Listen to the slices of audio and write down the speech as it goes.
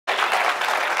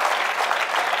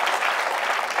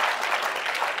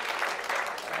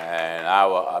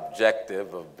our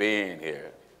objective of being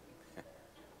here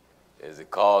is to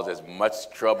cause as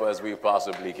much trouble as we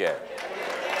possibly can.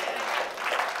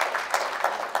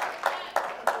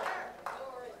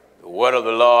 The word of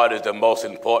the Lord is the most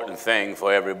important thing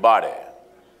for everybody.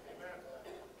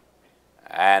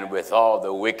 And with all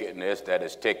the wickedness that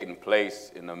is taking place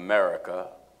in America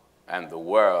and the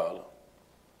world,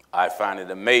 I find it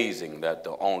amazing that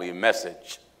the only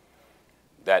message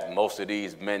that most of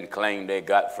these men claim they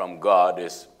got from God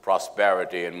is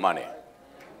prosperity and money.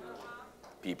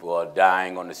 People are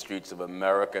dying on the streets of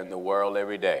America and the world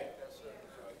every day.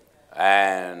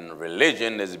 And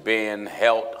religion is being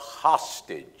held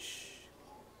hostage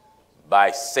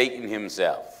by Satan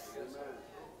himself.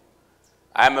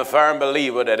 I'm a firm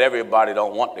believer that everybody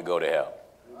don't want to go to hell.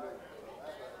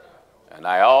 And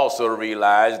I also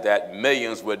realize that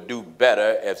millions would do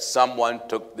better if someone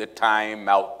took the time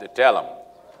out to tell them.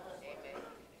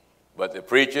 But the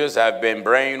preachers have been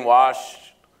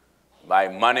brainwashed by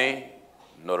money,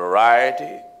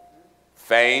 notoriety,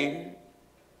 fame,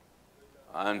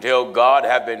 until God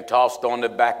have been tossed on the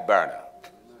back burner.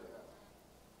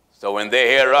 So when they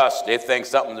hear us, they think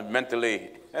something's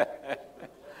mentally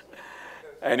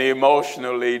and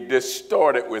emotionally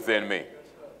distorted within me.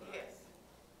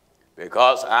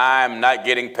 Because I'm not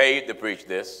getting paid to preach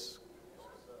this.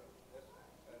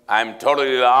 I'm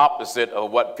totally the opposite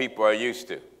of what people are used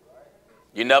to.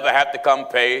 You never have to come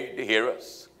pay to hear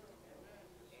us.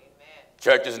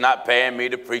 Church is not paying me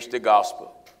to preach the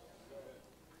gospel.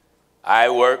 I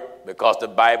work because the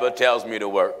Bible tells me to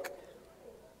work.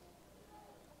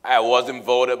 I wasn't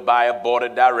voted by a board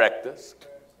of directors.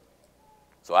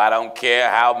 So I don't care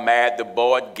how mad the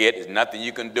board gets. There's nothing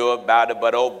you can do about it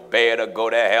but obey it or go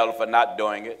to hell for not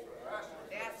doing it.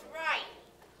 That's right.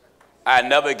 I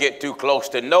never get too close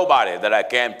to nobody that I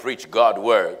can't preach God's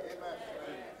word.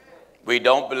 We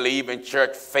don't believe in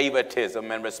church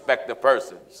favoritism and respect of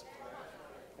persons.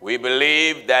 We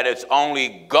believe that it's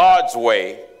only God's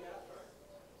way,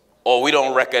 or we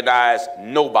don't recognize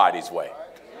nobody's way.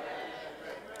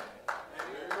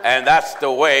 And that's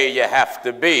the way you have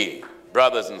to be,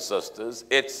 brothers and sisters.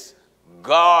 It's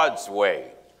God's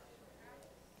way,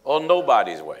 or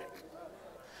nobody's way.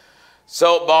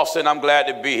 So, Boston, I'm glad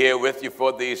to be here with you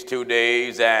for these 2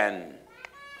 days, and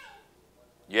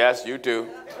yes, you too.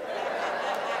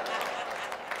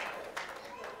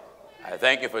 I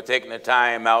thank you for taking the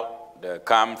time out to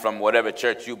come from whatever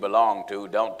church you belong to.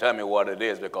 Don't tell me what it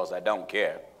is, because I don't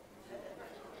care.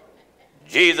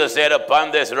 Jesus said,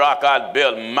 upon this rock I'll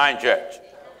build my church.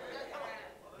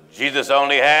 Jesus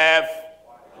only have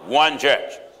one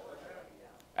church.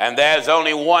 And there's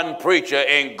only one preacher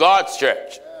in God's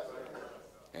church.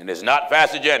 And it's not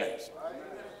Pastor Jennings.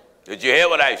 Did you hear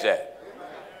what I said?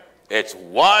 It's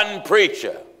one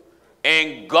preacher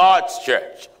in God's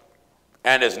church.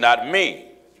 And it's not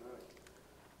me.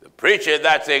 The preacher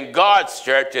that's in God's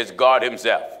church is God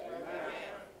himself.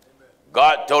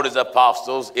 God told his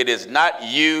apostles, it is not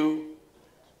you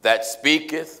that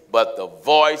speaketh, but the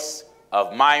voice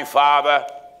of my Father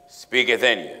speaketh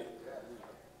in you.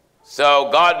 So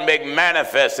God make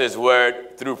manifest his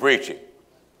word through preaching.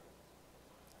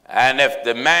 And if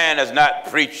the man is not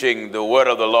preaching the word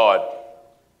of the Lord,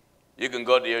 you can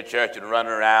go to your church and run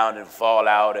around and fall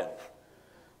out and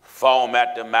foam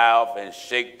at the mouth and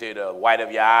shake to the white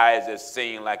of your eyes. It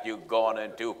seems like you're going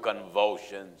into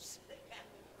convulsions.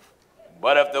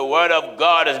 But if the word of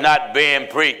God is not being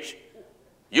preached,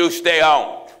 you stay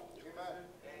home.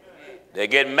 They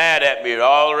get mad at me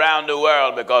all around the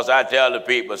world because I tell the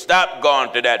people, stop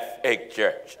going to that fake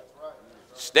church.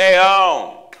 Stay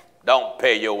home. Don't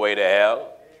pay your way to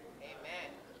hell.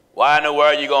 Why in the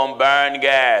world are you going to burn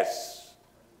gas?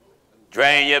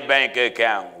 Drain your bank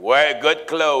account. Wear good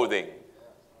clothing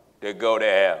to go to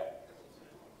hell.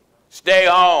 Stay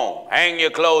home. Hang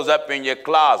your clothes up in your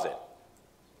closet.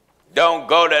 Don't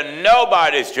go to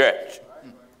nobody's church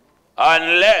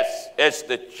unless it's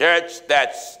the church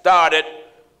that started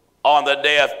on the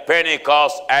day of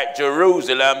Pentecost at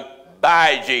Jerusalem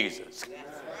by Jesus.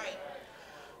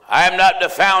 I am not the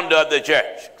founder of the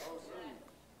church.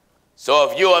 So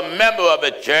if you're a member of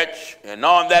a church and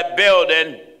on that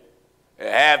building you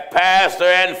have pastor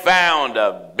and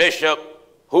founder Bishop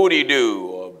Hootie Doo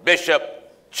or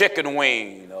Bishop Chicken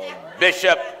Wing or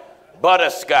Bishop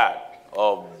Butterscotch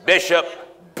or Bishop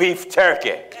Beef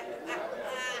Turkey.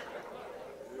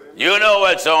 You know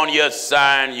what's on your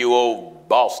sign, you old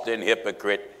Boston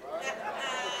hypocrite.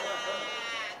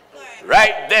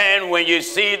 Right then, when you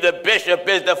see the bishop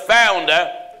is the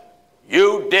founder,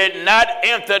 you did not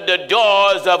enter the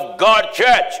doors of God's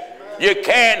church. You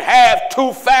can't have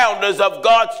two founders of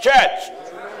God's church.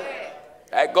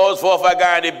 That goes for if I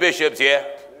got any bishops here.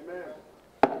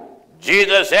 Amen.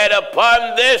 Jesus said,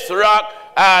 upon this rock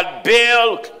I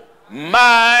build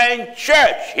my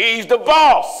church. He's the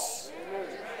boss. Amen.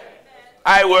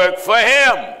 I work for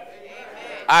him. Amen.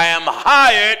 I am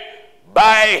hired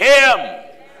by him.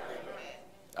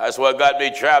 That's what got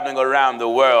me traveling around the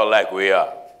world like we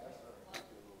are.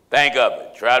 Think of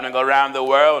it. Traveling around the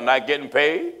world, not getting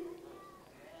paid.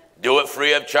 Do it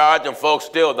free of charge, and folks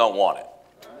still don't want it.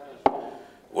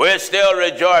 We're still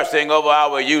rejoicing over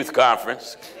our youth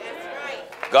conference.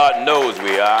 God knows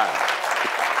we are.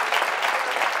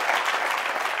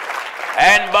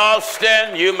 And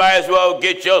Boston, you might as well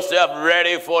get yourself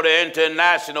ready for the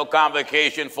international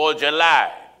convocation for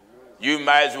July. You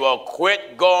might as well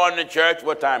quit going to church.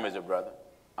 What time is it, brother?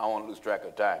 I don't want to lose track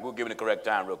of time. We'll give it the correct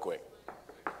time real quick.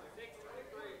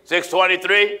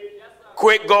 6:23?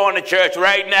 Quit going to church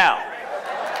right now.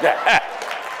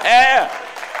 Yeah.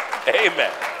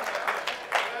 Amen.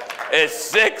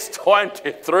 It's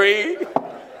 6:23.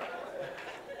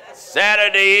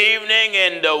 Saturday evening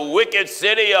in the wicked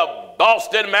city of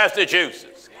Boston,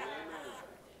 Massachusetts.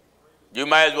 You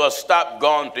might as well stop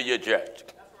going to your church.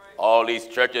 All these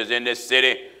churches in this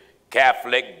city,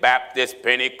 Catholic, Baptist,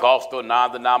 Pentecostal,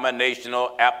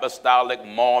 non-denominational, apostolic,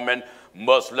 Mormon,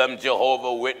 Muslim,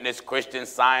 Jehovah's Witness, Christian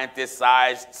Scientist,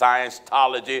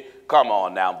 Scientology. Come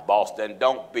on now, Boston,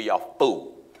 don't be a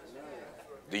fool.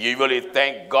 Do you really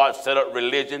think God set up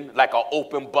religion like an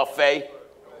open buffet?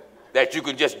 That you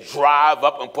can just drive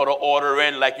up and put an order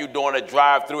in like you're doing a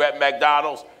drive-through at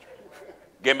McDonald's?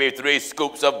 Give me 3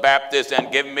 scoops of Baptist and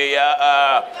give me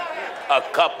a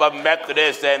cup of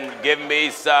Methodist and give me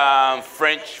some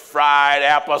French fried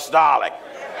apostolic.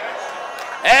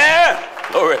 Eh?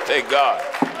 Glory to God.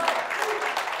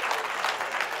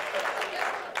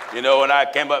 You know, when I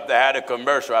came up, they had a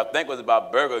commercial, I think it was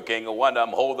about Burger King, and one of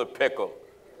them, hold the pickle,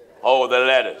 hold the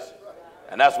lettuce.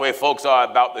 And that's the way folks are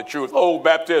about the truth. Hold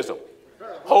baptism,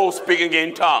 hold speaking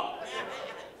in tongues.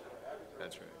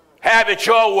 That's right. Have it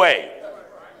your way.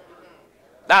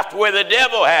 That's the way the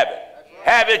devil have it.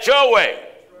 Have it your way.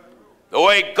 The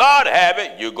way God have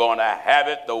it, you're going to have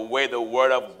it the way the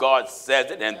Word of God says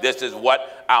it, and this is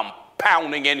what I'm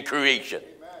pounding in creation.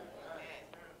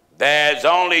 There's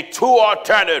only 2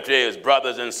 alternatives,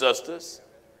 brothers and sisters,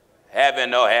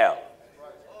 heaven or hell.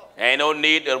 Ain't no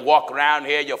need to walk around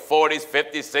here your 40s,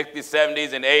 50s, 60s,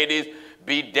 70s, and 80s,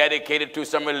 be dedicated to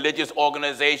some religious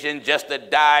organization just to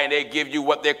die, and they give you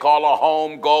what they call a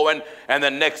home going, and the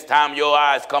next time your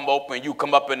eyes come open, you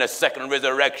come up in the second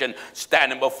resurrection,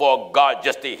 standing before God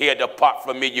just to hear, depart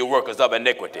from me, you workers of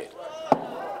iniquity.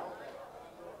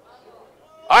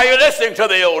 Are you listening to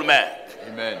the old man?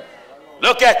 Amen.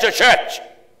 Look at your church.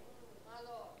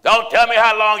 Don't tell me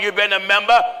how long you've been a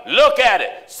member. Look at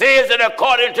it. See, is it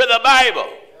according to the Bible?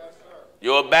 Yes,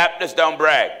 you're a Baptist, don't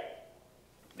brag.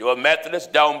 You're a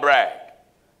Methodist, don't brag.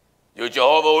 You're a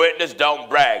Jehovah's Witness, don't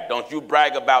brag. Don't you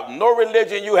brag about no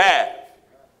religion you have.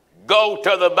 Go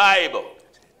to the Bible.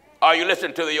 Are you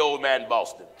listening to the old man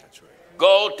Boston? That's right.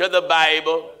 Go to the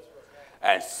Bible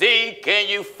and see, can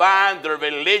you find the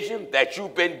religion that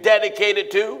you've been dedicated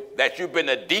to, that you've been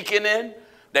a deacon in,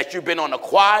 that you've been on a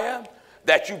choir,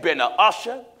 that you've been an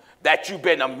usher, that you've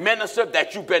been a minister,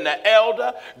 that you've been an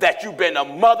elder, that you've been a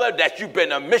mother, that you've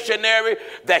been a missionary,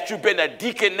 that you've been a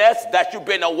deaconess, that you've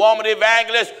been a woman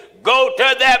evangelist. Go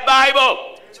to that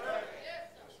Bible.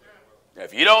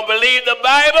 If you don't believe the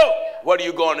Bible, what are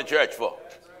you going to church for?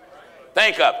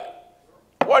 Think of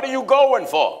it. What are you going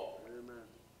for?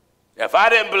 If I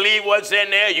didn't believe what's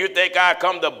in there, you think I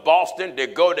come to Boston to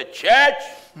go to church?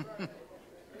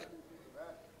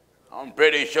 I'm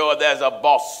pretty sure there's a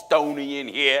Bostonian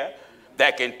here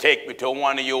that can take me to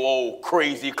one of your old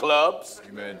crazy clubs.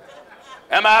 Amen.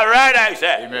 Am I right, I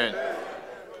said? Amen.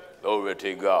 Glory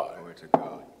to God. Glory to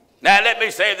God. Now, let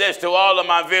me say this to all of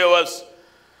my viewers.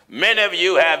 Many of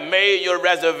you have made your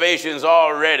reservations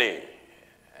already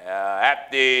at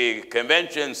the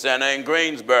convention center in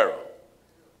Greensboro.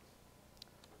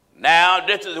 Now,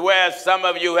 this is where some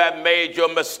of you have made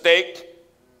your mistake,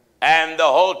 and the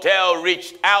hotel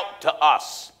reached out to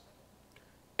us.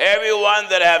 Everyone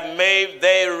that have made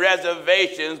their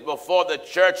reservations before the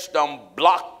church done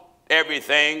blocked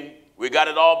everything. We got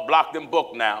it all blocked and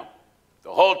booked now.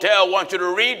 The hotel wants you to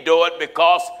redo it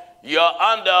because you're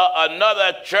under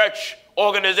another church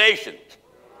organization.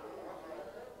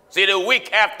 See, the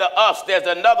week after us, there's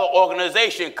another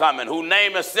organization coming whose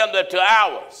name is similar to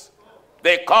ours.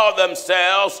 They call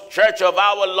themselves Church of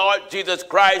Our Lord Jesus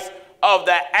Christ of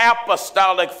the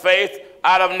Apostolic Faith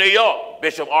out of New York,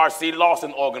 Bishop R.C.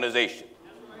 Lawson organization.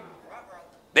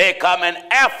 They're coming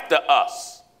after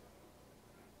us.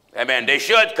 Amen. They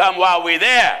should come while we're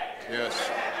there. Yes.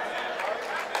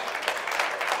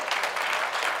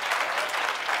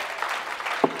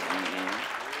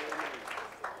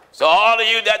 So all of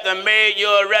you that have made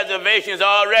your reservations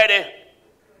already,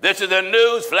 this is a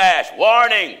news flash.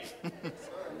 Warning.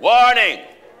 Warning.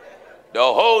 The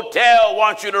hotel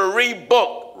wants you to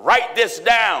rebook. Write this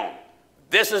down.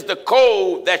 This is the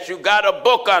code that you got to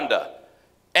book under.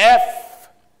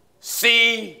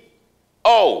 FCO.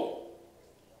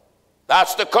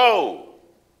 That's the code.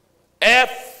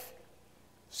 FCO.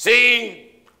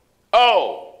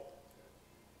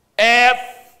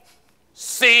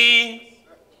 FCO.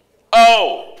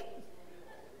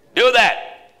 Do that.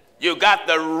 You got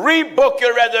to rebook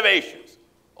your reservations.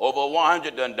 Over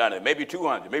 100 done it. Maybe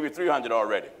 200, maybe 300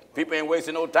 already. People ain't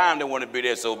wasting no time. They want to be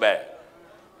there so bad.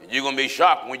 And you're going to be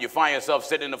shocked when you find yourself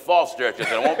sitting in the false churches.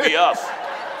 It won't be us.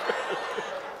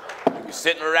 You'll be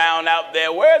sitting around out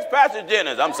there. Where's Pastor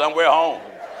Jennings? I'm somewhere home.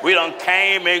 We done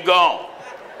came and gone.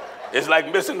 It's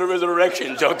like missing the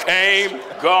resurrection. So came,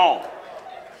 gone.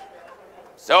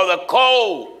 So the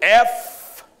code,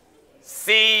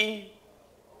 FCO.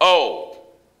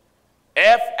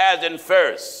 F as in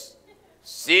first.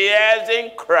 C as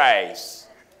in Christ.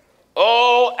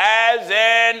 O as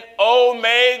in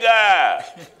Omega.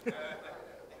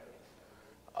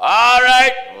 All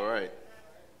right. All right.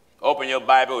 Open your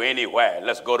Bible anywhere.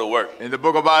 Let's go to work. In the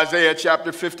book of Isaiah,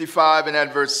 chapter 55 and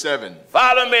at verse 7.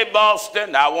 Follow me,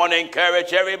 Boston. I want to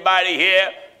encourage everybody here,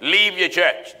 leave your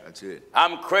church. That's it.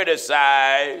 I'm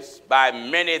criticized by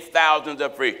many thousands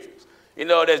of preachers. You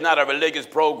know, there's not a religious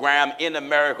program in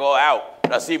America or out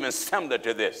that's even similar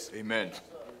to this. Amen.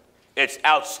 It's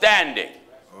outstanding.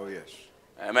 Oh, yes.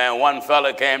 And man, one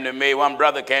brother came to me,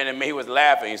 he was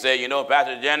laughing. He said, you know,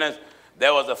 Pastor Jennings,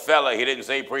 there was a fella, he didn't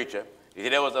say preacher. He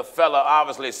said there was a fella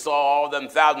obviously saw all them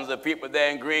thousands of people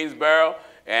there in Greensboro,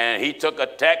 and he took a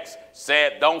text,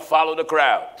 said, don't follow the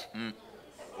crowd.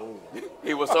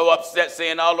 He was so upset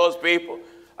seeing all those people.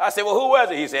 I said, well, who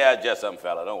was it? He said, just some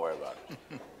fella, don't worry about it.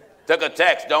 Took a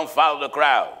text, don't follow the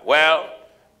crowd. Well,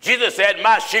 Jesus said,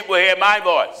 my sheep will hear my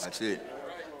voice. That's it.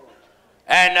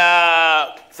 And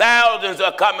thousands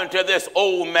are coming to this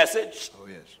old message. Oh,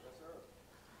 yes.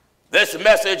 This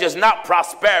message is not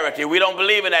prosperity. We don't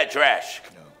believe in that trash.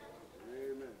 No.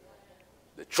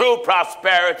 The true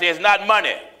prosperity is not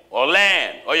money or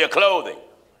land or your clothing.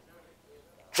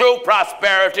 True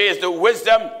prosperity is the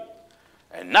wisdom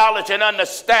and knowledge and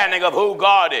understanding of who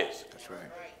God is. That's right.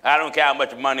 I don't care how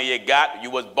much money you got. You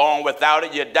was born without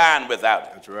it. You're dying without it.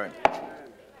 That's right.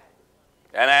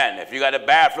 Amen. If you got a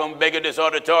bathroom big as this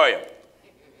auditorium,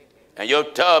 and your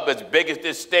tub as big as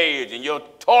this stage, and your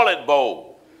toilet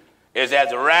bowl is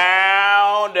as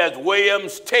round as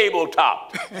William's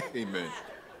tabletop, Amen.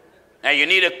 and you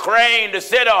need a crane to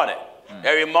sit on it,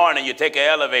 every morning you take an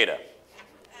elevator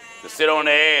to sit on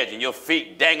the edge, and your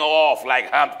feet dangle off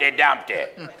like Humpty Dumpty.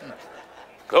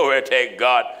 Glory to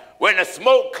God. When the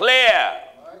smoke clear,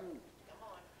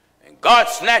 God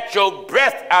snatch your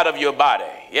breath out of your body.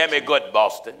 Hear me good,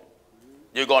 Boston.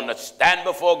 You're going to stand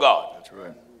before God. That's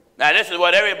right. Now, this is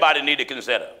what everybody need to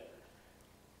consider.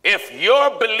 If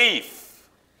your belief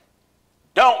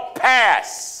don't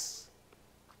pass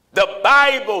the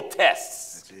Bible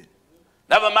tests, That's it.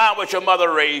 never mind what your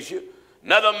mother raised you,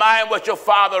 never mind what your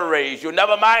father raised you,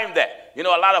 never mind that. You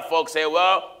know, a lot of folks say,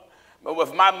 well,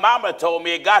 if my mama told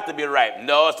me, it got to be right.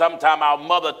 No, sometimes our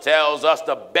mother tells us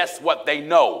the best what they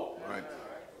know. Right.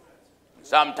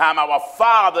 Sometimes our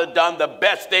father done the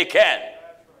best they can.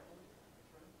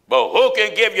 But who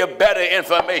can give you better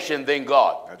information than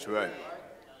God? That's right.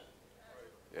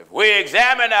 If we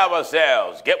examine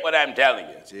ourselves, get what I'm telling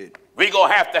you. That's it. We're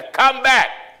going to have to come back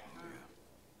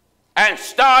and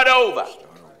start over.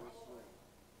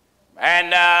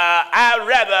 And I'd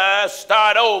rather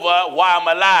start over while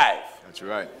I'm alive. That's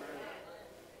right.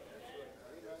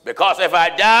 Because if I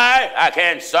die, I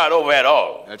can't start over at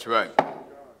all. That's right.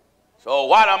 So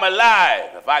while I'm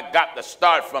alive, if I got to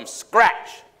start from scratch,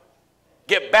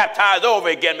 get baptized over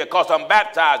again because I'm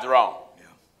baptized wrong. Yeah.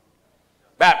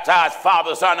 Baptized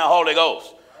Father, Son, and Holy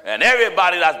Ghost. And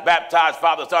everybody that's baptized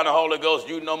Father, Son, and Holy Ghost,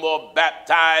 you no more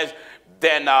baptized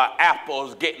than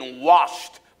apples getting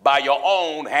washed by your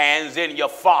own hands in your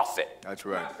faucet. That's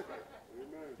right.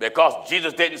 Because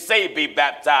Jesus didn't say be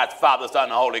baptized Father, Son,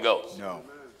 and Holy Ghost. No.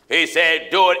 He said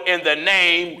do it in the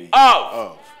name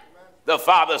of the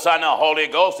Father, Son, and Holy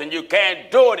Ghost, and you can't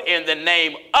do it in the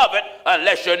name of it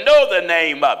unless you know the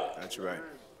name of it. That's right.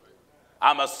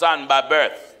 I'm a son by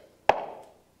birth.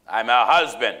 I'm a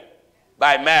husband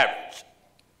by marriage.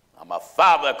 I'm a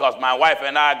father because my wife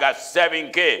and I got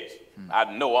 7 kids.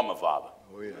 I know I'm a father.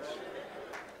 Oh, yes.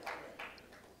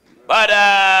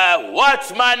 But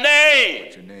what's my name?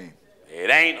 What's your name? It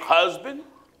ain't husband.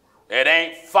 It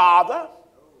ain't father.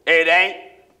 It ain't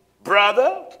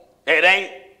brother. It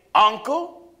ain't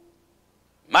uncle.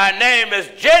 My name is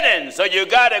Jennings, so you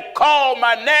got to call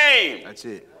my name. That's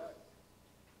it.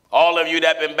 All of you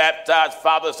that been baptized,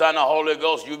 Father, Son, and Holy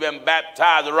Ghost, you've been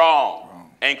baptized wrong.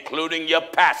 Including your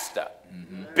pastor,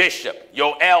 bishop,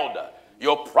 your elder,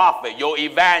 your prophet, your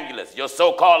evangelist, your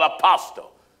so-called apostle.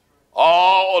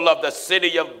 All of the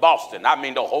city of Boston, I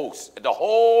mean the whole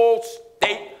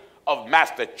state of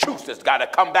Massachusetts got to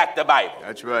come back to Bible.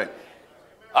 That's right.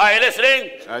 Are you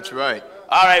listening? That's right.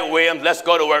 All right, Williams, let's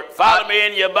go to work. Follow me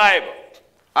in your Bible.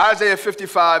 Isaiah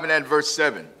 55 and at verse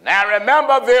 7. Now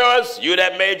remember, viewers, you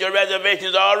that made your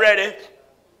reservations already,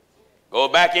 go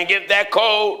back and get that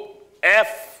code,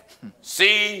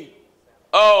 FCO.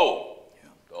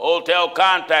 The hotel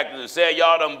contacted and said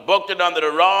y'all done booked it under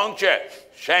the wrong church.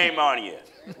 Shame on you.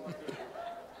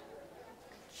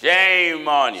 Shame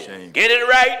on you. Shame. Get it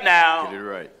right now. Get it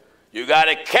right. You got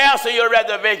to cancel your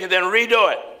reservations and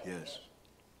redo it. Yes.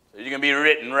 So you can be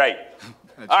written right.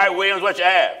 All right, Williams, what you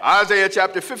have? Isaiah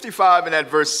chapter 55 and at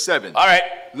verse 7. All right.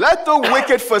 Let the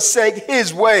wicked forsake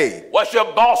his way. What's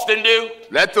your Boston do?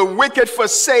 Let the wicked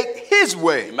forsake his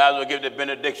way. You might as well give the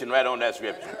benediction right on that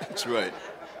scripture. That's right.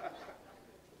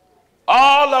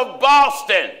 All of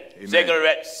Boston, Amen.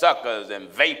 Cigarette suckers and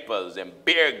vapors and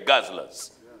beer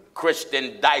guzzlers,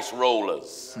 Christian dice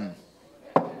rollers,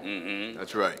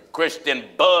 That's right. Christian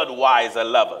Budweiser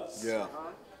lovers, Yeah.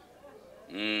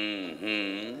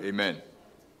 Amen.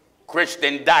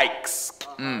 Christian dykes.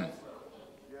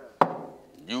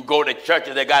 You go to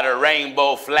churches that got a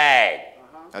rainbow flag.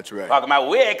 That's right. Talking about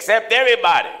we accept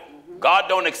everybody. God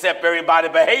don't accept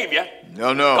everybody's behavior.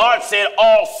 No, no. God said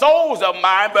all souls are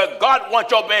mine, but God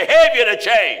wants your behavior to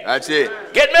change. That's it.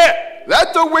 Get me?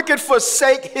 Let the wicked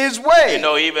forsake his way. You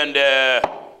know, even the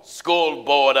School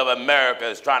Board of America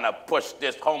is trying to push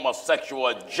this homosexual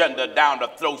agenda down the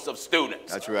throats of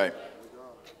students. That's right.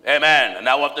 Amen. And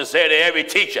I want to say to every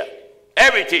teacher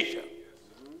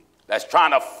that's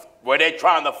trying to, where they're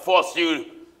trying to force you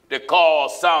to call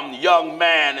some young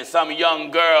man and some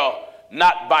young girl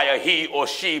not by a he or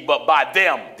she, but by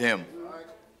them. Them.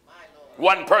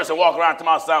 One person walking around to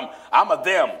my son, I'm a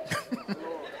them.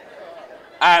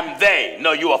 I'm they.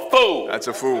 No, you a fool. That's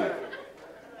a fool.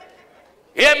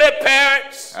 Hear me,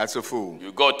 parents? That's a fool.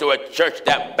 You go to a church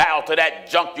that bow to that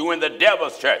junk, you in the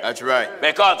devil's church. That's right.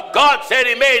 Because God said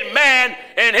he made man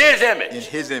in his image. In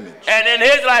his image. And in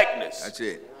his likeness. That's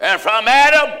it. And from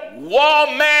Adam,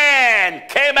 woman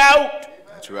came out.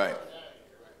 That's right.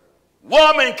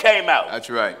 Woman came out. That's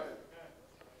right.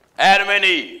 Adam and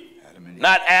Eve. Adam and Eve.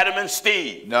 Not Adam and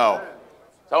Steve. No.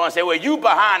 Someone say, well, you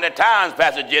behind the times,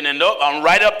 Pastor Jennings. Look, I'm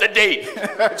right up to date.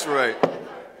 That's right.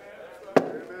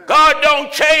 God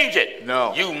don't change it.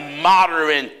 No. You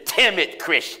modern, timid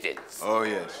Christians. Oh,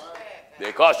 yes.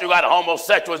 Because you got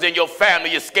homosexuals in your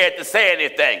family, you're scared to say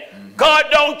anything. God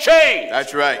don't change.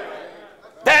 That's right.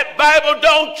 That Bible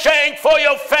don't change for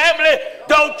your family,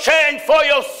 don't change for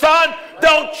your son,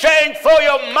 don't change for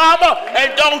your mama,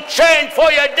 and don't change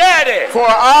for your daddy. For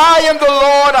I am the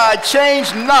Lord, I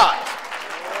change not.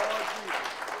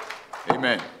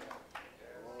 Amen.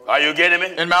 Are you getting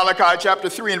me? In Malachi chapter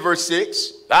 3 and verse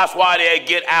 6. That's why they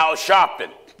get Al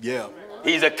Sharpton. Yeah.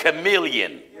 He's a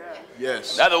chameleon.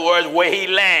 Yes. In other words, where he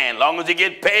land, long as he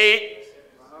get paid,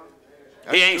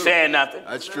 That's he ain't true. saying nothing.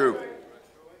 That's true.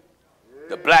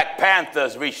 The Black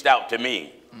Panthers reached out to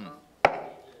me.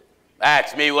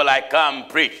 Asked me, will I come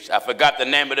preach? I forgot the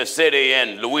name of the city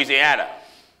in Louisiana.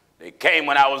 They came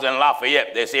when I was in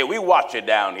Lafayette. They said, we watch you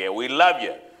down here. We love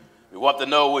you. We want to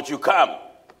know would you come.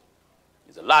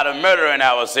 There's a lot of murder in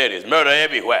our cities, murder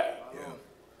everywhere. Yeah.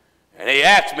 And he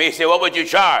asked me, he said, what would you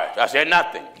charge? I said,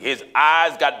 nothing. His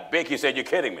eyes got big. He said, you're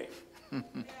kidding me.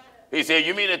 He said,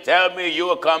 you mean to tell me you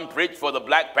will come preach for the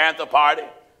Black Panther Party?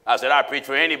 I said, I preach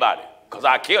for anybody, because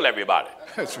I kill everybody.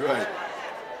 That's right.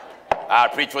 I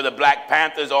preach for the Black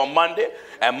Panthers on Monday,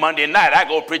 and Monday night I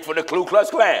go preach for the Ku Klux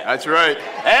Klan. That's right.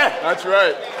 That's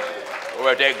right.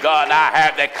 Where they God, I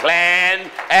have the Klan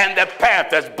and the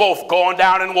Panthers both going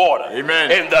down in water.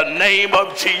 Amen. In the name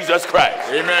of Jesus Christ.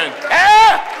 Amen.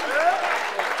 Eh?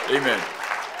 Amen.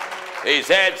 He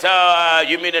said, so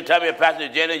you mean to tell me, Pastor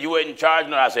Jennings, you wouldn't charge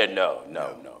me? I said, no.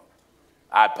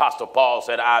 Apostle Paul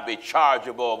said, I'll be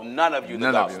chargeable of none of you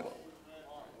the gospel.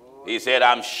 He said,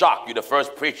 I'm shocked. You're the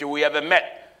first preacher we ever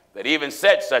met that even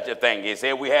said such a thing. He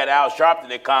said, we had Al Sharpton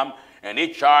to come, and he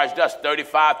charged us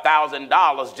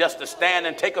 $35,000 just to stand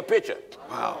and take a picture.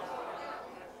 Wow.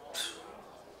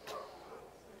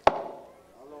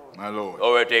 My Lord.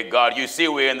 Glory to God. You see,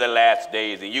 we're in the last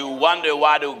days, and you wonder,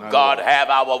 why do God have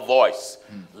our voice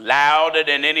louder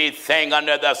than anything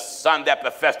under the sun that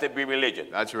profess to be religion?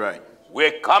 That's right.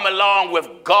 We're coming along with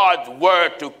God's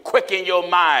word to quicken your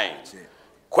mind,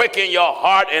 quicken your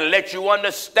heart, and let you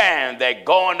understand that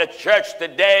going to church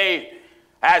today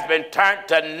has been turned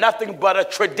to nothing but a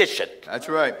tradition. That's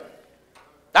right.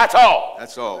 That's all.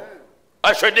 That's all.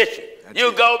 A tradition.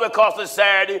 You go because it's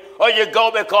Saturday, or you go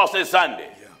because it's Sunday.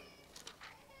 Yeah.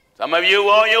 Some of you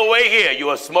on your way here, you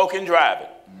are smoking, driving.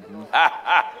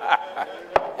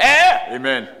 Yeah?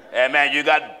 Amen. Amen. You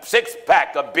got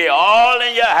 6-pack of beer all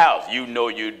in your house. You know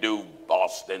you do,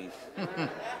 Boston.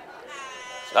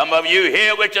 Some of you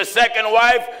here with your second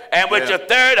wife and with your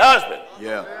third husband.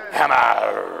 Yeah. Am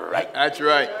I right? That's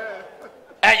right.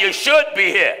 And you should be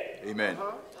here. Amen.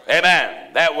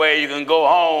 Amen. That way you can go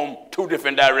home 2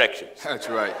 different directions. That's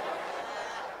right.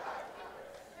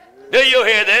 Do you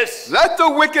hear this? Let the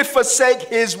wicked forsake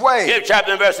his way. Give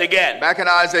chapter and verse again. Back in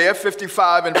Isaiah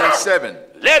 55 and verse 7.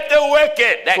 Let the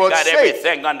wicked, that got Forsake.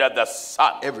 everything under the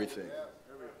sun. Everything.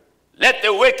 Let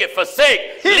the wicked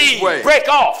forsake, His leave, way. break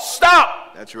off,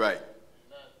 stop. That's right.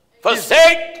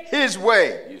 Forsake. His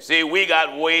way. You see, we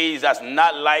got ways that's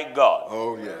not like God.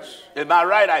 Oh, yes. Am I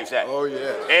right, Isaac? Oh,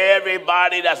 yes.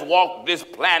 Everybody that's walked this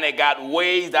planet got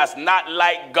ways that's not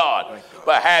like God.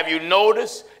 But have you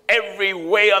noticed? Every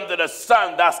way under the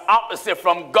sun that's opposite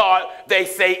from God, they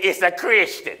say it's a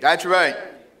Christian. That's right.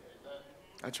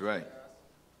 That's right.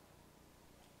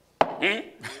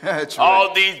 That's right.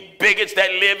 All these bigots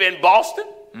that live in Boston?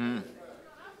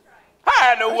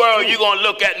 How in the world you going to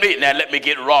look at me? Now, let me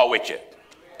get raw with you.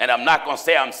 And I'm not going to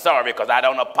say I'm sorry because I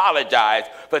don't apologize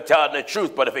for telling the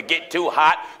truth. But if it get too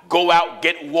hot, go out,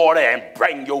 get water, and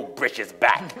bring your britches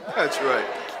back. That's right.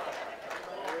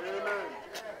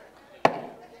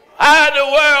 How in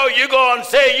the world you going to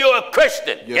say you're a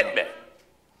Christian? Yeah. Get me.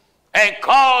 And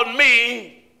call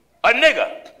me a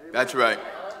nigger. That's right.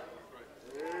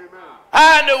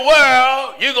 How in the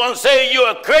world you going to say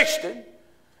you're a Christian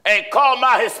and call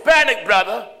my Hispanic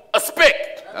brother a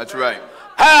spick? That's right.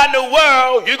 How in the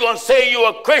world you going to say you're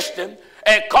a Christian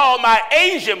and call my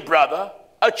Asian brother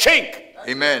a chink?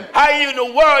 Amen. How in the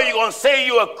world you going to say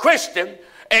you're a Christian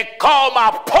and call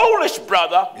my Polish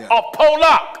brother a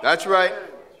Polak? That's right.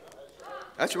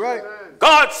 That's right.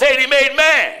 God said he made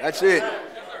man. That's it.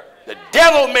 The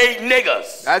devil made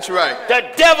niggers. That's right.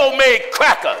 The devil made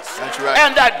crackers. That's right.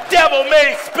 And the devil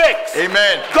made spicks.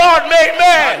 Amen. God made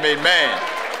man. God made man.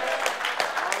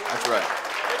 That's right.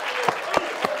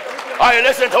 Are you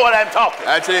listening to what I'm talking?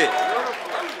 That's it.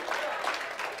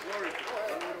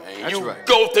 And That's you right.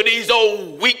 go to these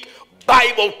old weak,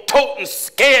 Bible-toting,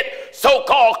 scared,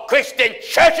 so-called Christian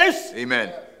churches.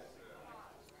 Amen.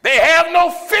 They have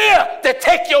no fear to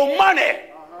take your money,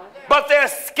 but they're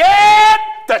scared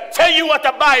to tell you what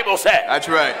the Bible says. That's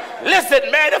right. Listen,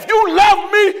 man, if you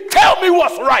love me, tell me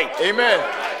what's right. Amen.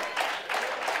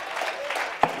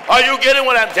 Are you getting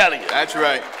what I'm telling you? That's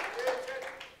right.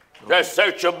 Just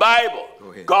search your Bible.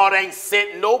 God ain't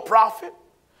sent no prophet,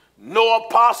 no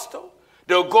apostle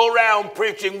to go around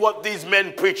preaching what these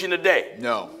men preaching today.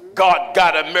 No. God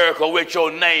got a miracle with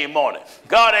your name on it.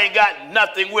 God ain't got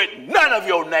nothing with none of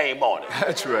your name on it.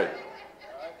 That's right.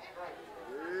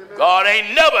 God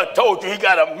ain't never told you he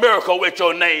got a miracle with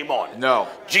your name on it. No.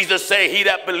 Jesus said, he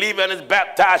that believeth and is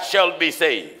baptized shall be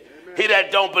saved. He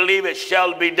that don't believe it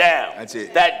shall be damned. That's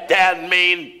it. That damn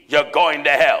mean you're going to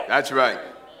hell. That's right.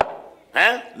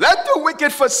 Huh? Let the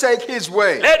wicked forsake his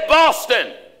way. Let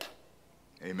Boston.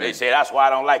 Amen. They say, that's why I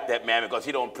don't like that man, because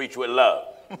he don't preach with love.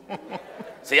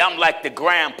 See, I'm like the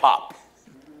grandpop.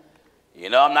 You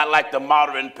know, I'm not like the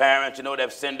modern parents, you know,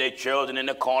 that send their children in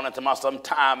the corner to my some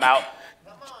time out.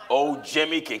 Old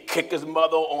Jimmy can kick his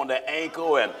mother on the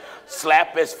ankle and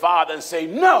slap his father and say,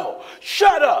 no,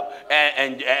 shut up.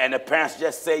 And the parents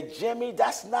just say, Jimmy,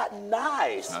 that's not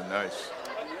nice. Not nice.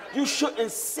 You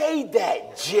shouldn't say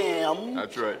that, Jim.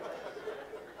 That's right.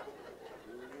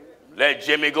 Let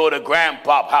Jimmy go to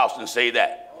grandpa's house and say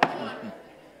that.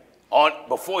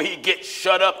 Before he gets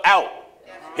shut up out.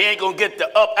 He ain't going to get the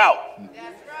up out.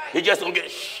 He just going to get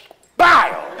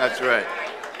spiled. That's right.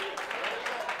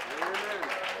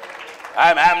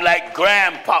 I'm like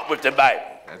grandpa with the Bible.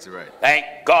 That's right. Thank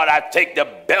God I take the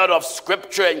belt of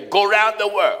scripture and go around the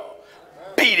world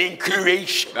beating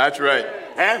creation. That's right.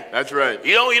 Huh? That's right.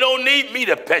 You don't need me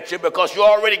to pet you because you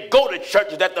already go to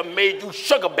churches that have made you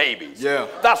sugar babies. Yeah.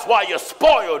 That's why you're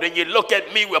spoiled and you look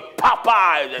at me with pop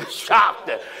eyes and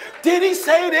shocked. Did he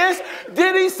say this?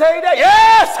 Did he say that?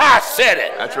 Yes, I said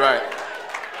it. That's right.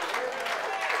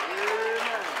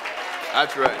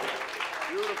 That's right.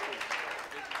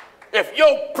 If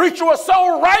your preacher was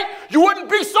so right, you wouldn't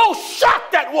be so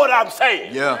shocked at what I'm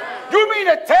saying. Yeah. You mean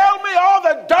to tell me all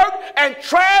the dirt and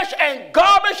trash and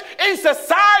garbage in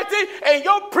society and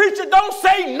your preacher don't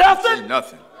say nothing? Say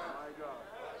nothing.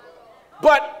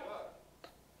 But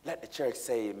let the church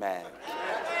say amen.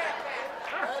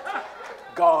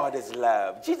 God is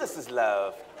love. Jesus is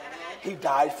love. He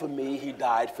died for me. He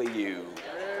died for you.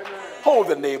 Hold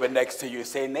the neighbor next to you and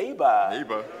say, neighbor,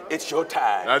 Neighbor. it's your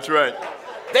time. That's right.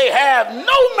 They have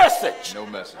no message No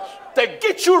message. to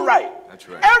get you right. That's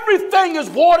right. Everything is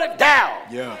watered down.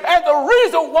 Yeah. And the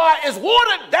reason why it's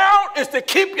watered down is to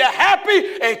keep you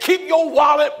happy and keep your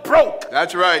wallet broke.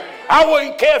 That's right. I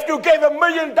wouldn't care if you gave $1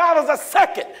 million a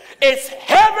second. It's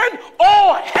heaven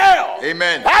or hell.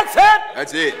 Amen. That's it.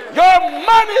 That's it. Your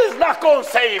money is not going to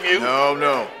save you. No,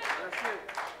 no.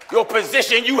 Your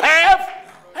position you have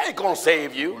ain't going to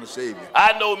save you. Want to save you.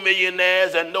 I know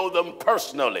millionaires and know them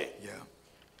personally. Yeah.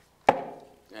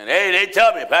 And they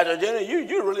tell me, Pastor Jenny,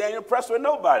 you really ain't impressed with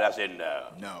nobody. I said, no.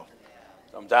 No.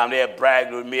 Sometimes they'll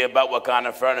brag with me about what kind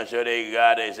of furniture they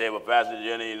got. They say, well, Pastor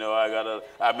Jenny, you know,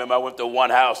 I remember I went to one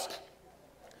house,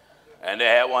 and they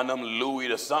had one of them Louis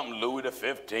the something, Louis the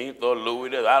 15th or Louis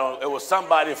the, it was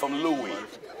somebody from Louis.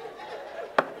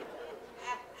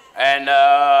 And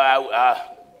I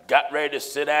got ready to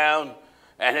sit down,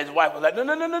 and his wife was like,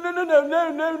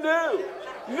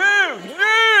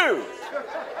 no.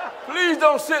 Please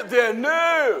don't sit there,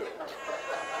 no.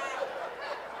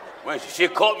 When she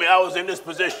caught me, I was in this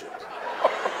position.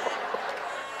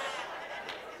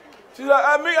 She's like,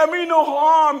 I mean no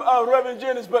harm, Reverend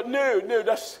Jennings, but no,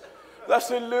 that's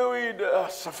a Louis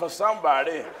for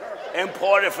somebody,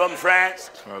 imported from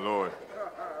France. My Lord.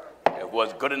 It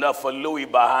was good enough for Louis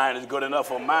behind, it's good enough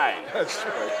for mine. That's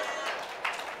right.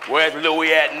 Where's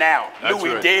Louis at now? That's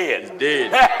Louis right. dead. He's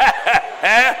dead.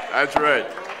 That's right.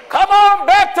 Come on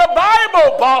back to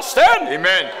Bible, Boston.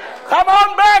 Amen. Come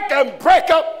on back and break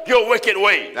up your wicked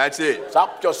ways. That's it.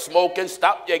 Stop your smoking,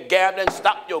 stop your gambling,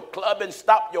 stop your clubbing,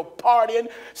 stop your partying,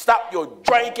 stop your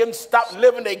drinking, stop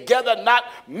living together, not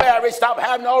married, stop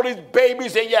having all these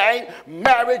babies and you ain't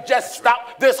married. Just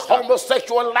stop this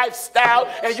homosexual lifestyle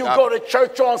and you go to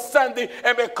church on Sunday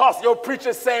and because your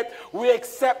preacher said, we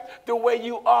accept the way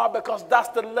you are because that's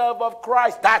the love of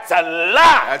Christ. That's a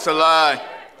lie. That's a lie.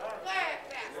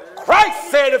 Christ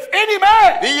said, if any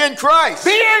man Be in Christ. be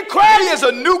in Christ, He is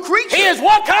a new creature. he is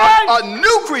what kind? A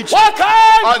new creature. What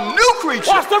kind? A new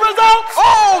creature. What's the results?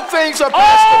 All things are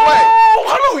passed away.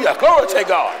 Oh, hallelujah. Glory to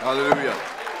God. Hallelujah.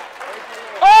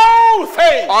 All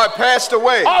things Are passed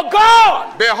away. are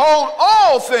gone. Behold,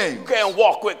 all You things. can't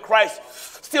walk with Christ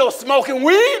still smoking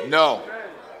weed. No.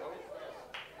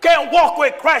 Can't walk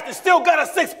with Christ and still got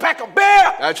a 6-pack of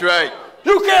beer. That's right.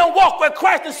 You can't walk with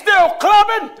Christ and still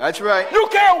clubbing. That's right. You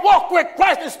can't walk with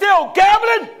Christ and still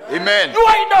gambling. Amen. You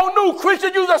ain't no new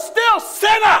Christian. You're still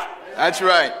sinner. That's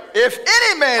right. If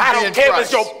any man I be don't in care if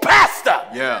Christ. it's your pastor.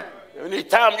 Yeah.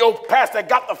 Anytime your pastor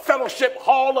got the fellowship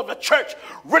hall of the church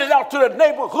rented out to the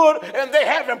neighborhood and they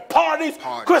having parties,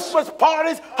 Christmas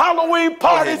parties, Halloween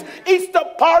parties, Easter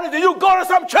parties, and you go to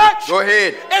some church? Go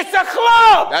ahead. It's a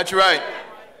club. That's right.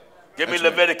 Give me That's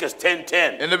right. Leviticus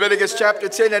 10:10. In Leviticus chapter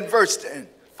 10 and verse 10.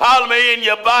 Follow me in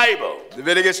your Bible.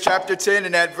 Leviticus chapter 10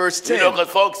 and at verse 10. You know, because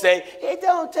folks say, it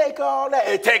don't take all that.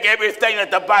 It take everything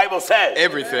that the Bible says.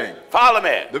 Everything. Follow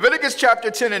me. Leviticus chapter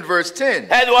 10 and verse 10.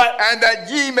 And what? And that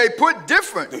ye may put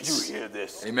difference. Do you hear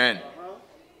this? Amen.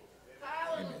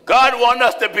 God wants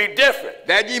us to be different.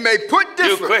 That ye may put You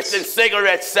difference. Christian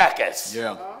cigarette suckers.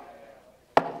 Yeah.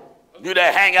 You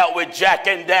that hang out with Jack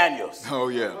and Daniels. Oh,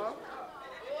 yeah.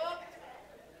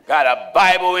 Got a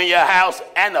Bible in your house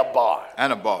and a bar.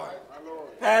 And a bar.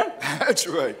 Huh? That's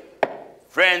right.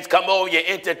 Friends come over, you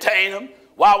entertain them.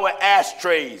 Why would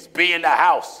ashtrays be in the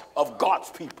house of God's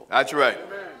people? That's right.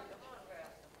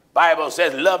 Bible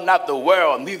says, love not the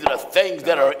world, neither the things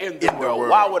that are in the world.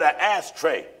 Why would an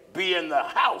ashtray be in the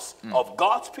house of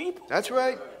God's people? That's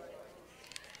right.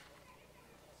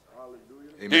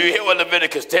 Do you hear what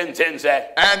Leviticus 10:10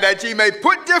 said? And that ye may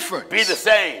put difference. Be the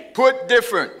same. Put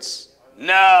difference.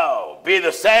 No, be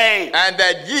the same. And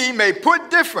that ye may put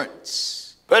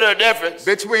difference. Put a difference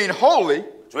Between holy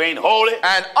between holy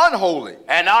and unholy.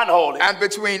 and unholy And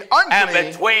between unclean and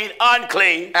between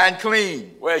unclean. and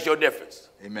clean. Where's your difference?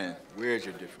 Amen. Where's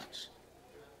your difference?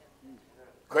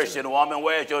 Christian woman,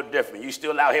 where's your difference? You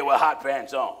still out here with hot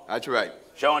pants on, That's right.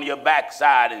 showing your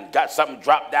backside and got something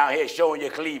dropped down here showing your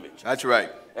cleavage. That's right.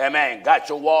 Amen. Got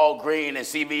your Walgreen and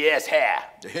CVS hair.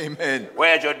 Amen.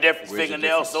 Where's your difference? Where's your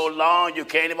Fingernails difference? so long you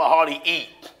can't even hardly eat.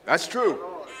 That's true.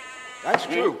 That's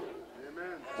true.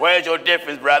 Where's your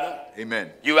difference, brother? Amen.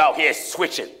 You out here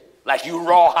switching. like you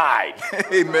rawhide.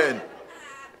 Amen.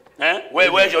 Huh?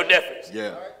 Where's your difference?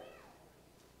 Yeah.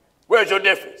 Where's your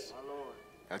difference?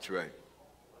 That's right.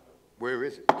 Where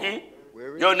is it?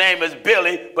 Where is Your name is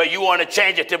Billy, but you want to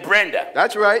change it to Brenda.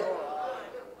 That's right.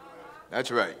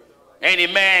 That's right. Any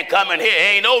man coming here,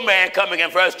 ain't no man coming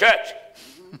in First Church.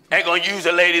 Ain't going to use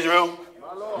the ladies' room.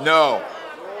 No.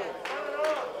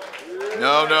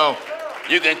 No, no.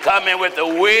 You can come in with the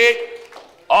wig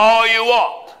all you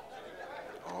want.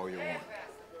 All you want.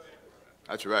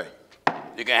 That's right.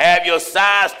 You can have your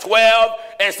size 12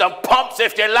 and some pumps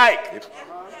if you like. Yep.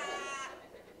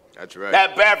 That's right.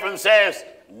 That bathroom says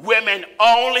women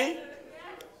only.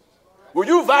 Well,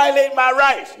 you violate my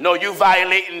rights. No, you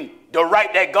violating the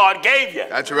right that God gave you.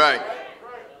 That's right.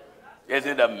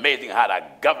 Isn't it amazing how the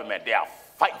government, they are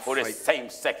fighting for this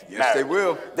same-sex marriage? Yes, they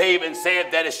will. They even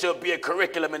said that it should be a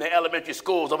curriculum in the elementary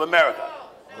schools of America.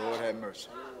 Lord have mercy.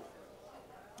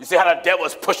 You see how the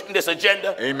devil's pushing this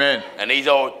agenda? Amen. And these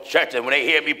old churches, when they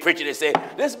hear me preaching, they say,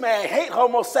 this man hate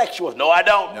homosexuals. No, I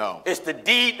don't. No. It's the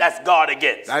deed that's God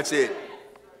against. That's it.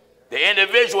 The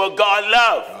individual God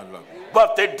love. God love.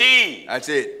 But the deed. That's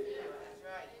it.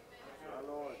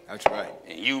 That's right.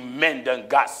 And you men done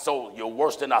got so you're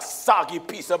worse than a soggy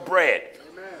piece of bread.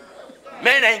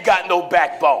 Men ain't got no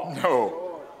backbone.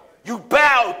 No. You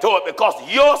bow to it because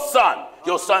your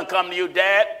son come to you,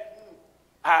 Dad,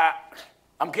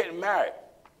 I'm getting married.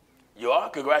 You are?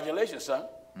 Congratulations, son.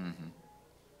 Mm-hmm.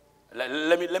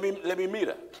 Let me meet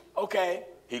her. Okay.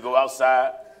 He go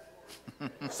outside.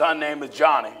 Son name is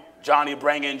Johnny. Johnny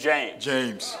bring in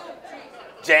James.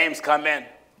 James come in.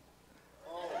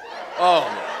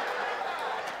 Oh.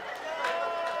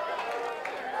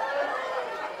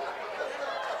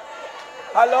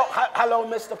 Hello,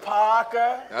 Mr.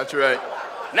 Parker. That's right.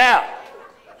 Now,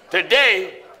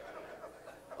 today,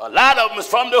 a lot of them is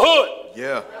from the hood.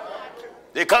 Yeah.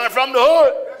 They're coming from the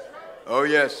hood. Oh,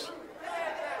 yes.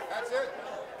 That's it.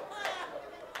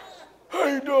 How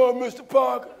you doing, Mr.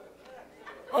 Parker?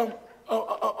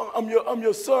 I'm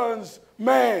your son's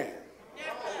man.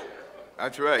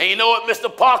 That's right. And you know what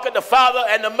Mr. Parker, the father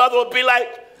and the mother would be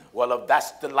like? Well, if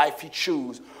that's the life he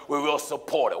chooses, we will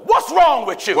support it. What's wrong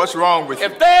with you? What's wrong with you?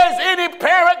 If there's any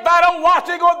parent that are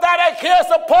watching or that can't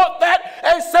support that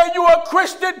and say you're a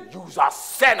Christian, you's a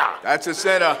sinner. That's a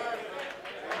sinner.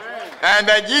 And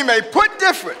that ye may put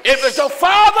different. If it's your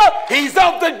father, he's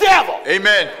of the devil.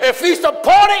 Amen. If he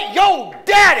supported your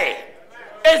daddy,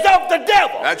 is of the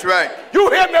devil. That's right. You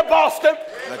hear me, Boston?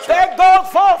 That's Thank God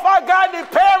for if I got any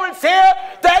parents here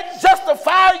that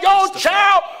justify your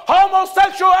child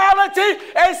homosexuality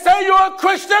and say you're a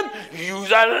Christian,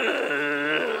 you's a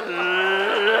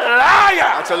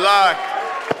liar. That's a lie.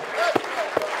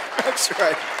 That's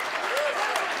right.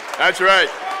 That's right.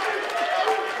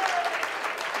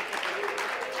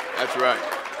 That's right.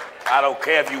 I don't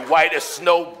care if you white as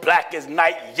snow, black as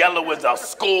night, yellow as a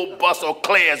school bus, or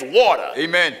clear as water.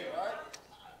 Amen.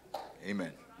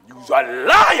 Amen. You's a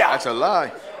liar. That's a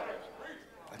lie.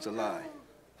 That's a lie.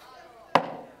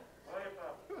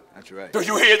 That's right. Do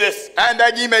you hear this? And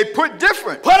that ye may put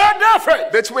different. Put a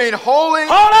difference Between holy,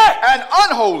 and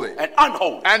unholy. and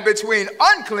unholy. And between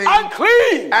unclean,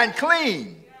 and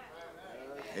clean.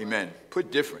 Amen.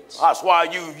 Put difference. That's why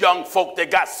you young folk that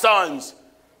got sons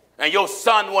and your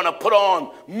son want to put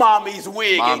on mommy's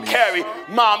wig and carry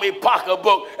mommy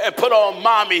pocketbook and put on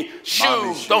mommy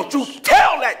shoes. Don't you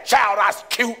tell that child that's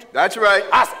cute. That's right.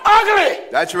 That's ugly.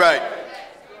 That's right.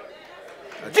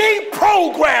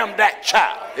 Deprogram that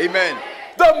child. Amen.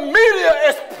 The media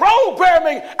is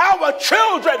programming our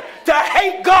children to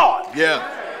hate God. Yeah.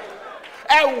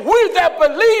 And we that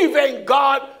believe in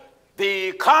God,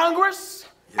 the Congress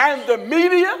and the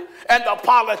media and the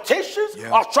politicians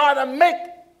are trying to make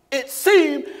it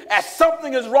seem as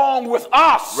something is wrong with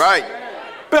us. Right.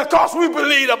 Because we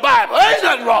believe the Bible. Ain't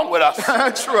nothing wrong with us.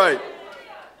 That's right.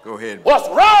 Go ahead. What's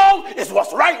wrong is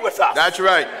what's right with us. That's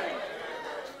right.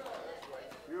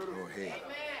 Go ahead.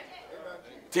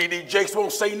 T.D. Jakes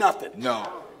won't say nothing. No.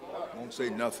 Won't say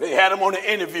nothing. They had him on the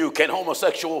interview, can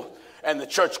homosexual and the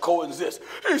church coexist?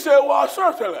 He said, well,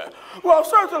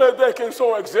 certainly they can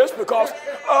so exist because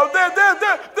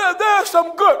there's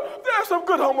some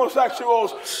good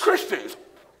homosexuals, Christians.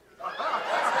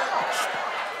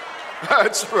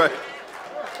 That's right.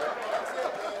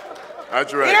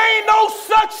 That's right. There ain't no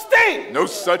such thing. No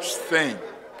such thing.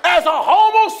 As a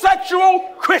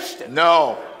homosexual Christian.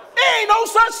 No. There ain't no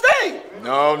such thing.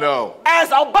 No. As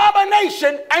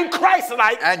abomination and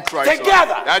Christ-like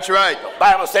together. That's right. The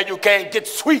Bible said you can't get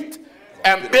sweet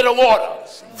and bitter water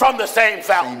from the same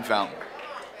fountain.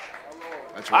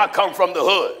 That's right. I come from the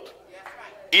hood.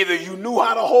 Either you knew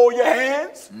how to hold your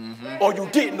hands or you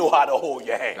didn't know how to hold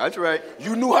your hands. That's right.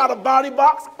 You knew how to body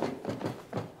box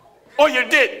or you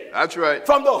didn't. That's right.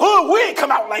 From the hood, we ain't come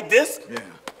out like this. Yeah.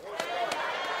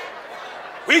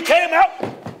 We came out.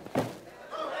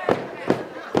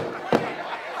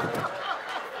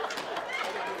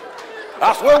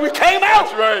 That's where we came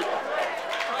out. That's right.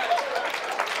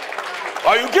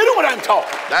 Are you getting what I'm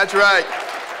talking? That's right.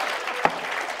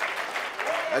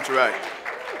 That's right.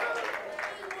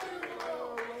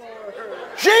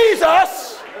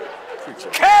 Jesus Preach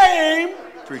it. came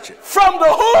Preach it. from the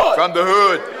hood. From the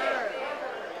hood.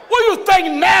 What do you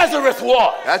think Nazareth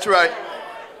was? That's right.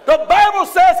 The Bible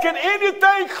says, can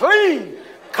anything clean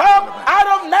come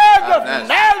out of Nazareth?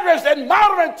 Nazareth, in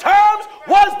modern terms,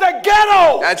 was the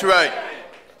ghetto. That's right.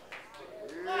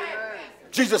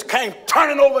 Jesus came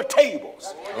turning over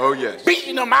tables, Oh, yes.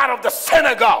 beating them out of the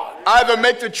synagogue. Either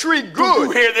make the tree good.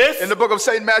 you hear this? In the book of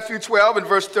St. Matthew 12 and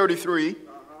verse 33.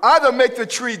 Either make the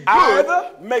tree good.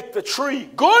 Either make the tree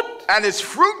good And its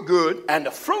fruit good. and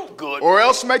the fruit good, Or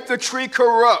else make the tree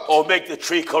corrupt. or make the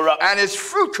tree corrupt And its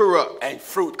fruit corrupt. and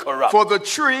fruit corrupt. For the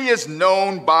tree is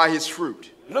known by his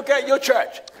fruit. Look at your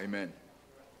church. Amen.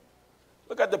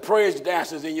 Look at the praise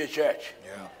dancers in your church.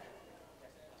 Yeah.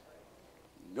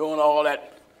 Doing all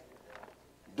that,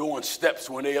 doing steps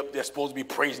when they're up there supposed to be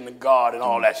praising the God and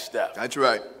all that stuff. That's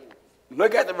right.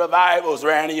 Look at the revivals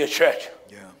around in your church.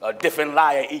 Yeah. A different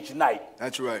liar each night.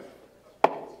 That's right.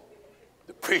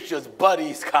 The preacher's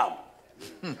buddies come.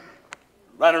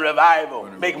 Run a revival,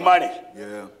 make money.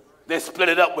 Yeah. Then split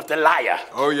it up with the liar.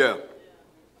 Oh, yeah.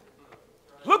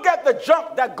 Look at the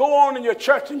junk that go on in your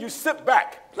church and you sit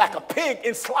back like a pig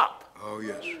in slop. Oh,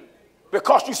 yes.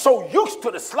 Because you're so used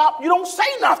to the slop, you don't say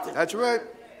nothing. That's right.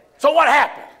 So what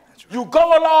happened? You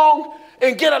go along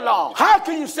and get along. How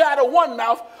can you say out of one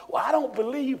mouth, well, I don't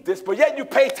believe this, but yet you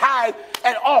pay tithe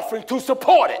and offering to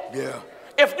support it? Yeah.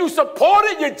 If you support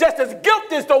it, you're just as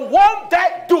guilty as the one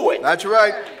that do it. That's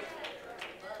right.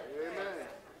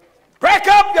 Break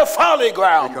up your folly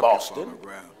ground, Pick up Boston. your follow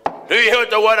ground. Do you hear what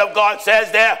the word of God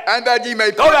says there? And that ye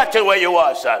may Go back to where you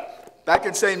were, son. Back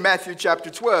in St. Matthew chapter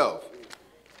 12.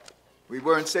 We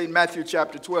were in St. Matthew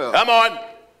chapter 12. Come on.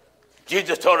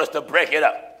 Jesus told us to break it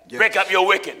up. Yes. Break up your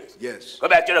wickedness. Yes. Go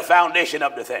back to the foundation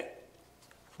of the thing.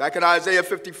 Back in Isaiah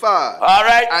 55. All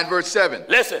right. And verse 7.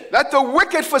 Listen. Let the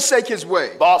wicked forsake his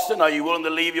way. Boston, are you willing to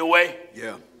leave your way?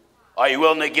 Yeah. Are you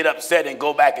willing to get upset and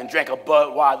go back and drink a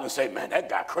Budweiser and say, man, that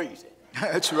guy crazy?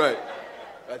 That's right.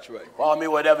 That's right. Call me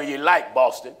whatever you like,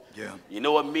 Boston. Yeah. You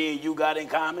know what me and you got in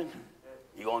common?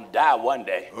 You're going to die one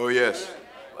day. Oh, yes.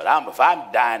 But if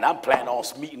I'm dying, I'm planning on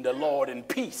meeting the Lord in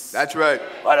peace. That's right.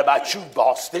 What about you,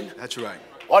 Boston? That's right.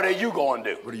 What are you going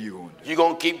to do? What are you going to do? You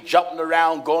going to keep jumping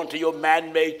around, going to your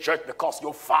man-made church because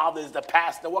your father is the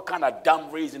pastor? What kind of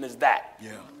dumb reason is that?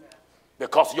 Yeah.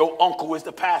 Because your uncle is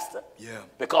the pastor? Yeah.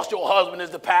 Because your husband is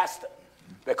the pastor?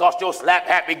 Because your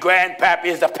slap-happy grandpappy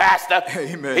is the pastor?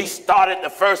 Amen. He started the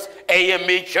first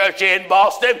AME church in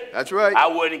Boston? That's right. I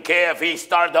wouldn't care if he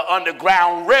started the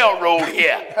Underground Railroad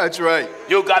here. That's right.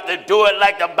 You got to do it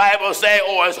like the Bible say,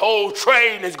 or his whole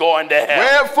train is going to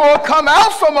hell. Wherefore come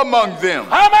out from among them.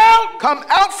 Come out. Come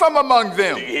out from among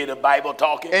them. Do you hear the Bible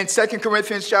talking? In 2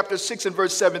 Corinthians chapter 6 and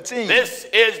verse 17. This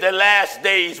is the last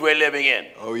days we're living in.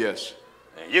 Oh, yes.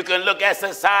 You can look at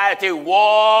society.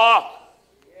 War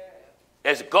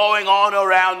is going on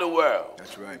around the world.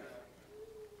 That's right.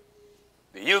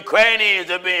 The Ukrainians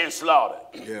are being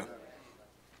slaughtered. Yeah.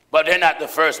 But they're not the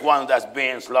first ones that's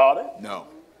being slaughtered. No.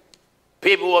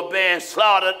 People were being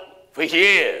slaughtered for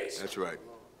years. That's right.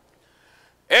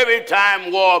 Every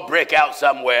time war break out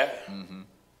somewhere,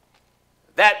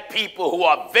 that people who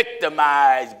are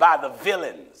victimized by the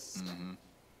villains,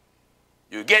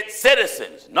 you get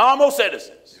citizens, normal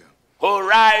citizens, who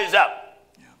rise up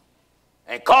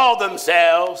and call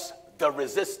themselves the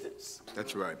resistance.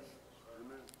 That's right.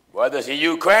 Whether it's in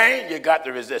Ukraine, you got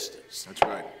the resistance. That's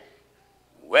right.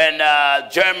 When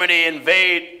Germany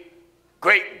invaded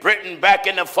Great Britain back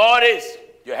in the 40s,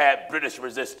 you had British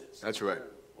resistance. That's right.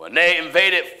 When they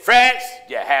invaded France,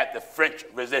 you had the French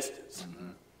resistance.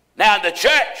 Now the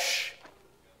church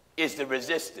is the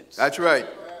resistance. That's right.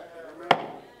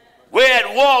 We're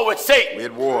at war with Satan. We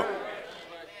had war.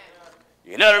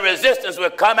 You know the resistance will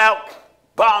come out,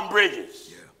 bomb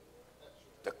bridges,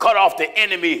 to cut off the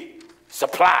enemy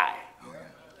supply.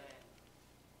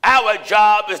 Our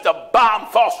job is to bomb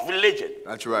false religion.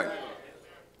 That's right.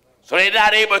 So they're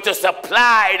not able to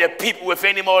supply the people with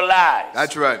any more lies.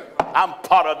 That's right. I'm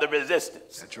part of the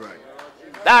resistance. That's right.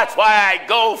 That's why I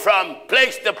go from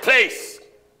place to place,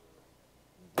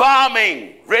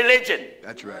 bombing religion,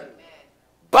 That's right.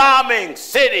 bombing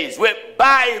cities with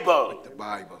Bible. The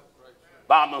Bible.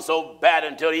 Bombing so bad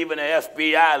until even the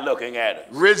FBI looking at us.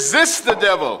 Resist the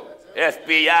devil.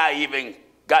 FBI even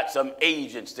got some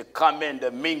agents to come in to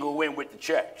mingle in with the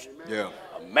church. Yeah.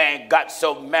 A man got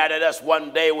so mad at us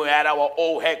one day when we had our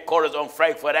old headquarters on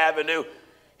Frankfurt Avenue.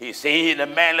 He said, the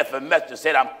man left a message and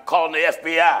said, I'm calling the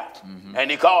FBI.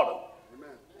 And he called him.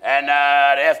 And the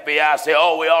FBI said,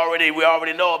 oh, we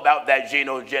already know about that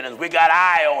Geno Jennings. We got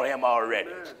eye on him already.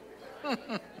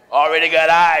 Already got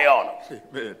eye on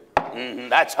him. Amen.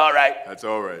 That's all right. That's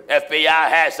all right. FBI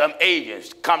had some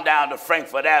agents come down to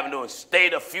Frankfurt Avenue and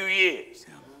stayed a few years.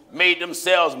 Made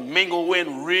themselves mingle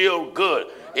in real good.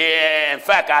 Yeah, in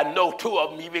fact, I know 2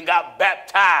 of them even got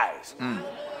baptized.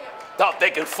 Thought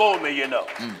they could fool me, you know.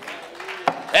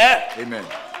 Yeah? Amen.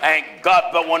 Thank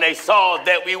God, but when they saw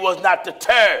that we was not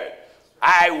deterred,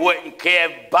 I wouldn't care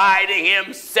if Biden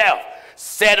himself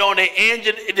sat on the end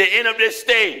of this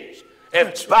stage.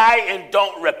 If Biden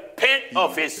don't repent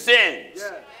of his sins,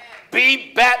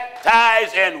 be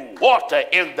baptized in water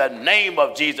in the name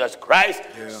of Jesus Christ,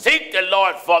 seek the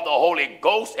Lord for the Holy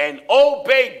Ghost, and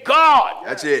obey God.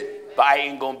 That's it.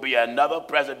 Biden gonna be another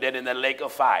president in the lake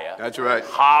of fire. That's right.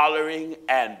 Hollering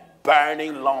and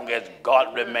burning long as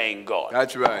God remain God.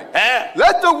 That's right. Huh?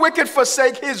 Let the wicked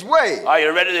forsake his way. Are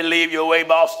you ready to leave your way,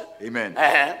 Boston? Amen.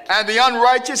 Uh-huh. And the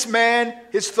unrighteous man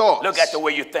his thoughts. Look at the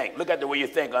way you think. Look at the way you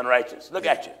think, unrighteous. Look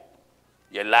at you.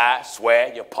 You lie,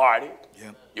 swear, you party.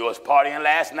 Yeah. You was partying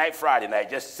last night, Friday night,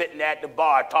 just sitting there at the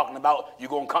bar talking about you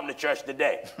going to come to church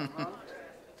today.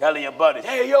 Telling your buddies,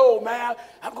 hey, yo, man,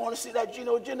 I'm going to see that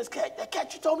Geno Jennings cat. That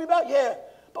cat you told me about? Yeah.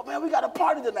 But, man, we got a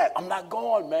party tonight. I'm not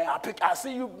going, man. I'll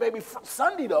see you maybe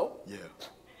Sunday, though. Yeah.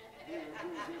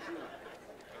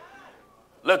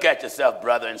 Look at yourself,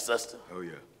 brother and sister. Oh,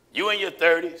 yeah. You in your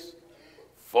 30s,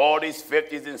 40s,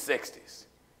 50s, and 60s.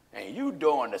 And you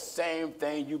doing the same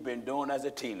thing you've been doing as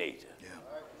a teenager. Yeah.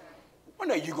 When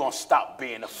are you going to stop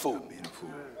being a fool? Stop being a fool.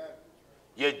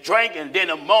 You drink, and then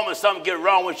the moment something get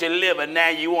wrong with your liver, now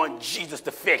you want Jesus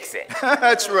to fix it.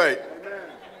 That's right.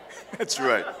 That's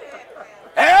right.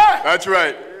 Huh? That's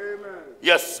right.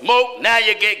 You smoke, now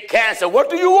you get cancer. What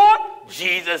do you want?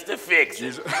 Jesus to fix it.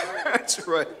 Jesus. That's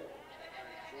right.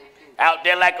 Out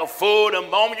there like a fool, the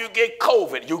moment you get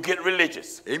COVID, you get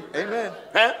religious. Amen.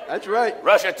 Huh? That's right.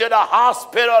 Rushing to the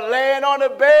hospital, laying on the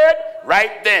bed,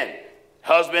 right then.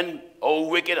 Husband,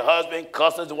 old wicked husband,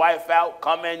 cuss his wife out,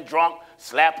 come in drunk,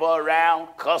 slap her around,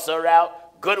 cuss her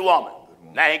out. Good woman.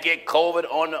 Now he get COVID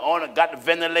got the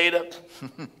ventilator.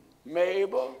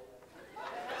 Mabel.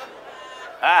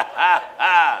 Ha, ha,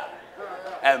 ha.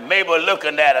 And Mabel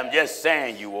looking at him, just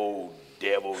saying, you old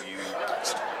devil, you.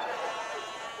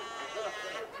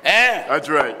 Eh? That's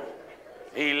right.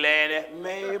 He laying there,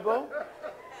 Mabel,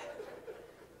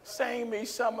 sing me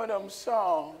some of them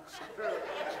songs.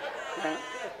 Huh?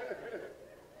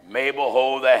 Mabel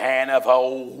hold the hand of her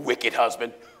old wicked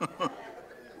husband,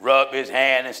 rub his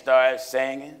hand and start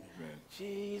singing. Amen.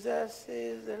 Jesus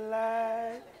is the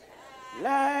light,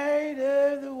 light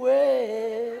of the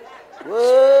way,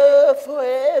 oh,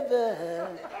 forever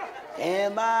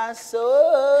in my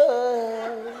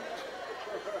soul.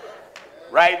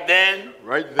 Right then,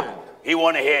 he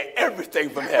want to hear everything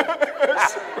from heaven.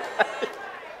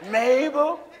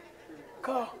 Mabel,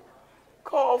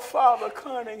 call Father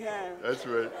Cunningham. That's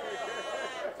right.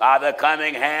 Father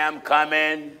Cunningham come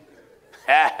in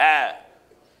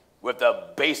with a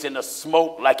basin of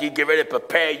smoke like he get ready to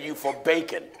prepare you for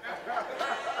bacon.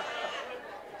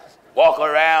 Walk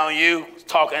around you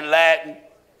talking Latin.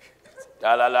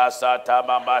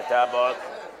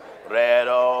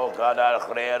 Redo, Gada,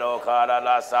 Redo, Gada,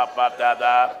 La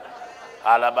Sapatada,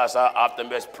 Alabasa,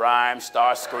 Optimus Prime,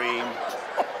 Starscream,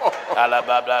 blah,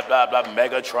 blah, blah, blah,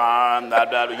 Megatron, blah,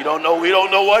 blah, blah. We don't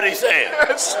know what he's saying.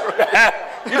 That's right.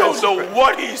 You don't know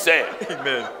what he's saying.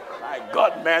 Amen. My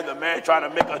God, man, the man trying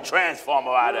to make a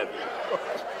transformer out of you.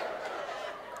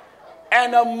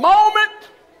 And the moment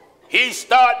he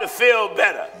start to feel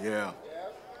better. Yeah.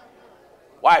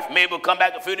 Wife Mabel come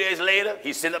back a few days later,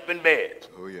 he's sitting up in bed.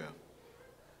 Oh, yeah.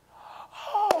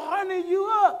 Oh, honey, you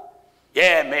up?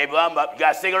 Yeah, Mabel, I'm up. You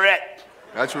got a cigarette?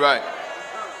 That's right.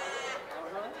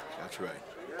 That's right.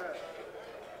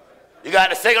 You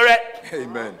got a cigarette?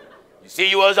 Amen. You see,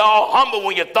 you was all humble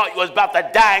when you thought you was about to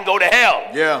die and go to hell.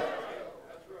 Yeah.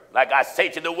 Like I say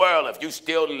to the world, if you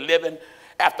still living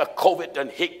after COVID done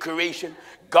hit creation,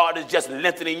 God is just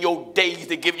lengthening your days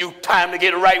to give you time to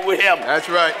get right with him. That's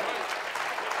right.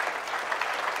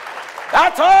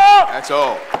 That's all. That's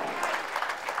all.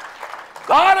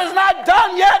 God is not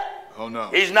done yet. Oh, no.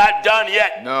 He's not done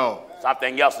yet. No.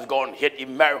 Something else is going to hit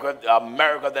America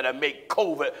that'll make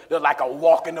COVID look like a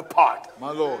walk in the park.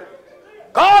 My Lord.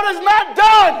 God is not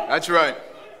done. That's right.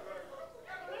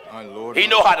 My Lord. He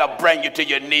know how to bring you to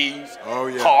your knees. Oh,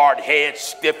 yeah. Hard-headed,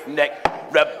 stiff-necked,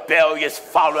 rebellious,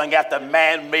 following after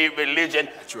man-made religion,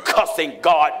 right. cussing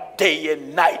God day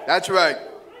and night. That's right.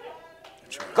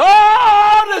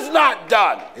 God is not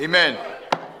done. Amen.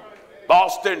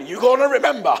 Boston, you're going to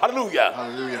remember. Hallelujah.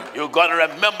 Hallelujah. You're going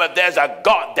to remember there's a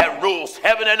God that rules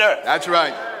heaven and earth. That's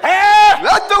right. Hey!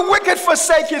 Let the wicked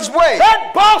forsake his way.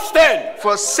 Let Boston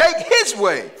Forsake his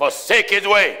way. forsake his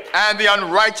way. And the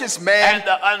unrighteous man. And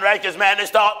the unrighteous man is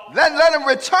thought. Let him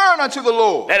return unto the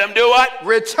Lord. Let him do what?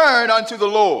 Return unto the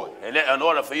Lord. And in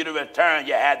order for you to return,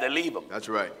 you had to leave him. That's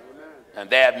right. And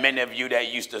there are many of you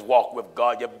that used to walk with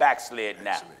God. You're backslid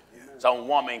now. Some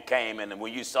woman came in, and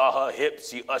when you saw her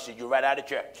hips, she ushered you right out of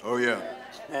church. Oh, yeah.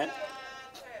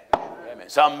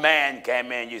 Some man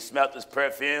came in, you smelt his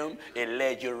perfume, it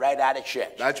led you right out of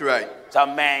church. That's right.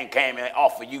 Some man came in and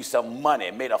offered you some money,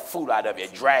 made a fool out of you,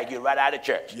 dragged you right out of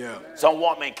church. Yeah. Some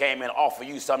woman came in and offered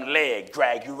you some leg,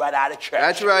 dragged you right out of church.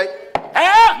 That's right.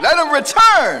 Huh? Let him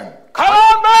return Come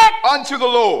on back. unto the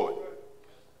Lord.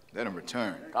 Let him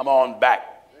return. Come on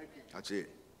back. That's it.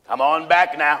 Come on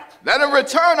back now. Let him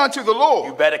return unto the You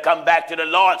Lord. better come back to the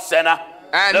Lord, sinner.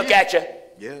 And Look at you.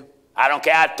 Yeah. I don't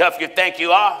care how tough you think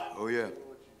you are. Oh, yeah.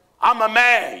 I'm a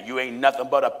man. You ain't nothing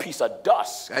but a piece of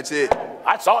dust. That's it.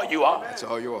 That's all you are. That's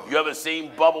all you are. You ever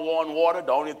seen bubble on water?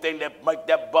 The only thing that make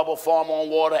that bubble form on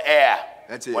water, air.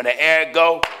 That's it. When the air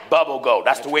go, bubble go.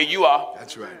 That's the way you are.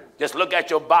 That's right. Just look at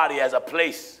your body as a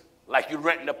place, like you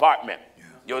rent an apartment. Yeah.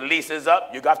 Your lease is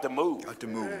up, you got to move. Got to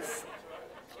move.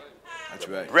 That's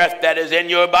right. Breath that is in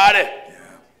your body,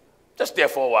 just there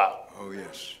for a while. Oh,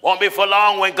 yes. Won't be for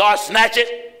long. When God snatch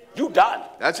it, you done.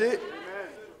 That's it.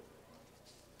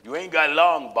 You ain't got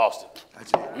long, Boston.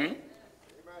 That's it.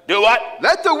 Do what?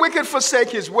 Let the wicked forsake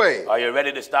his way. Are you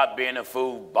ready to stop being a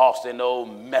fool, Boston,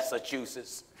 old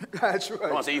Massachusetts? That's Come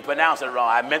on, right. say you pronounce it wrong.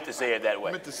 I meant to say it that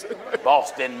way.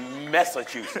 Boston,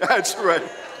 Massachusetts. That's right.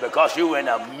 Because you in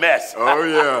a mess. Oh,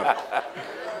 yeah.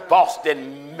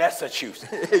 Boston,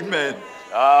 Massachusetts. Amen.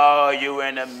 Oh, you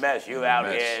in a mess. You out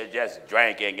here just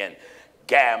drinking and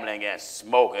gambling and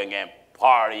smoking and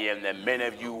partying. And many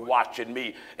of you watching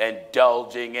me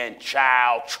indulging in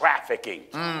child trafficking.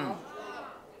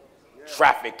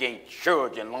 Trafficking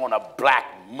children on a black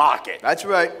market. That's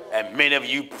right. And many of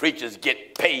you preachers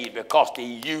get paid because they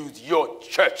use your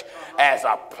church as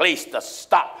a place to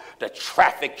stop the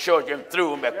traffic children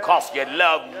through. And because you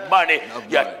love money,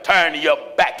 you turn your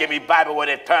back. Give me Bible where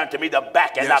they turn to me the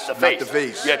back and not the face. Not the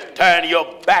face. You turn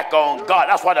your back on God.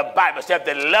 That's why the Bible said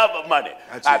the love of money.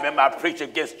 I remember I preached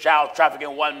against child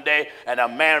trafficking one day, and a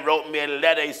man wrote me a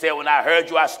letter. He said, when I heard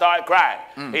you, I started crying.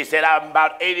 He said, I'm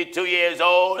about 82 years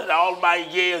old, and all my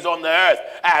years on the earth,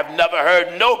 I have never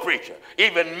heard no preacher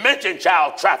even mention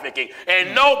child trafficking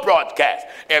in no broadcast.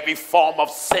 Every form of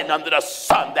sin under the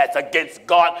sun that's against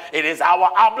God, it is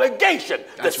our obligation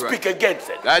to speak against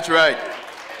it. That's right.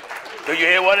 Do you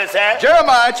hear what it says?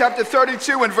 Jeremiah chapter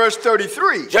 32 and verse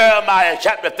 33. Jeremiah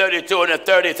chapter 32 and the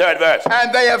 33rd verse.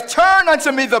 And they have turned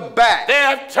unto me the back. They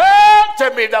have turned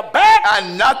to me the back.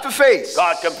 And not the face.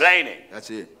 God complaining.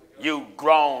 That's it. You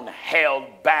grown,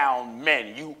 hell-bound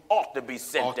men, you ought to be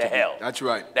sent to hell. That's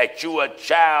right. That you are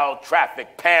child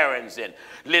traffic parents and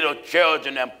little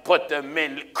children and put them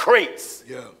in crates.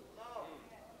 Yeah.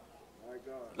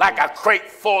 Like a crate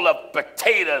full of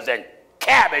potatoes and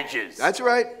cabbages. That's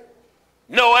right.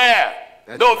 No air,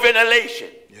 no ventilation.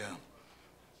 Yeah.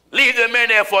 Leave them in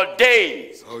there for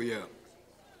days. Oh, yeah.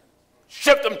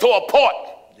 Ship them to a port.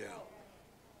 Yeah.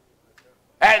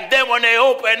 And then when they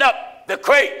open up the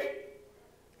crate,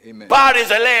 Amen.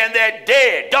 bodies are laying there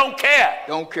dead. Don't care.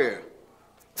 Don't care.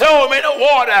 Throw them in the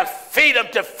water and feed them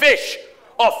to fish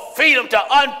or feed them to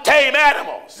untamed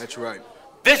animals. That's right.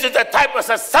 This is the type of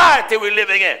society we're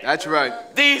living in. That's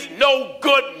right. These no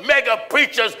good mega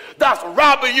preachers that's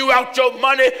robbing you out your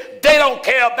money, they don't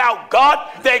care about God.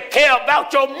 They care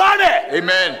about your money.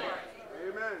 Amen.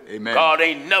 Amen. God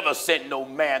ain't never sent no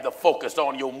man to focus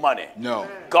on your money. No.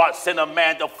 God sent a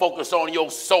man to focus on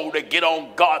your soul, to get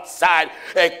on God's side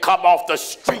and come off the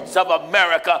streets of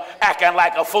America acting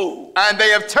like a fool. And they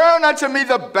have turned unto me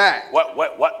the back.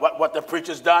 What the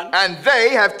preacher's done? And they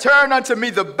have turned unto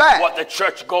me the back. What the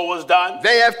churchgoers done?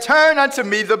 They have turned unto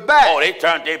me the back. Oh, they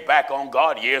turned their back on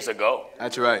God years ago.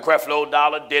 That's right. Creflo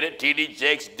Dollar did it. T.D.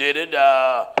 Jakes did it.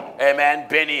 Amen.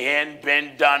 Benny Hinn,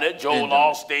 Ben done it. Joel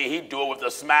Osteen, he do it with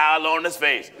a smile on his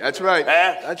face. That's right.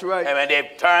 Eh? That's right. Amen.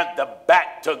 They've turned the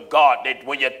back to God.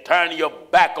 When you turn your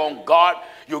back on God,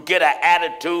 you get an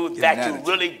attitude that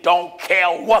you really don't care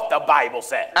what the Bible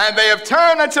says. And they have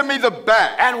turned unto me the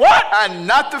back. And what? And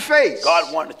not the face.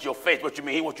 God wanted your face. What you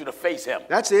mean? He wants you to face him.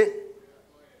 That's it.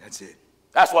 That's it.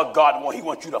 That's what God wants. He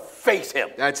wants you to face him.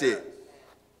 That's it.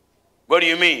 What do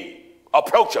you mean?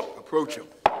 Approach him. Approach him.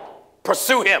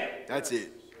 Pursue him. That's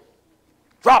it.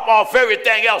 Drop off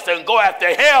everything else and go after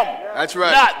him. That's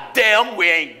right. Not them. We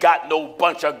ain't got no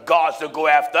bunch of gods to go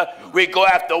after. We go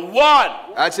after one.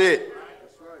 That's it.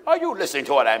 Are you listening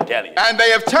to what I'm telling you? And they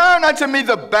have turned unto me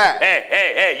the back.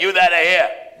 Hey, you that are here.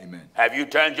 Amen. Have you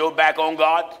turned your back on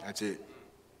God? That's it.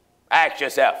 Ask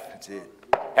yourself. That's it.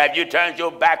 Have you turned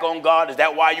your back on God? Is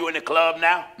that why you're in the club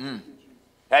now?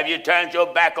 Have you turned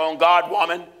your back on God,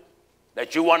 woman?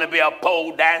 That you want to be a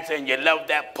pole dancer and you love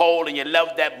that pole and you love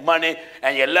that money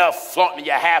and you love flaunting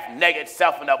your half-naked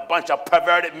self and a bunch of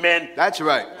perverted men. That's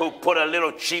right. Who put a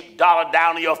little cheap dollar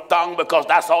down on your thumb because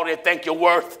that's all they think you're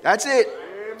worth. That's it.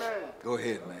 Amen. Go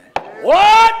ahead, man.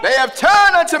 What? They have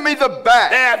turned unto me the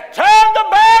back. They have turned the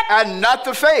back. And not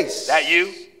the face. Is that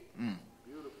you? My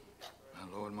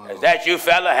Lord, my Is Lord. that you,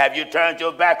 fella? Have you turned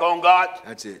your back on God?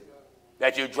 That's it.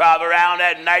 That you drive around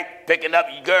at night picking up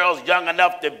girls young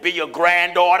enough to be your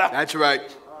granddaughter? That's right.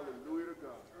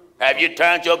 Have you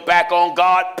turned your back on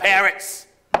God, parents?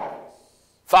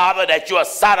 Father, that you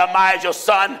sodomize your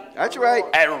son? That's right.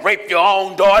 And rape your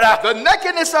own daughter? The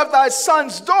nakedness of thy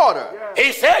son's daughter.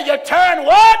 He said you turn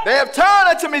what? They have turned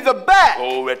unto me the back.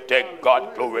 Glory to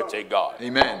God, glory to God.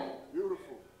 Amen.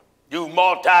 You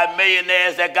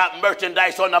multi-millionaires that got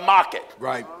merchandise on the market.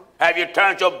 Right. Have you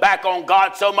turned your back on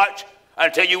God so much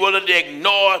until you're willing to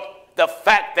ignore the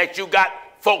fact that you got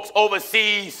folks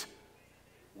overseas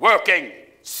working,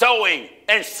 sewing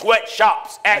in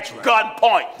sweatshops at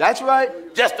gunpoint? That's right.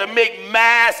 Just to make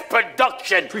mass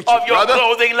production Preach of it, your brother.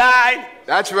 clothing line?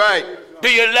 That's right. Do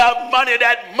you love money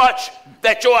that much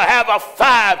that you'll have a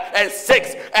 5 and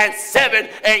 6 and 7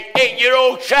 and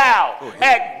 8-year-old child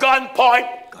at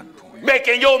gunpoint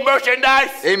making your merchandise?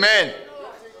 Amen.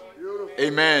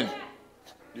 Amen.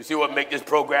 You see what makes this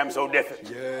program so different?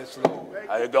 Yes,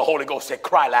 Lord. The Holy Ghost said,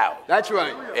 cry loud. That's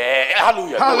right.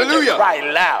 Hallelujah. Hallelujah.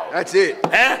 Cry loud. That's it.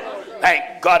 Huh?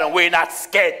 Thank God, and we're not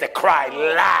scared to cry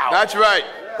loud. That's right.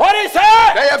 What he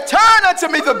said? They have turned unto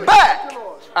me the back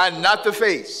and not the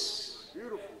face.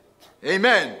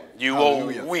 Amen. You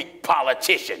Hallelujah. old weak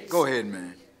politicians. Go ahead,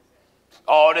 man.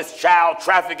 All this child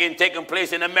trafficking taking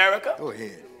place in America. Go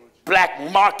ahead.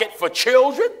 Black market for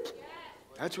children.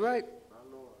 That's right.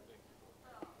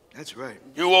 That's right.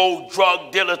 You old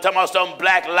drug dealers talking about some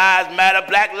black lives matter.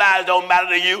 Black lives don't matter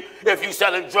to you if you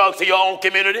selling drugs to your own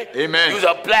community. Amen. You's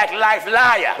a black life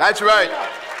liar. That's right.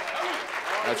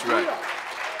 That's right.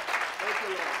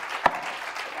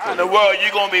 In the world,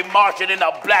 you're going to be marching in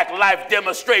a black life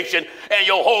demonstration and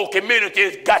your whole community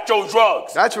has got your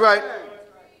drugs. That's right.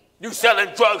 You selling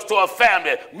drugs to a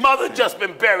family. Mother just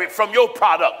been buried from your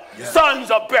product. Yeah. Sons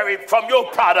are buried from your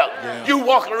product. Yeah. You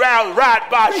walking around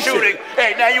ride-by shooting,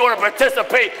 and now you want to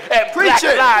participate in Black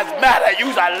Lives Matter.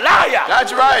 You's a liar.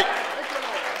 That's right.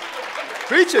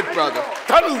 Preach it, brother.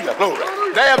 Hallelujah, glory.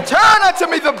 They have turned unto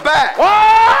me the back.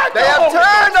 What? They have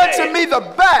turned unto me the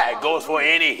back. That goes for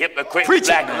any hypocrite. Preach it,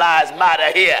 Black man. Lives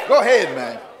Matter here. Go ahead,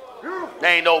 man.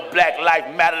 There ain't no black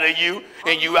life matter to you,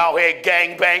 and you out here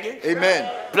gang banging.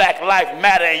 Amen. Black life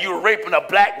matter, and you raping a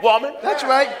black woman. That's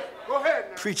right. Go ahead.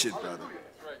 Now. Preach it, brother.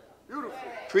 Beautiful.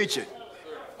 Preach it.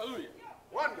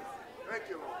 Wonderful. Thank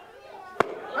you,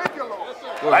 Lord. Thank you,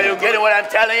 Lord. Are you getting what I'm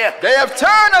telling you? They have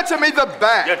turned unto me the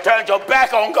back You turned your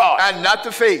back on God. and not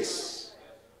the face.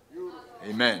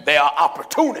 Amen. They are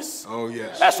opportunists. Oh,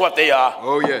 yes. That's what they are.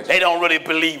 Oh, yes. They don't really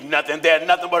believe nothing. They're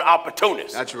nothing but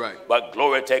opportunists. That's right. But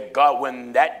glory to God,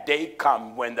 when that day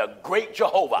comes, when the great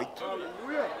Jehovah,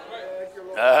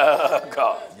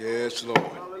 God, Yes, Lord.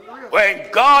 when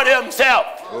God himself,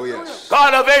 Oh, yes.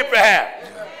 God of Abraham,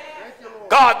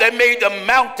 God that made the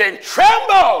mountain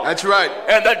tremble That's right.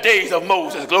 in the days of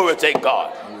Moses, glory to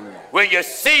God. When you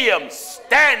see him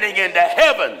standing in the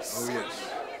heavens, Oh, yes.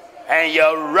 and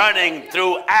you're running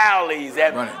through alleys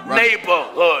and Running.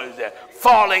 neighborhoods and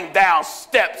falling down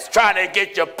steps trying to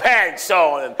get your pants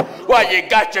on, and while you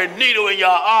got your needle in your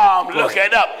arm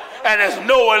looking up, and there's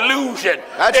no illusion.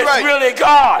 That's it's right. really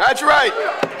God. That's right.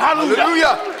 Hallelujah.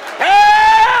 Hallelujah.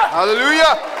 Yeah!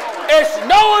 Hallelujah. It's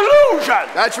no illusion.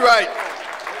 That's right.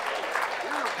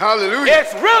 Hallelujah.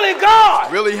 It's really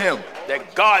God. Really him. The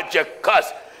God you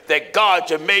cuss, the God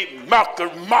you made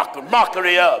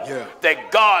mockery of, Yeah. the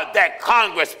God that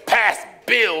Congress passed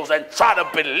bills and try to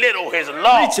belittle his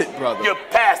law. Preach it, brother. You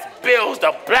pass bills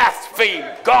to blaspheme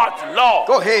God's law.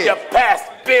 Go ahead. You pass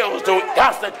bills to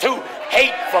constitute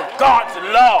hate for God's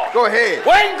law. Go ahead.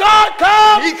 When God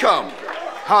comes, He come.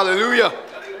 Hallelujah.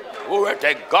 glory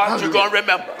to God, you're going to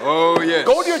remember. Oh, yes.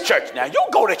 Go to your church now. You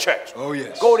go to church. Oh,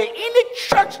 yes. Go to any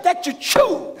church that you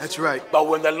choose. That's right. But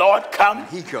when the Lord comes,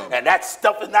 He comes. and that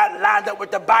stuff is not lined up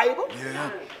with the Bible,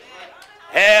 Yeah.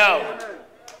 hell,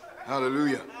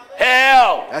 Hallelujah.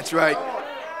 hell, That's right.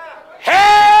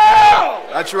 hell.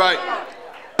 That's right.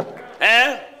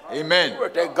 Eh? Amen.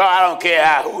 Glory to God, I don't care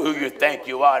who you think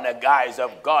you are in the guise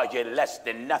of God, you're less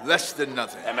than nothing. Less than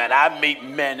nothing. I mean, I meet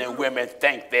men and women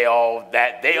think they all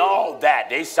that. They all that.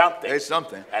 They something. There's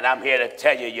something. And I'm here to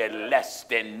tell you, you're less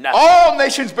than nothing. All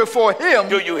nations before him.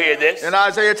 Do you hear this? In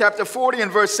Isaiah chapter 40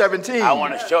 and verse 17. I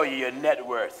want to show you your net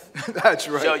worth. That's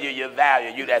right. Show you your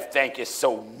value. You that think you're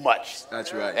so much.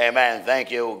 That's right. Amen.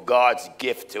 Thank you, God's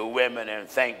gift to women, and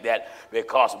think that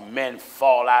because men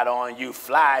fall out on you,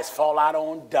 flies fall out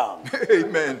on dung.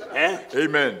 Amen. Eh?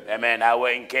 Amen. Amen. I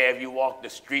wouldn't care if you walk the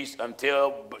streets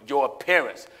until your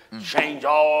appearance change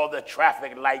all the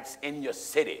traffic lights in your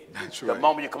city. That's The right.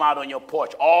 moment you come out on your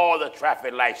porch, all the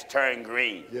traffic lights turn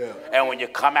green. Yeah. And when you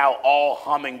come out, all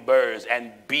hummingbirds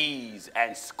and bees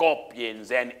and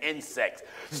scorpions and insects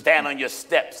stand on your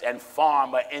steps and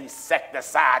form an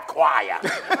insecticide choir.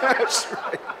 That's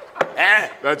right. Eh?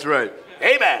 That's right.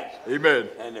 Amen. Amen.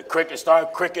 And the crickets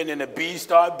start cricking and the bees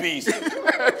start beesing.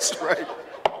 That's right.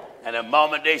 And the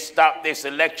moment they stop their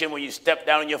selection, when you step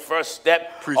down on your first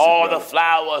step, Preach it, all brother. the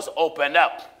flowers open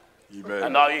up. Amen.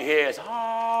 And all you hear is,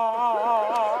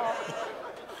 ah,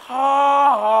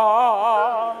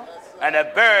 ah. And a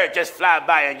bird just fly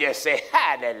by and just say,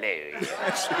 hallelujah.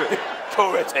 That's right.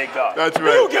 Glory to God. That's You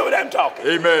right. get what I'm talking.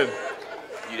 Amen.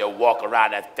 You don't walk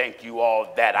around and think you all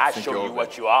that. I Think show you you all what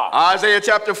that. you are. Isaiah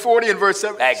chapter 40 and verse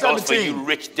That goes for you 17.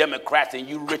 rich Democrats and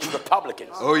you rich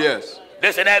Republicans. Oh, yes.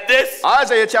 Listen at this.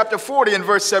 Isaiah chapter 40 and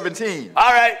verse 17.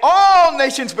 All right. All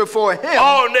nations before him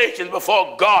All nations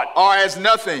before God are as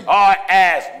nothing, are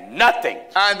as nothing.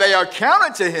 and they are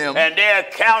counted to him And they're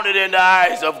counted in the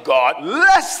eyes of God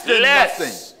less than less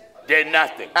nothing than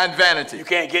nothing. and vanity. You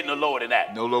can't get no lower than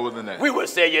that. No lower than that. We would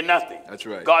say you're nothing. That's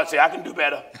right. God said, I can do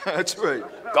better. That's right.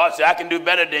 God said, I can do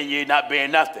better than you not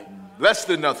being nothing. Less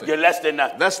than nothing. You're less than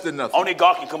nothing. Less than nothing. Only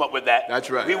God can come up with that. That's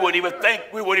right. We wouldn't even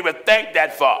think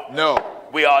that far. No.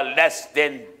 We are less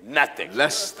than nothing.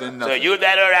 Less than So nothing. you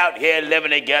that are out here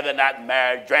living together, not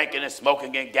married, drinking and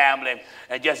smoking and gambling,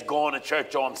 and just going to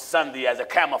church on Sunday as a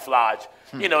camouflage,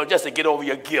 you know, just to get over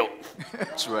your guilt.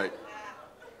 That's right.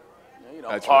 You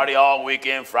know, That's party all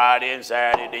weekend, Friday and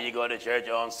Saturday, then you go to church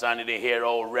on Sunday to hear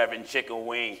old Reverend Chicken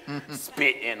Wing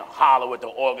spit and holler with the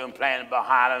organ playing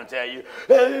behind him and tell you,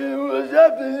 hey, what's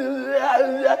up?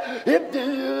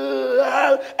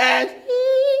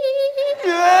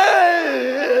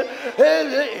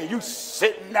 And you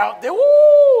sitting out there, woo,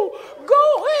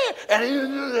 go ahead. And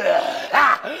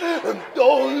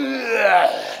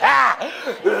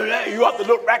you have to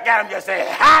look back at him and just say,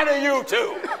 hi to you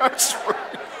too. That's right.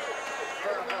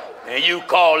 And you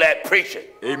call that preaching.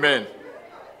 Amen.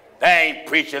 That ain't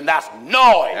preaching, that's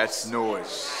noise. That's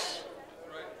noise.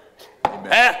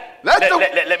 Amen. Huh?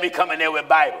 Let Let me come in there with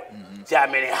Bible. See how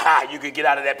many high you can get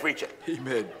out of that preacher.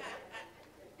 Amen.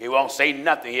 He won't say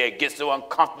nothing here. It gets so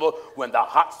uncomfortable when the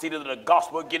hot seat of the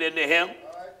gospel get into him.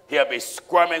 He'll be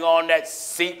squirming on that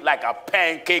seat like a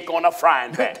pancake on a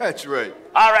frying pan. That's right.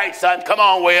 All right, son, come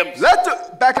on, Williams.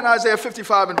 Back in Isaiah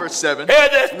 55 and verse 7. Hear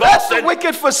this, Let Boston. the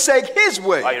wicked forsake his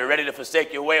way. Are you ready to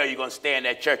forsake your way, or are you going to stay in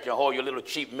that church and hold your little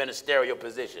cheap ministerial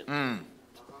position?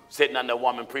 Sitting under a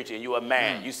woman preaching, you a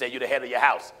man. You say you're the head of your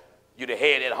house. You're the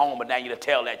head at home, but now you're the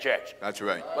tail at church. That's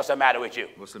right. What's the matter with you?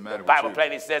 What's the matter The with Bible you?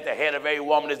 plainly says the head of every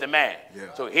woman is the man.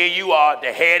 Yeah. So here you are,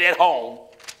 the head at home,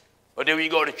 but then when you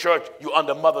go to church, you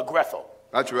under Mother Grethel.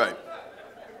 That's right.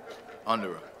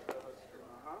 Under her.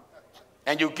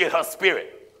 And you get her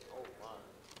spirit.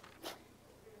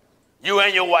 You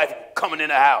and your wife coming in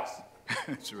the house.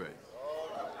 That's right.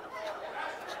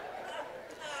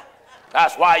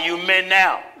 That's why you men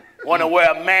now want to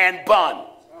wear a man bun.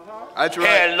 That's right.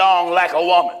 Hair long like a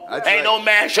woman. That's Ain't right. no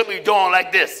man should be doing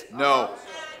like this. No.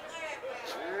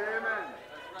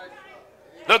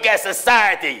 Look at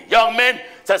society. Young men,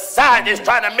 society is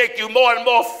trying to make you more and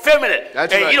more feminine.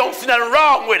 That's and right. you don't see nothing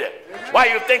wrong with it. Why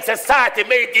you think society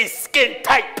made these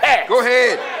skin-tight pants? Go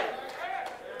ahead.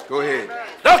 Go ahead.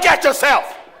 Look at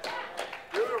yourself.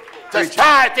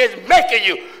 Society is making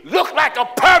you look like a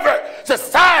pervert.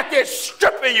 Society is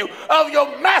stripping you of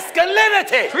your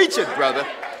masculinity. Preach it, brother.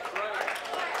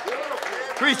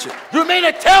 Preach it. You mean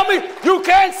to tell me you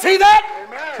can't see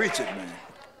that? Preach it, man.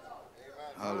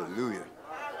 Hallelujah.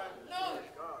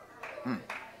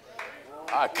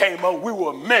 All I came up, we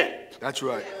were men. That's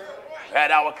right. Had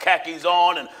our khakis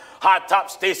on and high top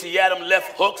Stacy Adams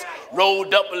left hooks,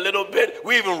 rolled up a little bit.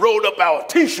 We even rolled up our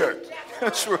t-shirt.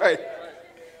 That's right.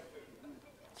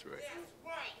 That's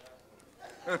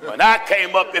right. When I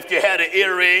came up, if you had an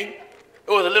earring, it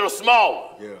was a little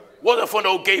smaller. Yeah. Wasn't for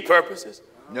no gay purposes.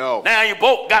 No. Now you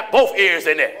both got both ears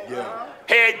in there. Yeah.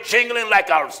 Head jingling like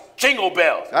a jingle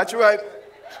bell. That's right.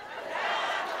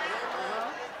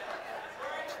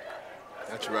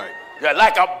 That's right. Yeah,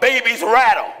 like a baby's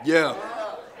rattle. Yeah.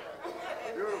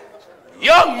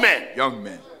 Young men. Young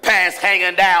men. Pants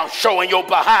hanging down, showing your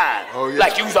behind. Oh, yeah.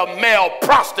 Like you's a male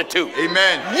prostitute.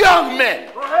 Amen. Young men.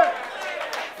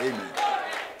 Amen.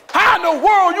 How in the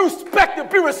world you expect to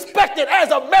be respected as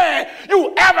a man,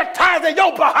 you advertising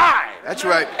your behind? That's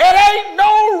right. It ain't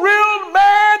no real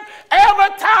man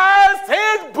advertise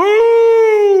his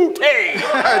booty.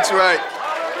 That's right.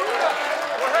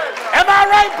 Am I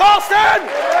right, Boston?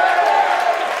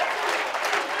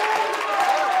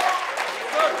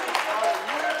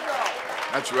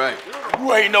 That's right.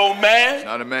 You ain't no man.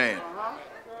 Not a man.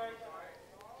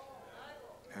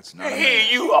 That's not a Here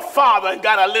man. you a father and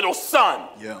got a little son.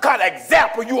 Yeah. What kind of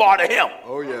example you are to him.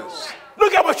 Oh, yes.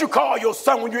 Look at what you call your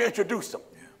son when you introduce him.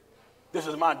 Yeah. This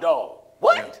is my dog.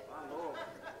 What?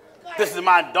 This is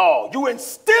my dog. You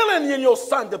instilling in your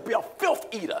son to be a filth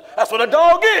eater. That's what a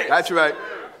dog is. That's right.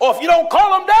 Or if you don't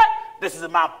call him that, this is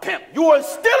my pimp. You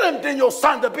instilling in your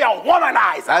son to be a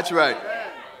womanizer. That's right.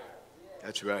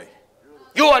 That's right.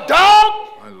 You're a dog.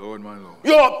 My Lord, my Lord.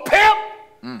 You're a pimp.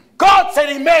 God said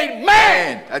he made man.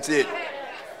 Man, that's it.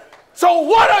 So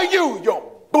what are you? Your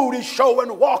booty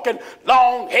showing, walking,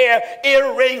 long hair,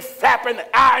 earring flapping,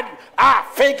 I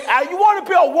think you want to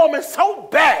be a woman so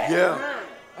bad. Yeah.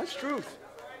 That's truth.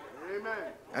 Amen.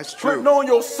 That's true. Putting on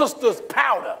your sister's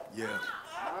powder. Yeah.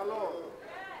 My Lord.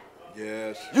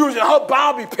 Yes. Using her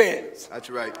Bobby pins. That's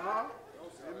right.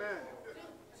 Amen.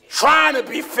 Trying to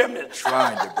be feminine.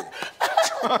 Trying to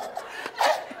be.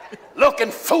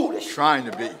 Looking foolish. Trying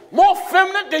to be. More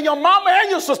feminine than your mama and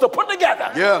your sister put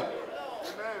together. Yeah.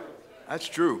 That's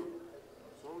true.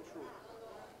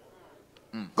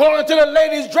 Going into the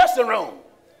ladies' dressing room.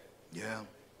 Yeah.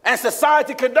 And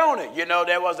society condone it. You know,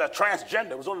 there was a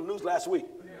transgender. It was on the news last week.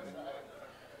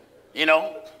 You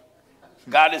know,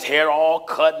 got his hair all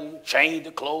cut and changed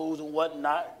the clothes and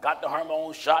whatnot. Got the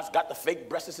hormone shots. Got the fake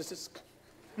breasts.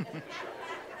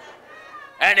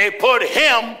 And they put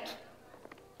him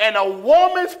in a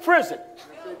woman's prison.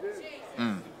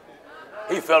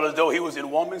 He felt as though he was in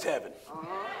woman's heaven.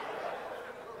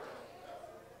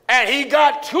 And he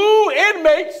got 2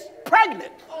 inmates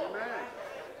pregnant.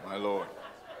 My Lord.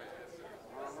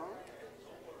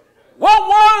 What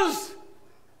was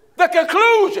the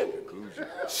conclusion?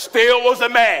 Still was a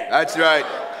man. That's right.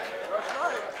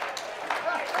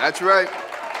 That's right.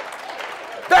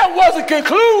 That was a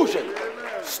conclusion.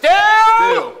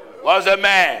 Still was a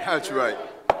man. That's right.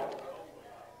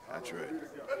 That's right.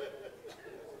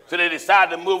 So they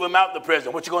decided to move him out the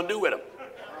prison. What you gonna do with him?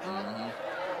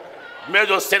 May as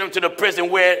well send him to the prison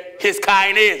where his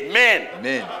kind is, men.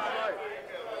 Men.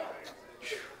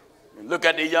 Look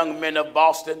at the young men of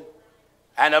Boston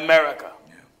and America.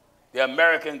 Yeah. The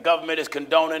American government is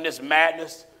condoning this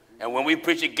madness, and when we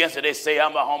preach against it, they say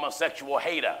I'm a homosexual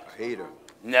hater. A hater.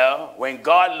 No, when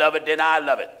God love it, then I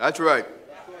love it. That's right.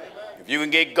 If you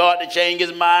can get God to change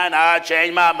his mind, I'll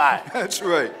change my mind. That's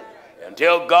right.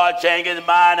 Until God changes his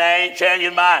mind, I ain't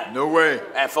changing mine. No way.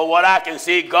 And for what I can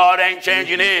see, God ain't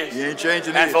changing his. He ain't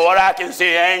changing and his. for what I can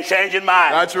see, I ain't changing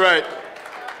mine. That's right.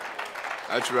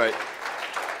 That's right.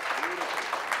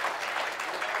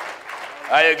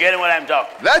 Are you getting what I'm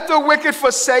talking? Let the wicked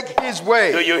forsake his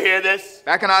way. Do you hear this?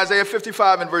 Back in Isaiah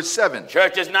 55 and verse 7.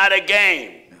 Church is not a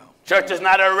game. No. Church is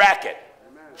not a racket.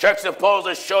 Amen. Church is supposed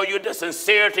to show you the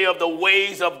sincerity of the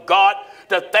ways of God,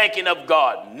 the thinking of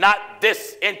God, not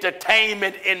this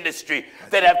entertainment industry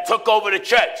that have took over the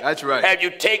church. That's right. Have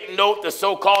you take note the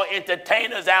so-called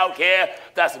entertainers out here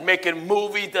that's making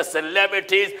movies, the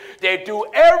celebrities, they do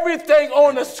everything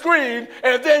on the screen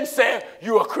and then say,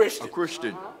 you're a Christian. A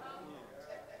Christian.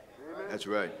 That's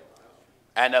right.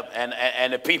 And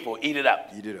the people eat it up.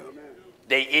 Eat it up.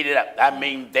 They eat it up. I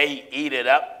mean, they eat it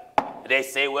up. They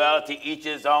say, well, to each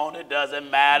his own, it doesn't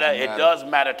matter. It does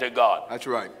matter to God. That's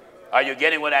right. Are you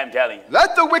getting what I'm telling you?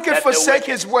 Let the wicked forsake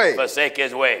his way. Forsake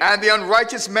his way. And the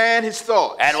unrighteous man his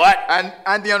thoughts. And what?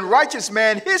 And the unrighteous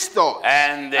man his thoughts.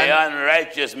 And the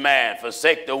unrighteous man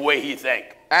forsake the way he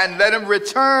think. And let him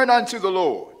return unto the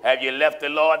Lord. Have you left the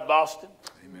Lord, Boston?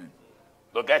 Amen.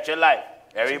 Look at your life.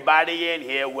 Everybody in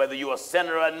here, whether you're a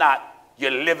sinner or not,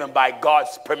 you're living by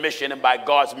God's permission and by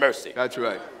God's mercy. That's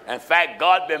right. In fact,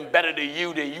 God been better to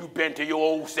you than you've been to your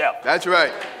old self. That's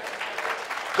right.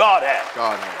 God has.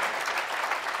 God has.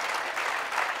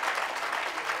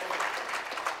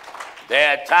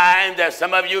 There are times that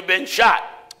some of you have been shot.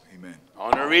 Amen.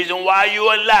 Only reason why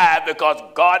you're alive because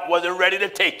God wasn't ready to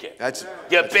take you.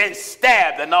 You've been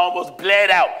stabbed and almost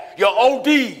bled out. You're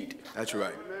OD'd. That's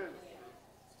right.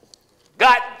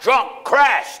 Got drunk,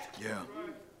 crashed. Yeah.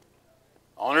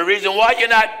 Only reason why you're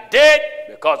not dead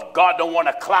because God don't want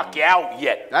to clock you out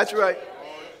yet. That's right.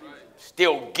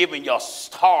 Still giving your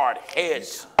hard-headed,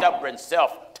 stubborn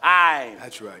self time.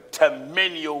 That's right. To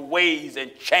mend your ways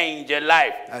and change your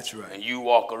life. That's right. And you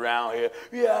walk around here,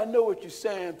 yeah, I know what you're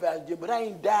saying, Pastor Jim, but I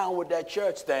ain't down with that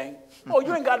church thing. Oh,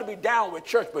 you ain't got to be down with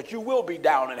church, but you will be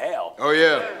down in hell. Oh,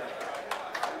 yeah.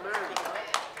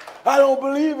 I don't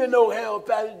believe in no hell,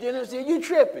 Pastor Jim. I said, you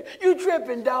tripping. You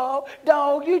tripping, dog.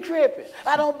 Dog, you tripping.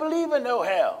 I don't believe in no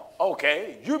hell.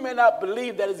 Okay, you may not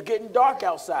believe that it's getting dark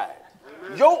outside.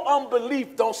 Your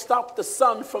unbelief don't stop the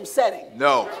sun from setting.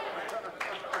 No.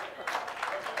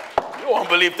 Your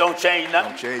unbelief don't change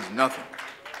nothing. Don't change nothing.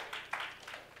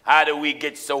 How do we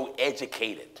get so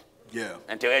educated? Yeah.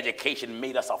 Until education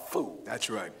made us a fool. That's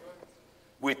right.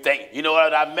 We think, you know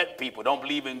what, I met people don't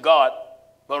believe in God,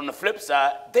 but on the flip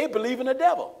side, they believe in the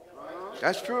devil.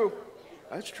 That's true.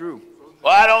 That's true.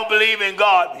 Well, I don't believe in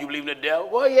God. You believe in the devil?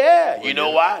 Well, yeah. You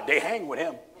know why? They hang with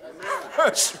him.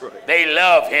 That's right. They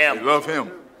love him. They love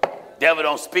him. Devil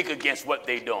don't speak against what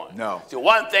they're doing. No. So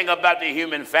one thing about the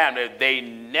human family, they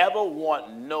never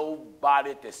want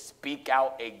nobody to speak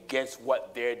out against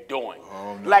what they're doing.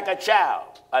 Oh, no. Like a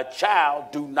child. A child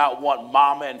do not want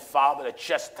mama and father to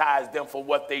chastise them for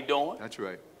what they're doing. That's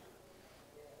right.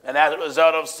 And as a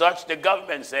result of such, the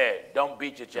government said, don't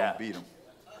beat your child. Don't beat them.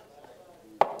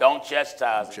 Don't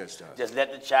chastise them. Just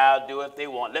let the child do what they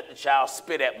want. Let the child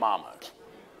spit at mama.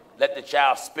 Let the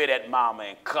child spit at mama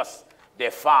and cuss their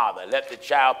father. Let the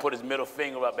child put his middle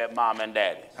finger up at mama and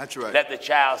daddy. That's right. Let the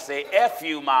child say, F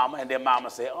you, mama, and then mama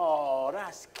say, oh,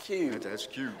 that's cute. That's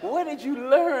cute. Where did you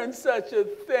learn such a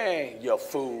thing, you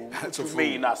fool? That's a You fool.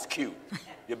 mean that's cute.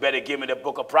 You better give me the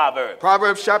book of Proverbs.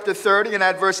 Proverbs chapter 30 and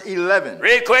at verse 11.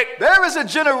 Real quick. There is a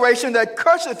generation that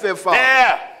curseth their father.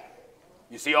 There.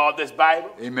 You see all this Bible?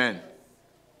 Amen.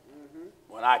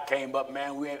 When I came up,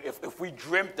 man, if we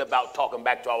dreamt about talking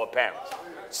back to our parents,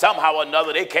 somehow or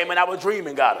another they came in our dream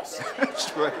and got us.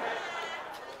 That's right.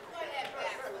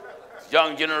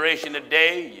 Young generation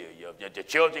today, your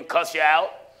children cuss you out.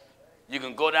 You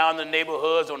can go down the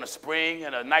neighborhoods on the spring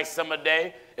and a nice summer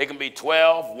day. It can be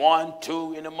 12, 1,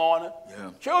 2 in the morning.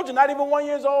 Yeah. Children not even 1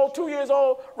 year old, 2 years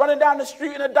old, running down the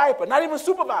street in a diaper, not even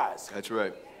supervised. That's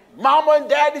right. Mama and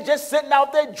daddy just sitting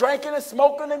out there drinking and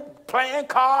smoking and playing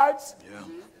cards. Yeah.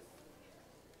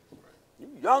 You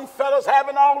young fellas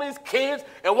having all these kids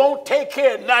and won't take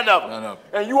care of none of them. None of them.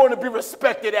 And you want to be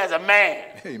respected as a man.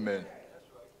 Amen.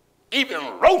 Even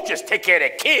roaches take care of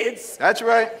their kids. That's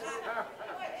right.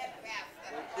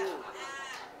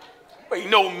 But you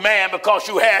know man because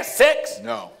you had sex.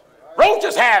 No.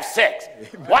 Roaches have sex.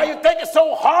 Amen. Why you think it's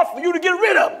so hard for you to get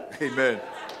rid of them? Amen.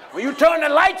 When you turn the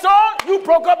lights on, you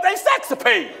broke up their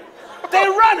sexapade. They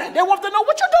running. They want to know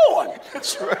what you're doing.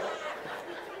 That's right.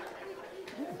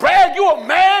 Brad, you a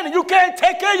man and you can't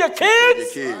take care of your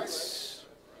kids? Your kids.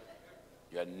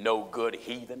 You're no good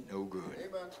heathen. No good.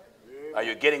 Are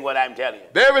you getting what I'm telling you?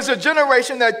 There is a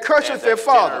generation that curseth their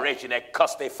father. Generation that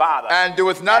cuss their father. And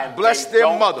doeth not and bless they their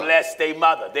don't mother. Bless their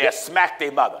mother. They'll smack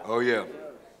their mother. Oh, yeah.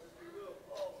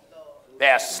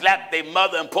 They'll slap their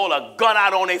mother and pull a gun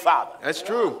out on their father. That's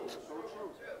true.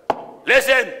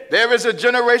 Listen. There is a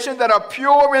generation that are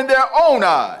pure in their own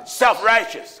eyes.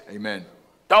 Self-righteous. Amen.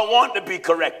 Don't want to be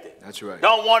corrected. That's right.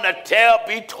 Don't want to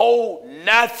be told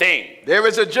nothing. There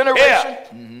is a generation. Yeah.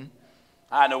 Mm-hmm.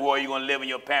 I know where you're going to live in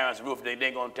your parents' roof. They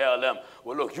ain't going to tell them,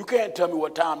 well, look, you can't tell me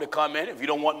what time to come in if you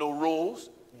don't want no rules.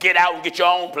 Get out and get your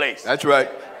own place. That's right.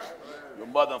 Your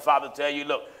mother and father tell you,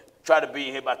 look, try to be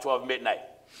in here by 12 midnight.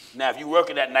 Now, if you're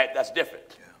working that night, that's different.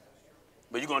 Yeah.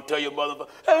 But you're going to tell your mother,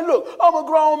 hey, look, I'm a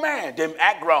grown man. Then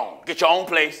act grown. Get your own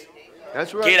place.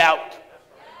 That's right. Get out.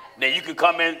 Then you can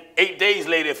come in 8 days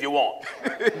later if you want.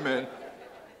 Amen.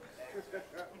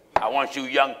 I want you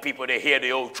young people to hear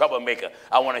the old troublemaker.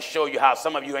 I want to show you how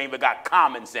some of you ain't even got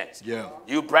common sense. Yeah.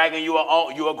 You bragging you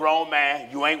a grown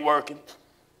man. You ain't working.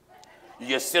 You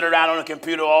just sit around on the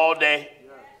computer all day.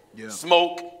 Yeah.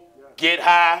 Smoke, get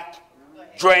high,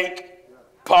 drink,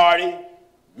 party,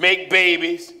 make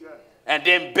babies, and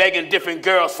then begging different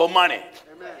girls for money.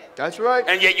 That's right.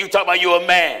 And yet you talk about you a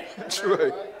man. That's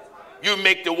right. You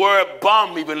make the word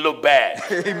bum even look bad.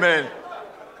 Amen.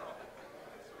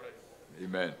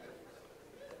 Amen.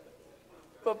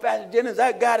 But Pastor Jennings,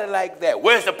 I got it like that.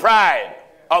 Where's the pride?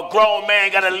 A grown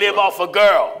man got to live off a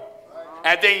girl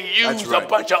and then use a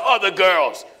bunch of other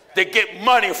girls to get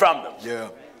money from them. Yeah.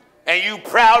 And you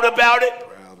proud about it?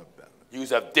 Proud about it.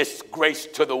 You's a disgrace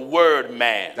to the word,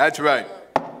 man. That's right.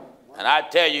 And I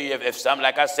tell you, if some,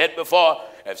 like I said before,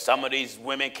 if some of these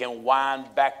women can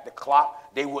wind back the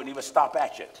clock, they wouldn't even stop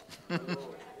at you.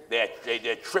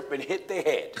 They're trip and hit their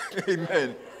head.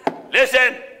 Amen.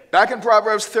 Listen. Back in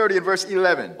Proverbs 30 and verse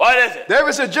 11. What is it? There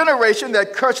is a generation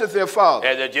that curseth their father.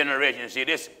 There's a generation. See,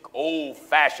 this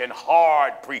old-fashioned,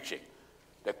 hard preaching,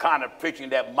 the kind of preaching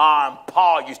that Mom and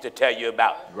Pa used to tell you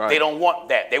about. Right. They don't want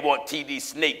that. They want T.D.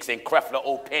 Snakes and Creflo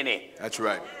O'Penny. That's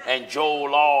right. And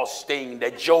Joel Osteen,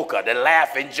 the joker, the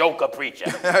laughing joker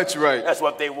preacher. That's right. That's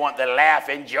what they want, the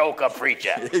laughing joker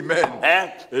preacher. Amen. Huh?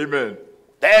 Amen.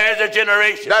 There is a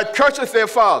generation that curseth their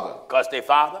father. Curse their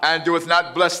father. And doeth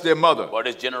not bless their mother. Or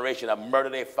this generation that murder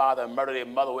their father and murder their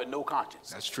mother with no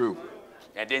conscience. That's true.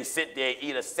 And then sit there and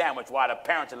eat a sandwich while the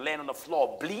parents are laying on the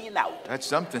floor bleeding out. That's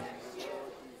something.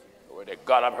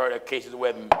 God, I've heard of cases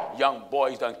where young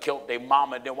boys done killed their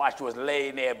mama, and then while she was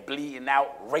laying there bleeding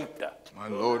out, raped her. My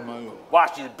Lord, my Lord.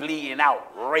 While she's bleeding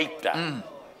out, raped her.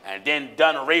 And then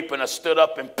done raping her, stood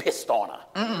up and pissed on her.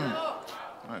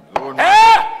 My Lord,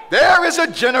 my Lord. There is a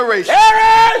generation.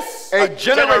 There is a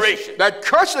generation that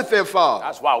curseth their father.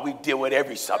 That's why we deal with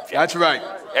every subject. That's right.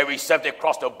 Every subject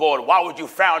across the board. Why would you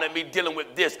frown at me dealing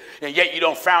with this, and yet you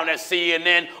don't frown at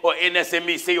CNN or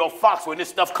MSNBC or Fox when this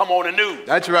stuff come on the news?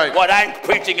 That's right. What I'm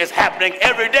preaching is happening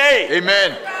every day.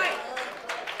 Amen.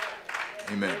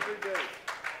 Amen.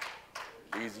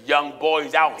 These young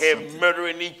boys out here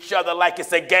murdering each other like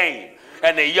it's a game.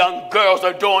 And the young girls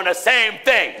are doing the same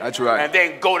thing. That's right. And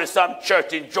then go to some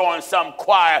church and join some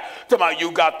choir. Talking about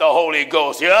you got the Holy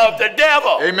Ghost. You're of the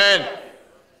devil. Amen.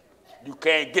 You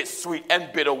can't get sweet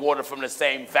and bitter water from the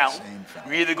same fountain.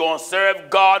 You're either going to serve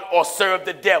God or serve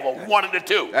the devil. One of the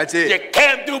two. That's it. You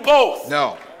can't do both.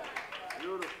 No.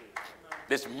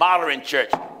 This modern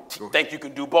church think you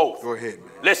can do both. Go ahead, man.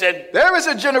 Listen. There is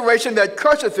a generation that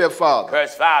curseth their father.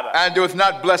 Curse father. And doeth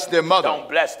not bless their mother. Don't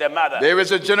bless their mother. There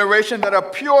is a generation that are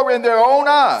pure in their own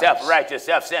eyes. Self-righteous,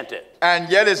 self-centered. And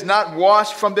yet is not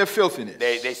washed from their filthiness.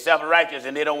 They self-righteous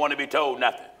and they don't want to be told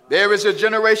nothing. There is a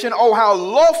generation, oh, how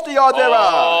lofty are their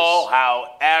eyes. Oh,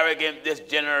 how arrogant this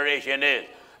generation is.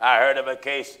 I heard of a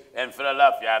case in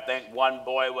Philadelphia. I think one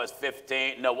boy was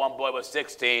 16,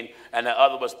 and the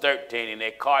other was 13, and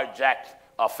they carjacked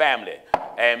a family.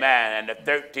 Amen. And the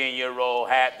 13-year-old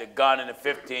had the gun, and the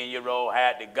 15-year-old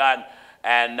had the gun.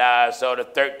 And so the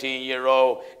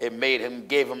 13-year-old,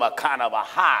 gave him a kind of a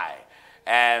high,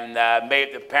 and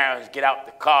made the parents get out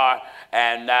the car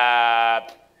and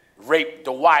raped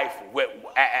the wife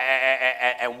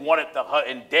and wanted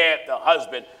and dared the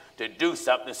husband to do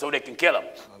something so they can kill him.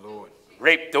 My Lord.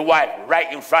 Raped the wife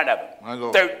right in front of him. My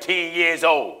Lord. 13 years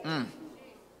old. My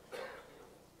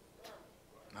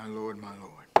Lord, my Lord.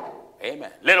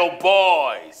 Amen. Little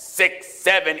boys, 6,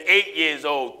 7, 8 years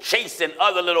old, chasing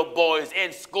other little boys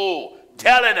in school,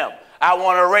 telling them, I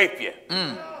want to rape you.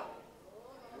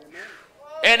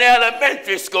 In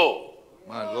elementary school.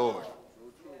 My Lord.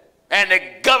 And the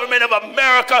government of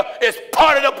America is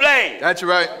part of the blame. That's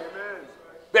right.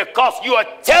 Because you are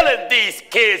telling these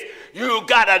kids you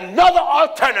got another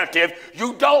alternative.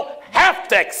 You don't have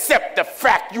to accept the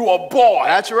fact you a boy.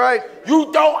 That's right.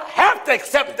 You don't have to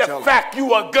accept the fact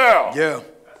you a girl. Yeah.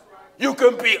 You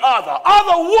can be other.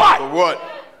 Other what? Other what?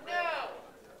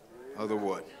 Other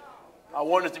what? I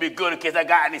want us to be good in case I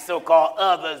got any so-called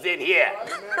others in here.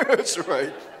 That's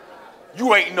right.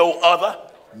 You ain't no other.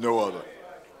 No other.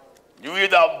 You're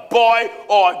either a boy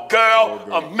or a girl,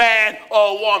 a man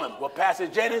or a woman. Well, Pastor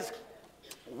Jennings,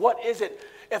 what is it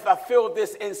if I feel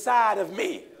this inside of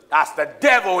me? That's the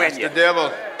devil in you. That's the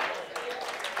devil.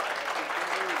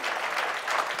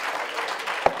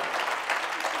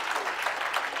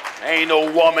 Ain't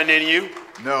no woman in you.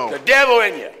 No. The devil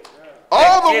in you.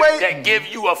 All the way. That give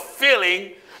you a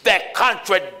feeling that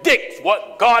contradicts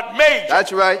what God made you.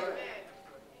 That's right.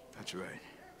 That's right.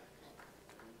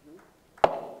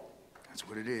 That's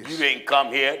what it is. You didn't come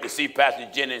here to see Pastor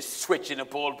Jennings switch in the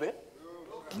pulpit.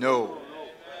 No.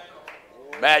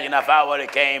 Imagine if I would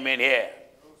have came in here,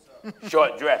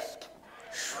 short dress,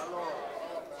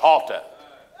 halter,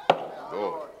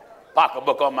 Lord.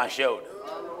 pocketbook on my shoulder.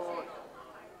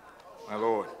 My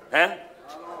Lord. Huh?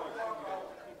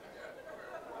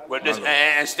 With this,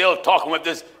 and still talking with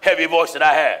this heavy voice that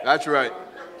I have. That's right.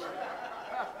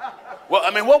 Well,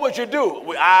 I mean, what would you do?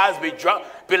 With eyes be drunk,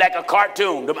 be like a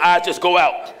cartoon. Them eyes just go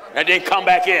out and then come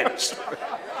back in.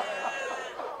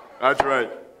 That's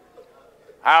right.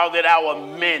 How did our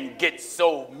men get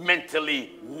so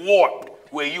mentally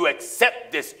warped where you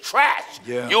accept this trash?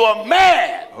 Yeah. You're a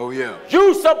man. Oh, yeah.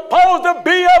 You supposed to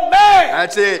be a man.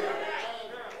 That's it.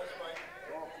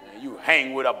 You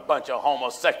hang with a bunch of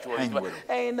homosexuals.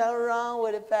 Ain't nothing wrong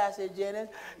with it, Pastor Jennings.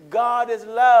 God is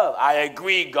love. I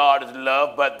agree God is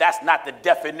love, but that's not the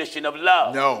definition of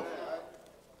love. No.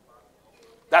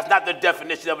 That's not the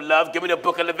definition of love. Give me the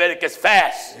book of Leviticus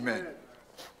fast. Amen.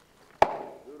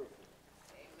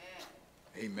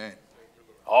 Amen.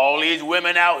 All these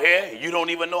women out here, you don't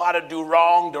even know how to do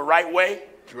wrong the right way.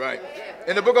 That's right.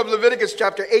 In the book of Leviticus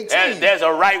chapter 18. There's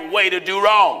a right way to do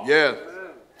wrong. Yeah.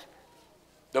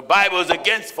 The Bible is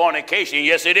against fornication.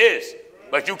 Yes, it is.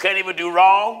 But you can't even do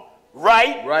wrong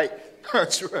right. Right.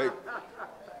 That's right.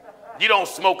 You don't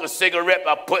smoke a cigarette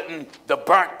by putting the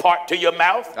burnt part to your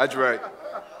mouth. That's right.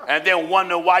 And then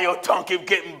wonder why your tongue keeps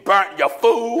getting burnt, you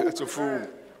fool. That's a fool.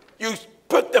 You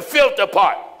put the filter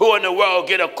part. Who in the world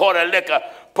get a quart of liquor,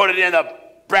 put it in a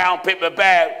brown paper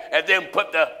bag, and then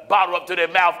put the bottle up to their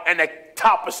mouth and the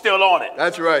top is still on it?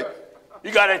 That's right.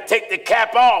 You got to take the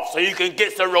cap off so you can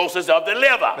get cirrhosis of the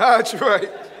liver. That's right.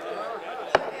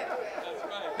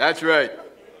 That's right.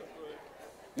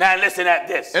 Now listen at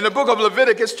this. In the book of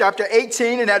Leviticus chapter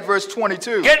 18 and at verse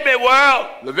 22. Get me, world.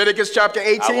 Leviticus chapter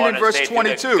 18 and verse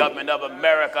 22. To the government of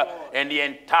America and the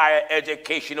entire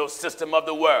educational system of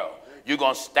the world, you're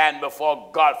going to stand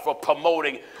before God for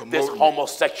promoting this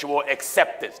homosexual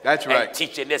acceptance. That's right. And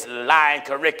teaching this lying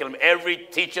curriculum. Every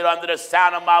teacher under the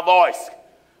sound of my voice,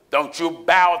 don't you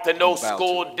bow to no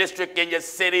school district in your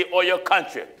city or your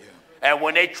country. Yeah. And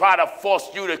when they try to force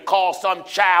you to call some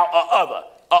child other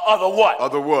what?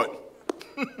 Other what?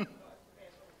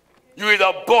 You either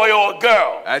a boy or a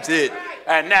girl. That's it.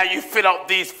 And now you fill out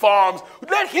these forms.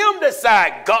 Let him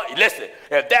decide. God, listen,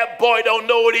 if that boy don't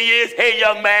know what he is, hey,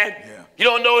 young man, you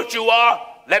don't know what you are,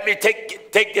 let me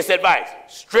take this advice.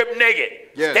 Strip naked.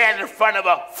 Yes. Stand in front of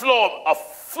a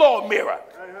floor mirror.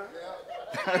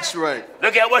 That's right.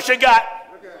 Look at what you got.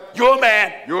 You're a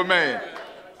man. You're a man.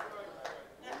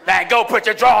 Now go put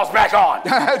your drawers back on.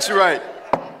 That's right.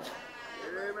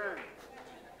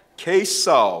 Case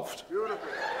solved.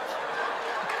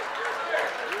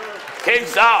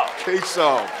 Case solved. Case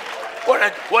solved.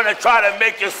 Want to try to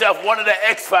make yourself one of the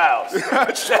X-Files.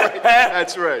 That's right.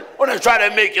 That's right. Want to try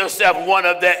to make yourself one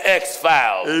of the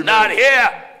X-Files. Amen. Not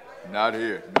here. Not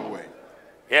here. No way.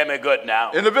 Hear me good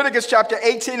now. In Leviticus chapter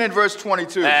 18 and verse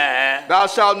 22, thou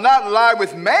shalt not lie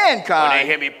with mankind. When they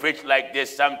hear me preach like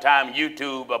this, sometime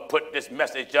YouTube will put this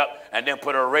message up and then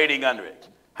put a rating under it.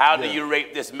 How do you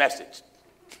rate this message?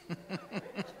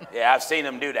 Yeah, I've seen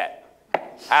them do that.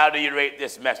 How do you rate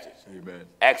this message? Amen.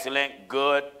 Excellent,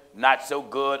 good, not so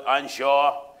good,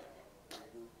 unsure.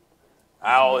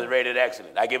 I always rate it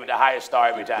excellent. I give it the highest star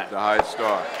every time. The highest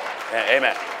star.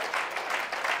 Amen.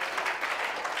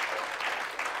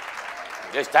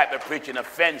 This type of preaching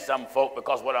offends some folk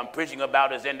because what I'm preaching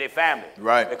about is in their family.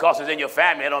 Right. Because it's in your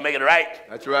family, it don't make it right.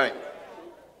 That's right.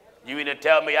 You mean to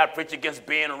tell me I preach against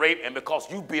being raped, and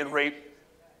because you being raped,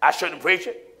 I shouldn't preach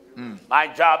it? My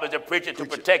job as a preacher to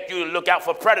protect you and look out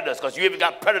for predators, because you even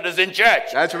got predators in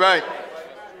church. That's right.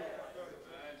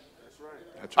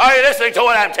 That's right. Are you listening to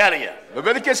what I'm telling you?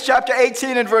 Leviticus chapter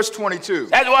 18 and verse 22.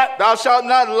 That's what? Thou shalt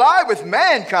not lie with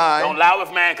mankind. Don't lie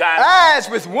with mankind. As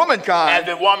with womankind. As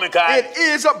with womankind. It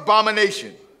is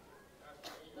abomination.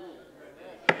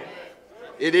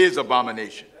 It is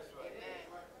abomination.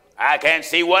 I can't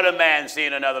see what a man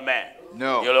seeing another man.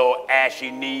 No. Your little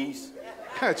ashy knees.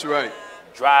 That's right.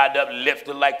 Dried up lips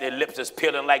look like their lips is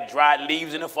peeling like dried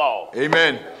leaves in the fall.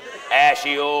 Amen.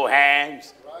 Ashy old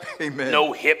hands. Amen.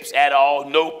 No hips at all,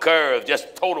 no curves,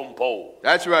 just totem pole.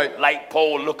 That's right. Light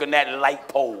pole looking at light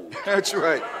pole. That's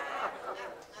right.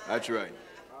 That's right.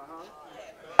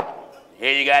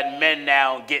 Here you got men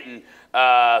now getting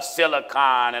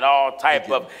silicone and all type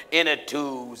of inner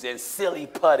tubes and silly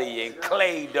putty and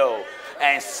clay dough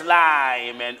and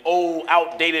slime and old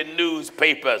outdated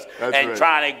newspapers. That's and right.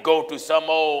 Trying to go to some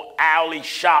old alley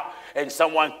shop and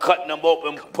someone cutting them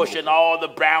open, pushing all the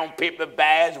brown paper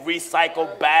bags,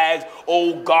 recycled bags,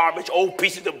 old garbage, old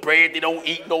pieces of bread they don't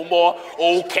eat no more,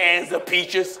 old cans of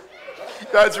peaches.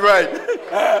 That's right.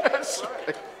 That's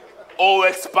right. Old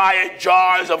expired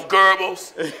jars of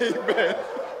Goebbels. Amen.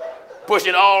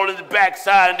 Pushing all in the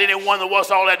backside, and then they wonder what's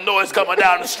all that noise coming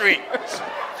down the street.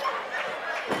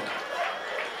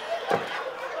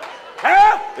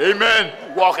 Huh?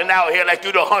 Amen. Walking out here like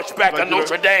you the hunchback of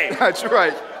Notre Dame. That's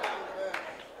right.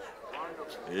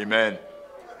 Amen.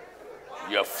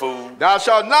 Your food. Thou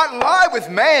shalt not lie with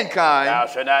mankind. Thou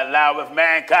shalt not lie with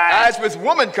mankind. As with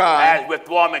womankind. As with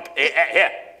woman.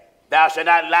 Here. Thou shalt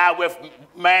not lie with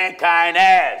mankind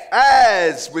as.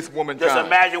 As with womankind. Just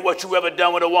imagine what you ever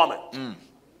done with a woman.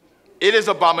 It is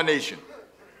abomination.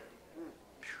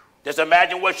 Just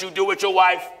imagine what you do with your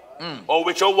wife or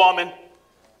with your woman.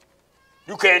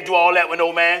 You can't do all that with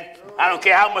no man. I don't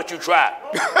care how much you try.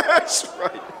 That's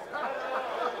right.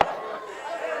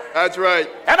 That's right.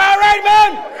 Am I right,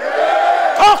 man?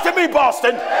 Yeah. Talk to me,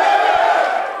 Boston.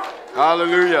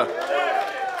 Hallelujah.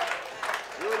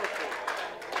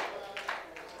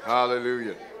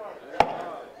 Hallelujah.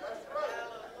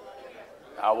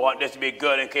 I want this to be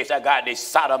good in case I got these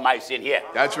sodomites in here.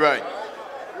 That's right.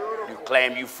 You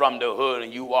claim you from the hood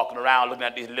and you walking around looking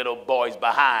at these little boys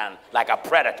behind like a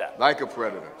predator. Like a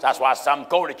predator. That's why some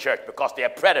go to church, because they're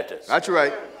predators. That's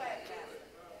right.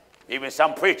 Even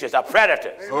some preachers are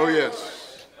predators. Oh,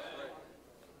 yes.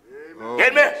 Oh,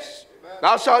 Get me? yes.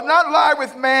 Thou shalt not lie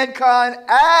with mankind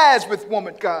as with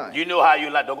womankind. You know how you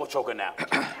lie. Don't go choking now.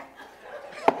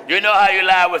 You know how you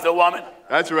lie with a woman?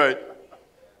 That's right.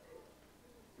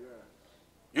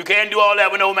 You can't do all that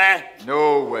with no man?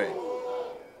 No way.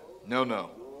 No.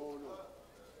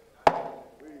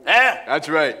 Eh? That's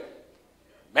right.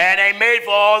 Man ain't made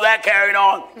for all that carrying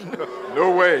on.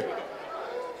 No way.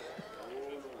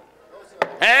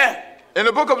 Eh? In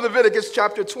the book of Leviticus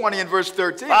chapter 20 and verse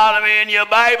 13. Follow me in your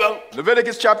Bible.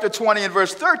 Leviticus chapter 20 and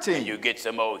verse 13. You get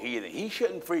some old heathen. He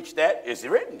shouldn't preach that. It's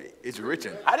written. It's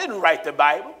written. I didn't write the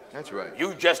Bible. That's right.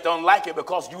 You just don't like it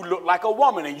because you look like a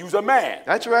woman and you's a man.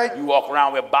 That's right. You walk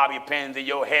around with bobby pins in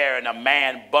your hair and a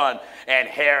man bun and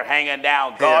hair hanging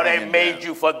down. God ain't made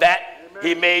you for that. Amen.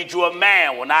 He made you a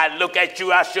man. When I look at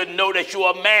you, I should know that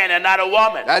you're a man and not a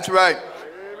woman. That's right.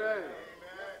 Amen.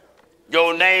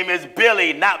 Your name is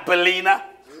Billy, not Belina.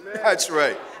 That's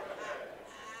right.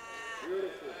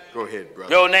 Go ahead,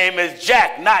 brother. Your name is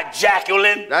Jack, not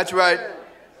Jacqueline. That's right.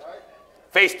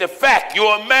 Face the fact,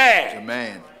 you're a man. You're a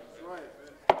man.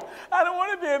 I don't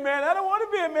want to be a man. I don't want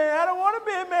to be a man. I don't want to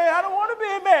be a man. I don't want to be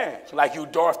a man. Like you,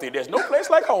 Dorothy. There's no place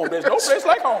like home. There's no place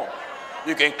like home.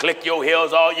 You can click your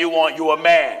heels all you want. You're a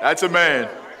man. That's a man.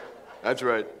 That's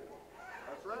right.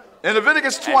 In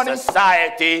Leviticus 20. And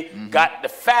society got the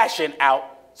fashion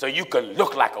out so you can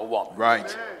look like a woman.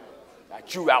 Right.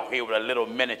 Like you out here with a little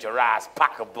miniaturized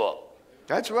pocketbook.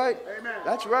 That's right.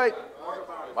 That's right.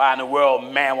 Why in the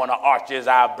world man want to arch his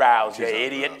eyebrows, you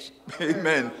idiot?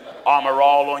 Amen. Armor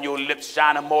all on your lips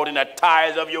shining more than the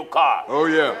tires of your car. Oh,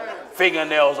 yeah.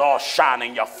 Fingernails all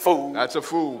shining, you fool. That's a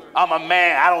fool. I'm a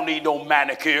man. I don't need no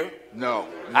manicure. No.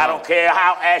 I don't care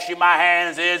how ashy my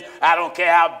hands is. I don't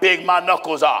care how big my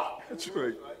knuckles are. That's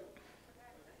right.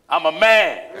 I'm a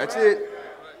man. That's it.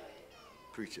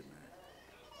 Preach it, man.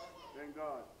 Thank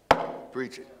God.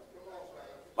 Preach it.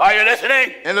 Are you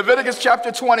listening? In Leviticus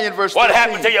chapter 20 and verse 13. What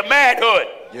happened to your manhood?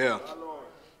 Yeah.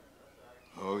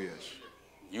 Oh, yes.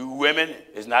 You women,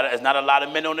 there's not a lot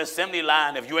of men on the assembly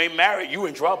line. If you ain't married, you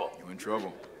in trouble. You in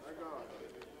trouble.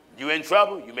 You in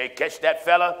trouble. You may catch that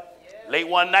fella late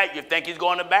one night. You think he's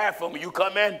going to the bathroom. You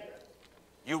come in.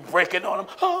 You breaking on him.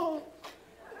 Oh.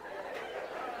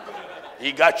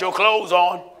 He got your clothes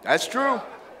on. That's true.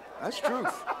 That's true.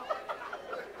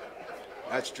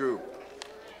 That's true.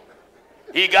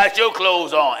 He got your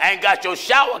clothes on and got your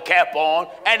shower cap on,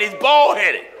 and he's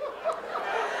bald-headed.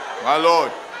 My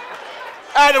Lord.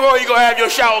 How in the world you gonna have your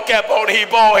shower cap on and he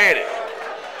bald-headed?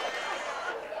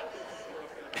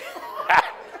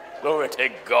 Glory to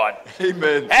God.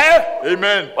 Amen. Eh?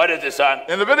 Amen. What is it, son?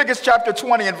 In Leviticus chapter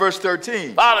 20 and verse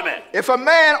 13. Follow me. If a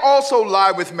man also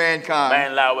lie with mankind,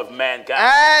 Man lie with mankind.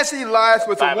 as he lieth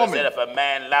with a Bible woman, said if a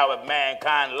man lie with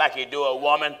mankind like he do a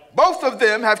woman. both of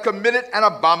them have committed an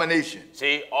abomination.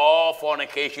 See, all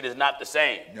fornication is not the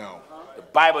same. No. The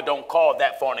Bible don't call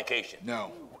that fornication.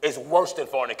 No. It's worse than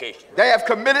fornication. They have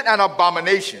committed an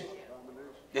abomination.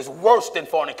 It's worse than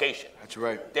fornication. That's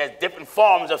right. There's different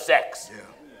forms of sex. Yeah.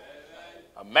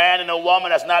 A man and a woman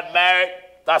that's not married,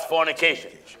 that's fornication.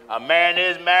 A man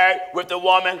is married with a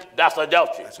woman, that's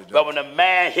adultery. But when a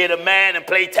man hit a man and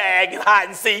play tag and hide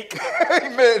and seek,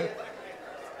 Amen.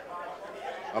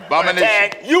 Abomination.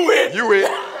 tag, you in. You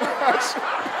in.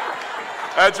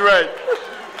 That's right.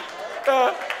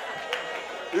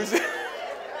 You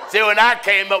see, when I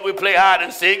came up, we play hide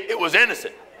and seek, it was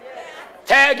innocent.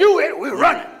 Tag, you in, we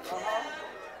running.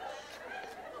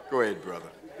 Go ahead, brother.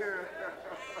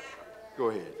 Go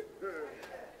ahead.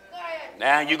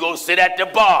 Now you go sit at the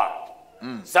bar.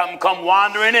 Something come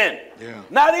wandering in. Yeah.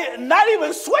 Not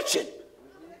even switching.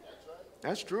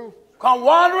 That's true. Come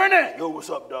wandering in. Yo, what's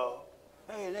up, dog?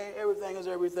 Hey, everything is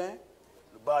everything.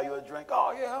 The buy you a drink.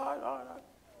 Oh, yeah, all right.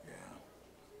 Yeah.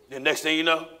 The next thing you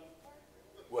know,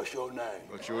 what's your name?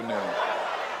 What's your name?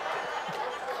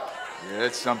 Yeah,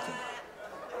 that's something.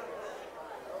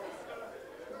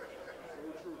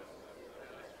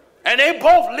 And they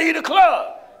both leave the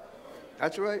club.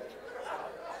 That's right.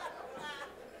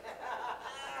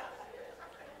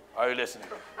 Are you listening?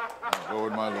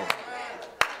 Lord, my Lord.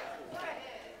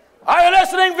 Are you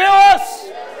listening,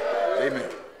 viewers? Amen.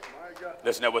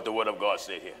 Listen to what the Word of God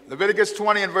said here. Leviticus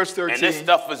 20 and verse 13. And this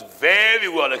stuff is very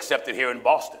well accepted here in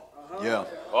Boston. Yeah.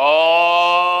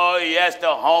 Oh, yes,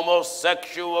 the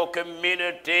homosexual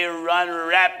community run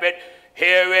rapid.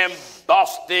 Here in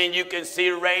Boston, you can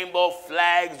see rainbow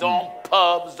flags on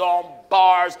pubs, on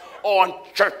bars, on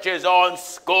churches, on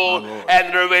schools,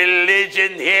 and the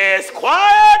religion here is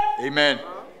quiet. Amen.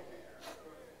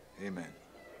 Amen.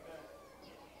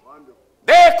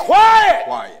 They're quiet.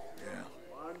 Quiet. Yeah.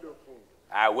 Wonderful.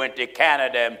 I went to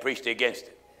Canada and preached against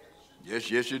it.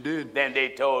 Yes, you did. Then they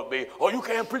told me, oh, you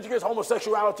can't preach against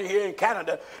homosexuality here in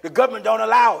Canada. The government don't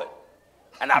allow it.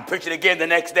 And I preached it again the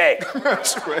next day.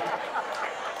 That's right.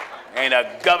 Ain't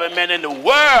a government in the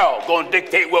world gonna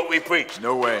dictate what we preach.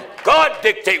 No way. God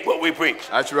dictate what we preach.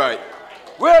 That's right.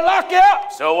 We'll lock you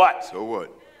up. So what? So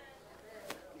what?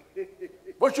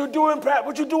 What you do in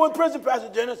prison, Pastor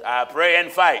Jennings? I pray and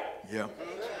fight. Yeah.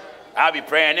 I'll be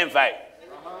praying and fight.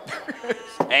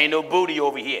 Ain't no booty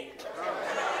over here.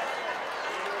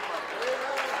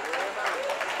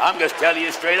 I'm just telling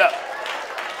you straight up.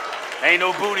 Ain't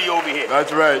no booty over here.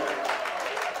 That's right.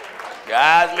 Your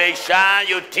eyes may shine,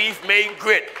 your teeth may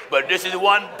grit, but this is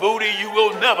one booty you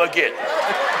will never get.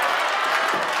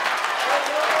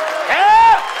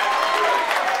 Yeah.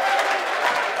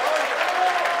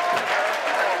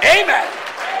 Amen.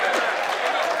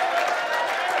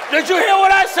 Did you hear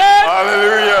what I said?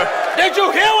 Hallelujah. Did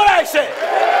you hear what I said?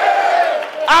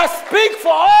 I speak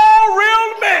for all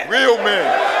real men. Real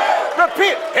men.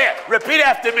 Repeat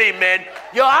after me, men.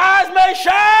 Your eyes may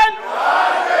shine.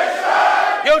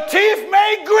 Your teeth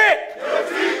may grit.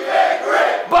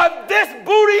 But this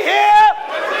booty here,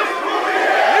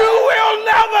 you will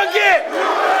never get.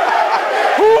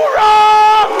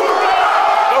 Hoorah!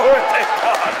 Glory to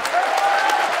God.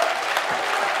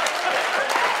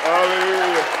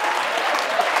 Hallelujah.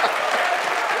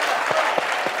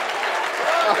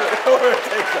 Glory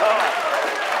to God.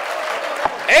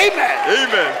 Amen.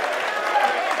 Amen.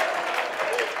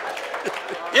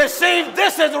 You see,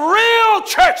 this is real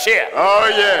church here. Oh,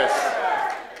 yes.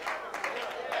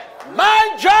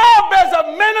 My job as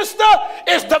a minister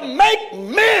is to make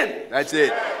men. That's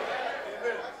it.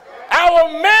 Our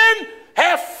men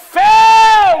have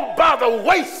fell by the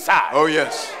wayside. Oh,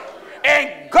 yes.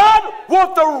 And God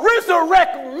wants to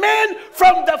resurrect men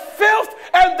from the filth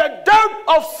and the dirt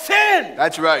of sin.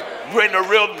 That's right. You ain't a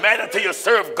real man until you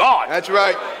serve God. That's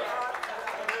right.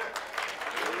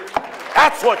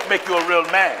 That's what makes you a real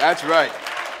man. That's right.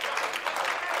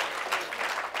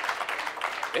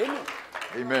 Amen.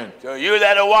 Amen. So you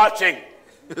that are watching,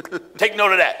 take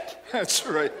note of that. That's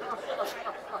right.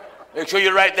 Make sure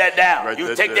you write that down. Write you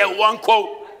that take down. that one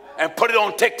quote and put it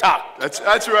on TikTok. That's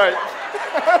right.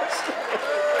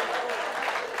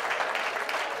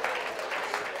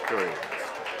 Go ahead.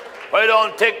 Put it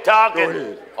on TikTok Go and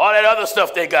ahead. all that other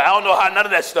stuff they got. I don't know how none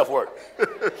of that stuff works.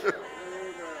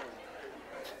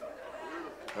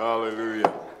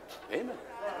 Hallelujah. Amen.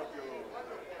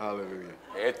 Hallelujah.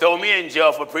 They throw me in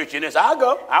jail for preaching this. I'll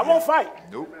go. I won't fight.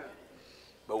 Nope.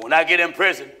 But when I get in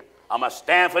prison, I'm going to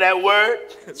stand for that word.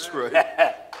 That's right.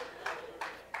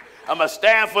 I'm going to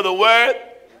stand for the word.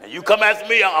 And you come after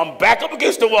me, I'm back up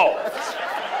against the wall.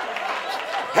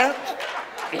 Huh?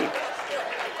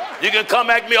 You can come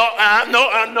at me, no.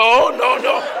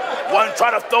 One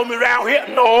try to throw me around here.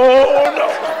 No.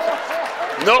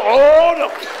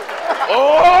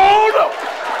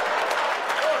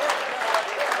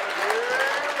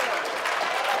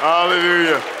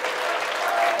 Hallelujah.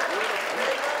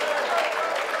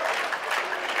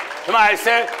 Somebody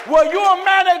said, well, you're a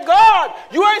man of God.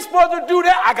 You ain't supposed to do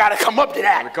that. I got to come up to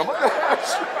that. Come on.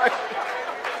 That's right.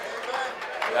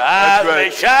 Your eyes right. may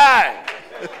shine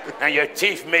and your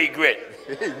teeth may grit.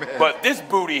 Amen. But this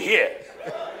booty here,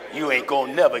 you ain't going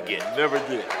to never get. Never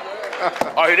did.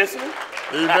 Are you listening?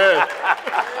 Amen.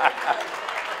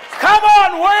 Come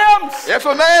on, Williams. If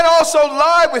a man also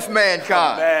lie with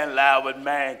mankind, Man lie with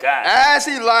mankind. as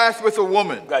he lieth with a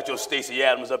woman. Got your Stacey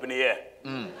Adams up in the air.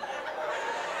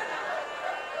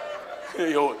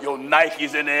 Your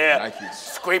Nikes in the air. Nikes.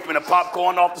 Scraping the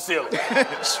popcorn off the ceiling.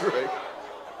 That's right.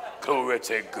 Glory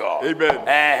to God.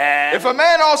 Amen. If a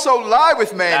man also lie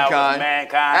with mankind,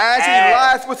 as he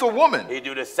lieth with a woman, he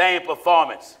do the same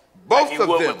performance. Both of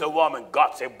them with the woman.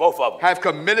 God said both of them have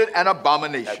committed an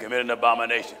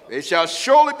abomination. They shall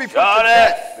surely be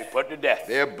put to death.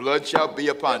 Their blood shall be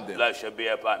upon them.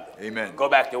 Amen. Go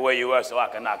back to where you were so I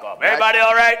can knock off. Everybody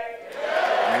all right?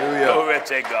 Hallelujah. Glory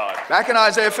to God. Back in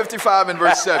Isaiah 55 and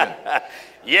verse 7.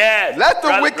 Yes. Let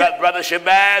the wicked... Brother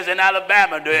Shabazz in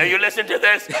Alabama, do you listen to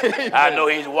this? I know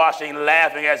he's watching,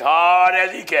 laughing as hard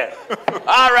as he can.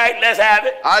 All right, let's have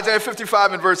it. Isaiah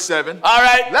 55 and verse 7. All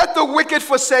right. Let the wicked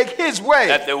forsake his way.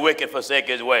 Let the wicked forsake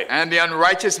his way. And the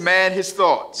unrighteous man his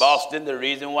thoughts. Boston, the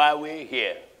reason why we're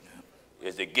here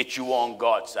is to get you on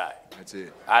God's side. That's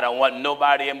it. I don't want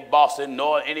nobody in Boston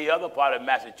nor any other part of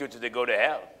Massachusetts to go to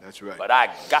hell. That's right. But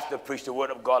I got to preach the word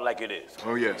of God like it is.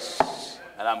 Oh, yes.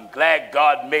 And I'm glad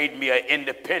God made me an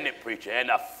independent preacher and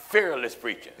a fearless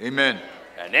preacher. Amen.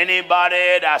 And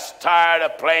anybody that's tired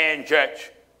of playing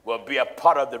church will be a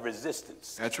part of the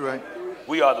resistance. That's right.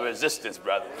 We are the resistance,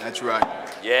 brother. That's right.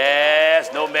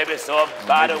 Yes, no maybe so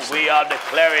about it. We are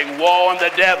declaring war on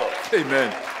the devil.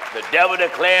 Amen. The devil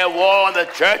declared war on the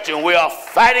church and we are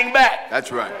fighting back.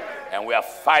 That's right. And we are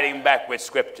fighting back with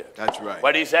scripture. That's right.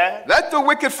 What did he say? Let the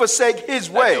wicked forsake his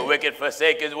way. Let the wicked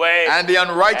forsake his way. And the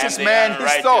unrighteous man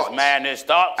his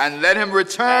thoughts. And let him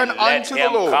return unto the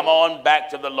Lord. Come on back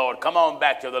to the Lord. Come on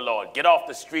back to the Lord. Get off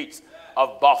the streets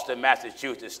of Boston,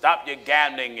 Massachusetts. Stop your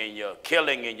gambling and your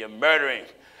killing and your murdering.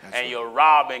 And your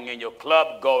robbing and your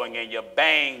club going and your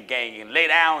bang gang. And lay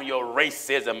down your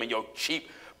racism and your cheap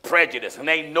prejudice. And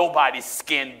ain't nobody's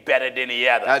skin better than the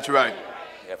other. That's right.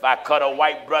 If I cut a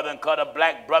white brother and cut a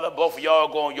black brother, both of y'all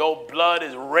going, your blood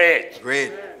is red.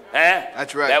 Red.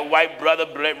 That's right. That white brother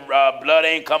blood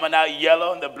ain't coming out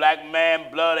yellow, and the black man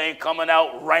blood ain't coming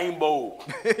out rainbow.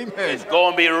 Amen. It's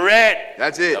going to be red.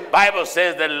 That's it. The Bible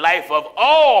says the life of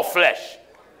all flesh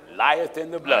lieth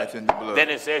in the blood. Lieth in the blood. Then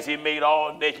it says he made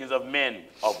all nations of men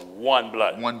of one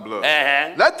blood. One blood.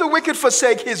 Let the wicked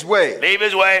forsake his way. Leave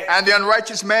his way. And the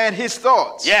unrighteous man his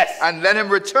thoughts. Yes. And let him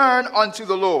return unto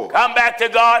the Lord. Come back to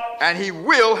God. And he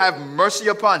will have mercy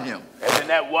upon him. Isn't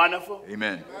that wonderful?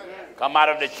 Amen. Come out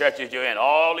of the churches you're in.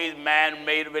 All these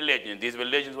man-made religions. These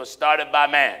religions were started by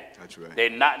man. That's right. They're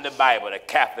not in the Bible. The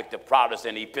Catholic, the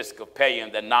Protestant, the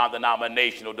Episcopalian, the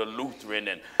non-denominational, the Lutheran,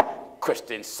 and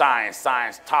Christian Science,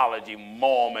 Scientology,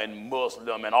 Mormon,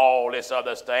 Muslim, and all this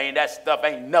other stuff. That stuff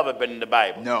ain't never been in the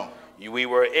Bible. No. We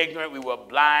were ignorant, we were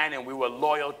blind, and we were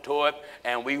loyal to it,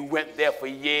 and we went there for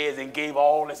years and gave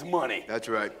all this money. That's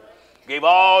right. Gave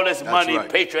all this money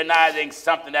patronizing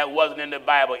something that wasn't in the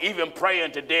Bible, even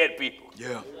praying to dead people.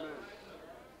 Yeah.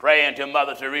 Praying to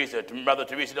Mother Teresa. Mother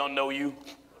Teresa don't know you.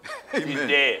 Amen. She's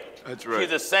dead. That's right.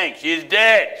 She's a saint. She's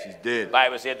dead. She's dead. The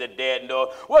Bible said the dead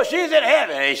know. Well, she's in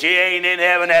heaven. And she ain't in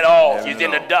heaven at all. She's in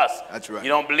the dust. That's right. You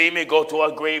don't believe me? Go to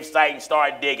a grave site and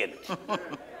start digging.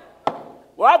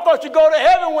 Well, I thought you go to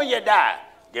heaven when you die.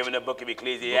 Give him the book of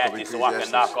Ecclesiastes so I can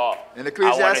knock off. In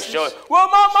Ecclesiastes? I want to show it. Well,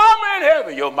 my mama in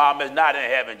heaven. Your mama's not in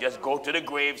heaven. Just go to the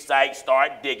grave site,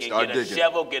 start digging. Get a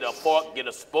shovel, get a fork, get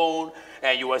a spoon,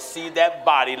 and you will see that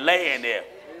body laying there.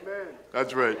 Amen.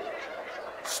 That's right.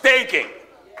 Stinking.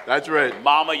 That's right.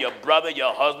 Mama, your brother,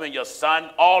 your husband, your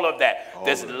son, all of that.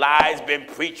 This lie's been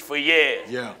preached for years.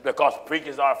 Yeah. Because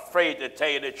preachers are afraid to tell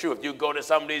you the truth. You go to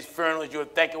some of these funerals, you'll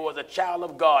think it was a child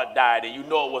of God died, and you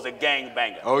know it was a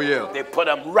gangbanger. Oh, yeah. They put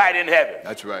him right in heaven.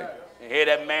 That's right. You hear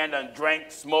that man done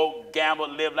drank, smoked,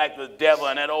 gambled, lived like the devil,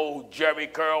 and that old Jerry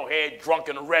curl head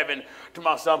drunken reverend to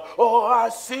myself, oh, I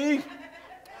see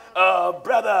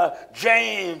Brother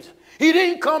James. He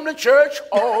didn't come to church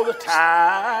all the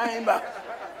time.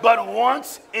 But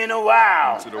once in a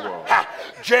while,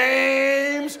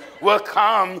 James will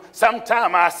come.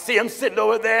 Sometime I see him sitting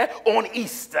over there on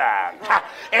Easter.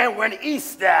 And when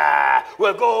Easter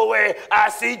will go away, I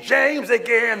see James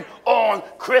again on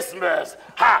Christmas.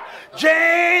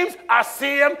 James, I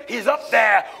see him. He's up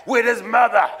there with his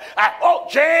mother. Oh,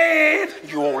 James,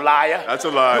 you a liar. That's a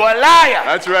lie. You a liar.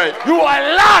 That's right. You a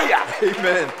liar.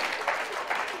 Amen.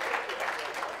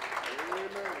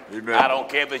 Amen. I don't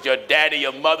care if it's your daddy,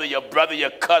 your mother, your brother, your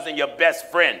cousin, your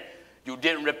best friend. You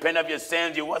didn't repent of your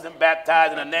sins. You wasn't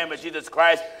baptized in the name of Jesus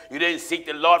Christ. You didn't seek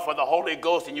the Lord for the Holy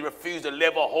Ghost, and you refused to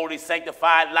live a holy,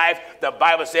 sanctified life. The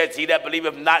Bible says, he that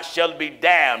believeth not shall be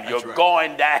damned. You're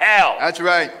going to hell. That's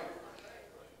right.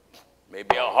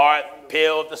 Maybe a hard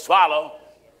pill to swallow,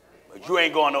 but you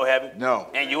ain't going to heaven. No.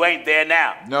 And you ain't there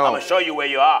now. No. I'm going to show you where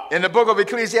you are. In the book of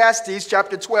Ecclesiastes,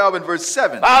 chapter 12 and verse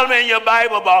 7. Follow me in your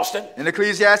Bible, Boston. In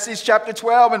Ecclesiastes, chapter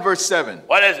 12 and verse 7.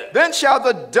 What is it? Then shall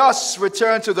the dust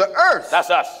return to the earth. That's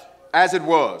us. as it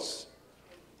was.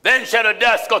 Then shall the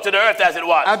dust go to the earth as it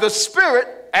was. And the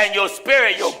spirit, and your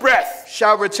spirit, your breath,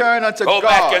 shall return unto God. Go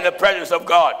back in the presence of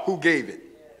God. Who gave it?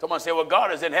 Someone say, well,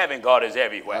 God is in heaven. God is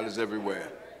everywhere. God is everywhere.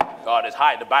 God is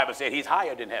high. The Bible said he's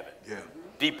higher than heaven. Yeah.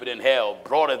 Deeper than hell,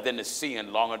 broader than the sea,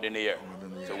 and longer than the earth.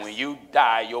 So when you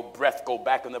die, your breath go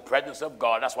back in the presence of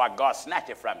God. That's why God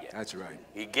snatched it from you. That's right.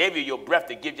 He gave you your breath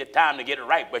to give you time to get it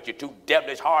right, but you're too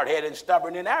devilish, hard-headed, and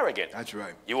stubborn and arrogant. That's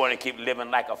right. You want to keep living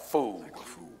like a fool. Like a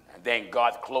fool. And then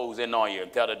God close in on you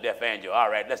and tell the deaf angel, all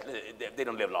right, they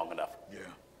don't live long enough. Yeah.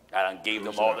 I done gave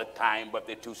them all the time, but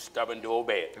they're too stubborn to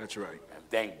obey it. That's right. And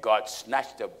then God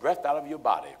snatched the breath out of your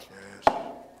body. Yes.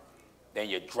 Then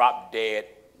you drop dead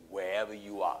wherever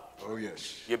you are. Oh,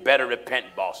 yes. You better repent,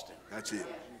 Boston. That's it.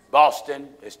 Boston,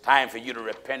 it's time for you to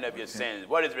repent of your sins.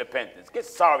 What is repentance? Get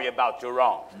sorry about your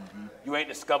wrongs. You ain't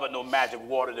discovered no magic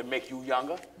water to make you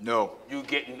younger. No. You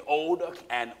getting older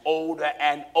and older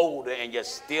and older, and you're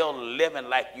still living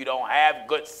like you don't have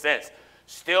good sense.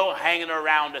 Still hanging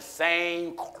around the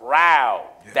same crowd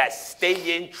that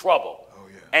stay in trouble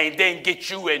and then get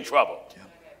you in trouble.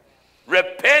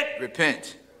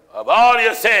 Repent of all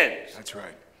your sins. That's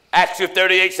right. Acts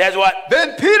 2:38 says what?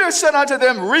 Then Peter said unto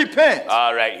them, repent.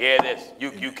 All right, hear this.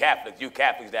 You Catholics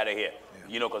that are here.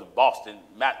 You know, because Boston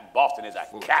is a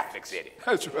Catholic city.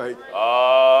 That's right.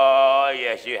 Oh,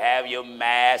 yes, you have your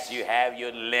Mass, you have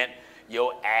your Lent,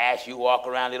 your ash. You walk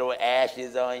around, little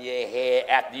ashes on your head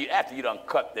after you done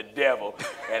cut the devil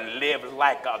and live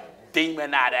like a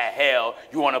demon out of hell.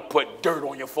 You want to put dirt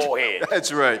on your forehead.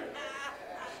 That's right.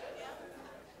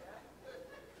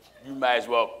 You might as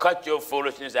well cut your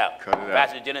foolishness out. Cut it out.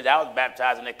 Pastor Jennings, I was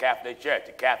baptized in the Catholic Church.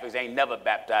 The Catholics ain't never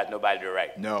baptized nobody to the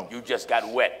right. No. You just got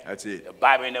wet. That's it. The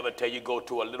Bible ain't never tell you go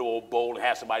to a little old bowl and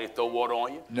have somebody throw water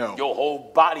on you. No. Your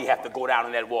whole body have to go down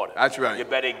in that water. That's right. You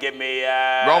better give me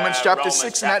Romans chapter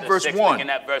 6 and that verse 1. In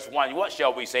that verse 1. What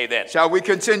shall we say then? Shall we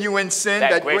continue in sin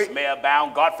that grace may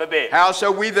abound? God forbid. How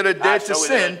shall we that are dead to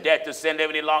sin live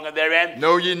any longer therein?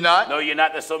 Know ye not? Know ye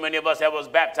not that so many of us that was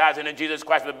baptized into Jesus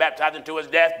Christ were baptized into his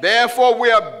death? Therefore we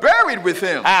are buried with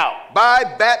him. How? By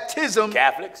baptism.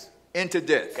 Catholics. Into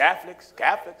death. Catholics.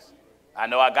 I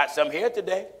know I got some here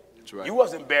today. That's right. You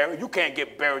wasn't buried. You can't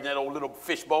get buried in that old little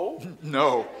fishbowl.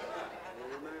 No.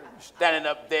 Standing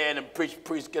up there and the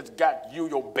priest gets got you,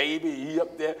 your baby, he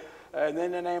up there. And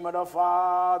in the name of the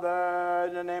Father,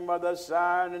 in the name of the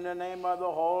Son, in the name of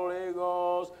the Holy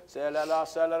Ghost. And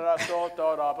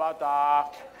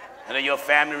then your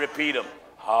family repeat them.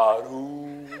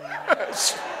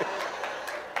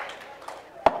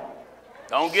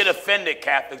 Don't get offended,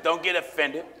 Catholics. Don't get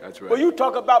offended. That's right. Well, you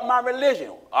talk about my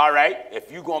religion. All right.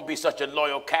 If you're going to be such a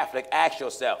loyal Catholic, ask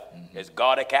yourself, is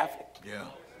God a Catholic? Yeah.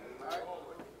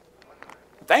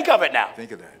 Think of it now.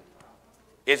 Think of that.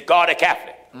 Is God a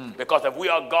Catholic? Because if we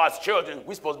are God's children,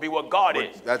 we're supposed to be what God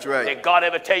is. That's right. Did God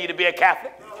ever tell you to be a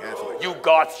Catholic? Catholic. You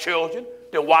God's children.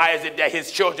 Then why is it that his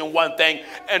children one thing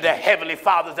and the Heavenly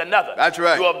Father's another? That's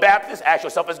right. You're a Baptist, ask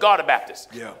yourself, is God a Baptist?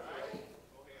 Yeah.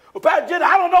 Well, Pastor Jenny,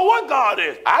 I don't know what God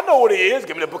is. I know what he is.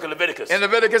 Give me the book of Leviticus. In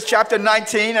Leviticus chapter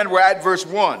 19, and we're at verse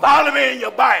 1. Follow me in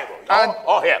your Bible.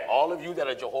 All of you that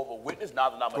are Jehovah's Witness,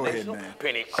 non-denominational,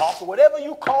 Pentecostal, whatever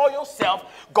you call yourself,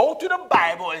 go to the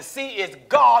Bible and see is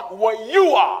God what you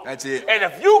are. That's it. And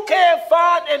if you can't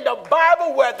find in the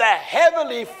Bible where the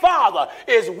Heavenly Father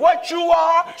is what you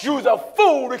are, you's a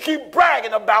fool to keep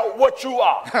bragging about what you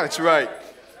are. That's right.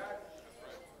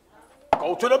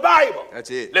 Go to the Bible.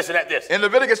 That's it. Listen at this. In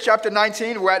Leviticus chapter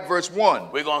 19, we're at verse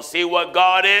 1. We're going to see what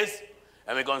God is,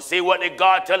 and we're going to see what did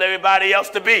God tell everybody else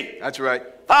to be. That's right.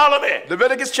 Follow me.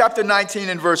 Leviticus chapter 19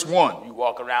 and verse 1. You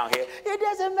walk around here, it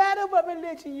doesn't matter what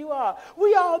religion you are.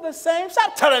 We all the same.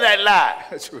 Stop telling that lie.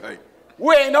 That's right.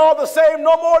 We ain't all the same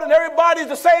no more than everybody's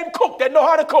the same cook that know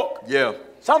how to cook. Yeah.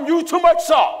 Some use too much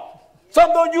salt.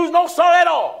 Some don't use no salt at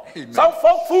all. Amen. Some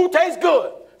folk food tastes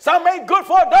good. Some ain't good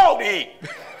for a dog to eat.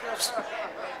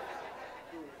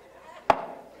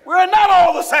 We're not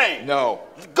all the same. No.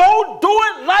 Go do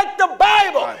it like the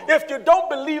Bible. If you don't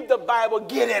believe the Bible,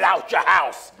 get it out your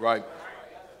house. Right.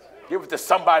 Give it to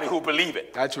somebody who believe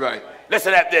it. That's right.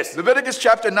 Listen at this. Leviticus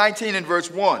chapter 19 and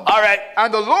verse 1. All right.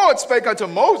 And the Lord spake unto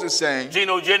Moses, saying.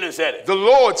 Geno Jennings said it. The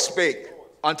Lord spake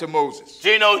unto Moses.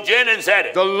 Geno Jennings said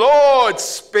it. The Lord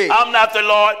spake. I'm not the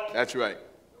Lord. That's right.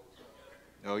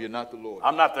 No, you're not the Lord.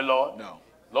 I'm not the Lord. No.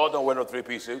 Lord don't wear no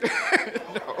three-piece suit.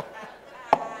 No.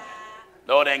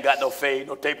 Lord ain't got no fade,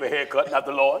 no taper haircut, not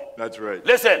the Lord. That's right.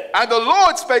 Listen. And the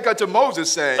Lord spake unto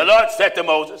Moses, saying. The Lord said to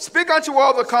Moses. Speak unto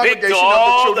all the congregation of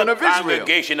the children of Israel.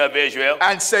 Congregation of Israel.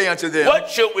 And say unto them. What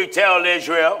should we tell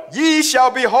Israel? Ye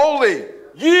shall be holy.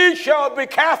 Ye shall be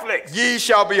Catholics. Ye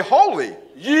shall be holy.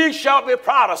 Ye shall be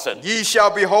Protestant. Ye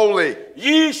shall be holy.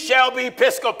 Ye shall be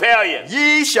Episcopalian.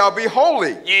 Ye shall be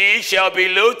holy. Ye shall be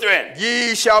Lutheran.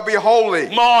 Ye shall be holy.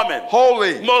 Mormon.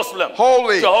 Holy. Muslim.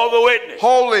 Holy. Jehovah's Witness.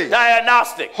 Holy.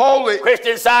 Diagnostic. Holy.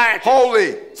 Christian Scientist.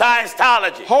 Holy.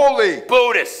 Scientology. Holy.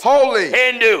 Buddhist. Holy.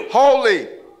 Hindu. Holy.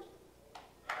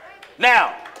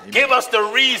 Now, give us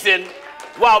the reason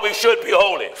why we should be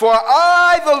holy. For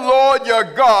I, the Lord your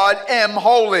God, am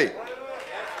holy.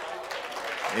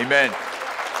 Amen.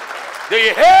 Do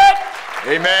you hear it?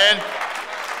 Amen.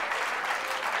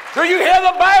 Do you hear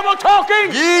the Bible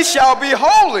talking? Ye shall be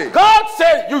holy. God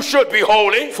said you should be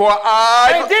holy. For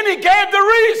I. And then he gave the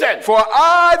reason. For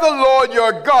I, the Lord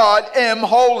your God, am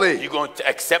holy. You going to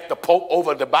accept the Pope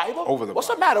over the Bible? Over the What's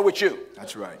Bible. the matter with you?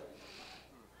 That's right.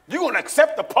 You going to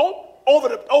accept the Pope over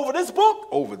this book?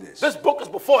 Over this. This book is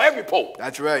before every Pope.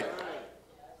 That's right.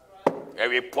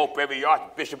 Every Pope, every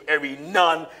Archbishop, every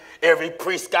nun, every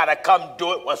priest got to come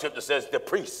do it. One scripture says the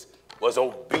priest was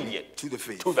obedient to the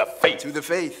faith. To the faith. To the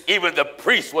faith. Even the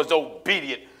priest was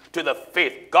obedient to the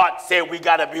faith. God said we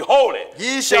got to be holy.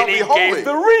 Ye shall be holy. He gave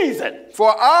the reason. For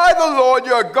I, the Lord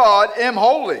your God, am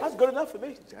holy. That's good enough for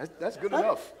me. That's good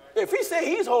enough. If he say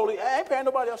he's holy, I ain't paying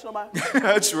nobody else no mind.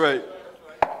 That's right.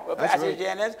 Well, Pastor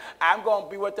Janice, I'm going to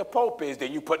be what the Pope is.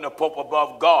 Then you putting the Pope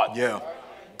above God. Yeah.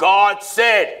 God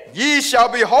said, ye shall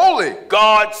be holy.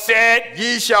 God said,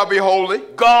 ye shall be holy.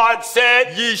 God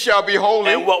said, ye shall be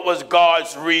holy. And what was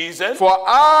God's reason? For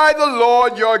I, the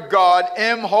Lord your God,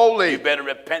 am holy. You better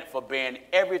repent for being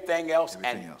everything else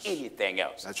anything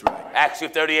else. That's right. Acts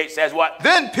 2:38 says what?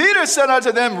 Then Peter said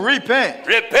unto them, repent.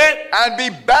 Repent. And be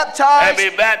baptized.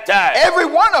 And be baptized. Every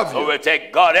one of you. So we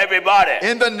take God, everybody.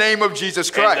 In the name of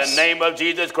Jesus Christ. In the name of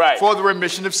Jesus Christ. For the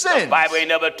remission of sins. The Bible ain't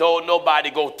never told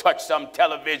nobody go touch some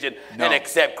television and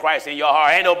accept Christ in your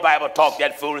heart. Ain't no Bible talk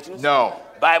that foolishness. No.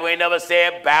 Bible ain't never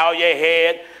said bow your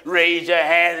head, raise your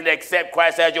hands, and accept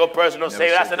Christ as your personal Savior.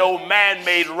 That's an old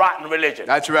man-made rotten religion.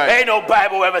 That's right. Ain't no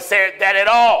Bible ever said that at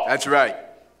all. That's right.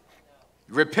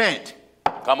 Repent.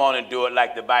 Come on and do it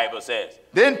like the Bible says.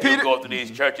 Then Peter, you go to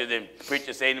these churches and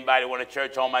preachers say, anybody want a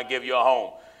church home, I give you a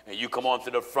home. And you come on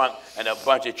to the front and a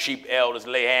bunch of cheap elders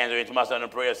lay hands into my son in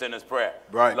prayer, sinner's prayer.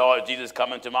 Right. Lord Jesus,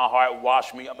 come into my heart,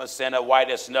 wash me. I'm a sinner, white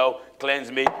as snow,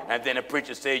 cleanse me. And then the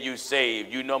preacher say you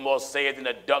saved. You no more saved than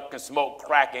a duck can smoke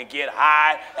crack and get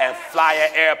high and fly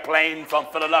an airplane from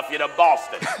Philadelphia to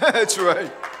Boston. That's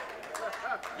right.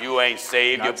 You ain't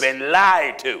saved. You've been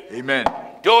lied to. Amen.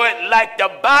 Do it like the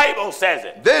Bible says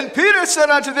it. Then Peter said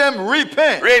unto them,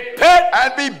 repent. Repent.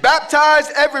 And be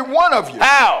baptized, every one of you.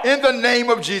 How? In the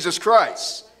name of Jesus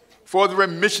Christ. For the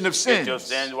remission of sins. Get your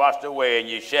sins washed away, and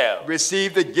you shall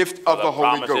receive the gift of the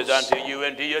Holy Ghost. Promises unto you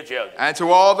and to your children. And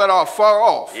to all that are far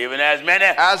off. Even as many.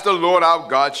 As the Lord our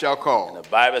God shall call. And the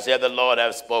Bible said the Lord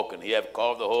hath spoken. He hath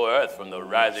called the whole earth from the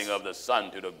rising of the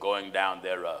sun to the going down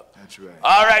thereof. That's right.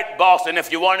 All right, Boston,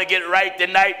 if you want to get right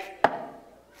tonight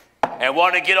and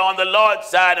want to get on the Lord's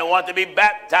side and want to be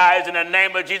baptized in the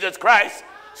name of Jesus Christ,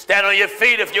 stand on your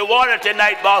feet if you want it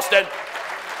tonight, Boston.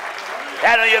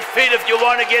 Stand on your feet if you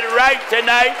want to get right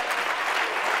tonight.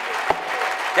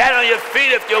 Stand on your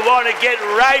feet if you want to get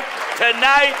right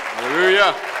tonight. Hallelujah.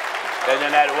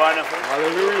 Isn't that wonderful?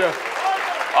 Hallelujah.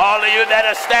 All of you that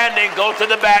are standing, go to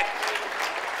the back.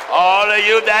 All of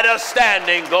you that are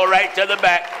standing, go right to the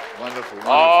back. Wonderful.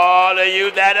 All of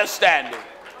you that are standing.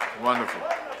 Wonderful.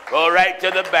 Go right to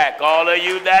the back. All of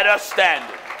you that are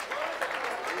standing.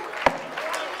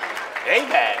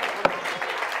 Amen.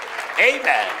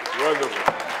 Amen.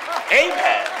 Wonderful.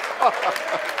 Amen.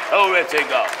 Glory to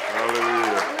God.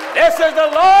 Hallelujah. This is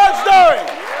the Lord's doing.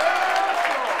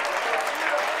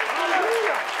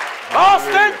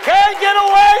 Boston can't get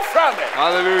away from it.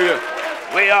 Hallelujah.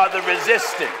 We are the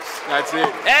resistance. That's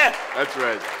it. Yeah. That's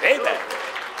right. Amen.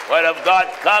 Word of God,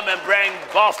 come and bring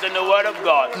Boston the word of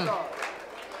God.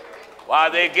 While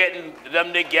they're getting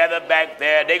them together back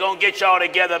there, they're going to get y'all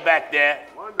together back there.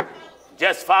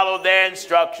 Just follow their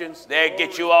instructions. They'll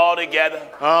get you all together.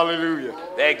 Hallelujah.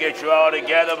 They'll get you all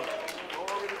together.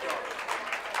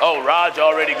 Oh, Raj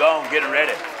already gone, getting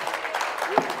ready.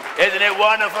 Isn't it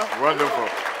wonderful? Wonderful.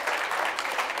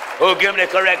 Who'll give me the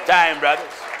correct time, brothers?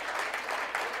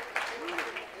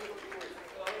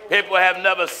 People have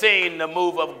never seen the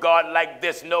move of God like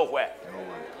this nowhere.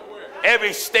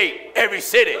 Every state, every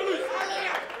city,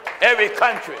 every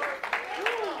country,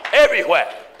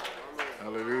 everywhere.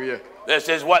 Hallelujah. This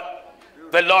is what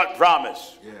the Lord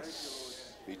promised.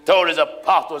 Yes. He told his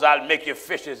apostles, I'll make you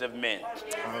fishers of men.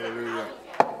 Hallelujah.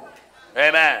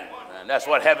 Amen. And that's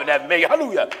what heaven have made.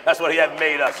 Hallelujah. That's what he have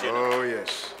made us. You know? Oh,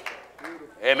 yes.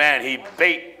 Amen. He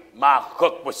bait my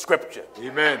hook with scripture.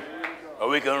 Amen. Or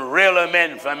we can reel them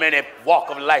in from any walk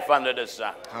of life under the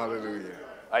sun. Hallelujah.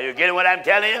 Are you getting what I'm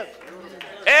telling you?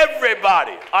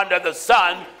 Everybody under the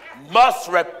sun must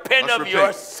repent of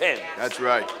your sins. That's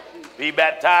right. Be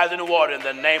baptized in the water in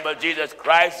the name of Jesus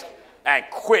Christ and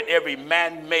quit every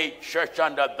man-made church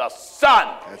under the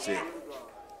sun. That's it.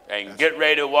 And get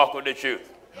ready to walk with the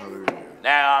truth. Hallelujah.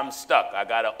 Now I'm stuck. I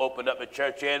got to open up a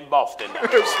church here in Boston now. I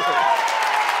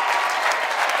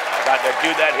got to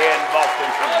do that here in Boston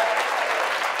too.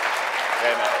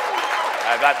 Amen.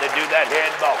 I got to do that here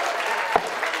in Boston.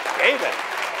 Amen.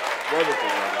 Wonderful.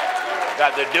 I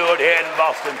got to do it here in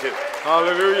Boston too.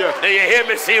 Hallelujah. Do you hear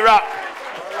me, C-Rock?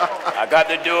 I got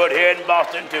to do it here in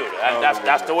Boston too.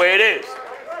 That's the way it is.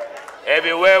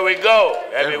 Everywhere we go,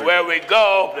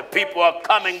 the people are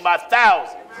coming by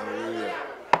thousands. Hallelujah.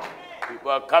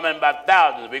 People are coming by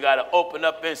thousands. We got to open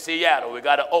up in Seattle. We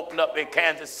got to open up in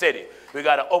Kansas City. We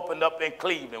got to open up in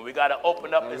Cleveland. We got to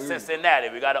open up in Cincinnati.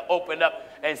 We got to open up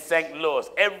in St. Louis.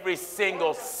 Every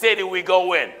single city we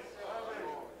go in.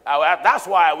 That's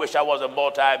why I wish I was a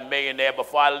multi-millionaire.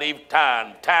 Before I leave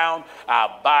town,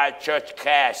 I'll buy a church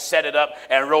cash, set it up,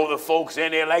 and roll the folks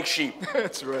in there like sheep.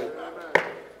 That's right.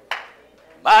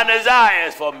 My desire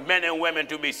is for men and women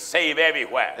to be saved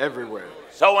everywhere. Everywhere.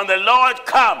 So when the Lord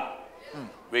comes,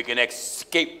 we can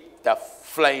escape the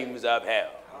flames of hell.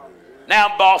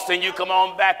 Now, Boston, you come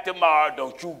on back tomorrow.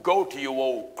 Don't you go to your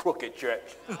old crooked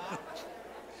church.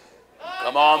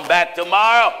 Come on back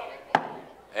tomorrow.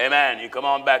 Amen. You come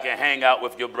on back and hang out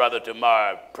with your brother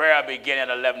tomorrow. Prayer beginning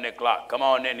at 11 o'clock. Come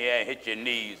on in here and hit your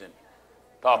knees and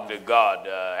talk to God.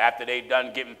 After they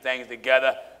done getting things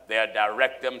together, they'll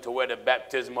direct them to where the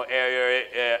baptismal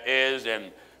area is,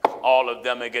 and all of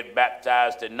them will get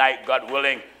baptized tonight, God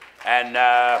willing. And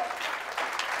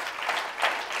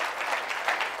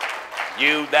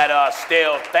you that are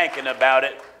still thinking about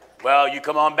it, well, you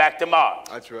come on back tomorrow.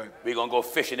 That's right. We're going to go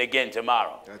fishing again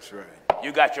tomorrow. That's right.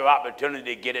 You got your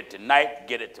opportunity to get it tonight,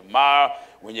 get it tomorrow.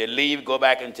 When you leave, go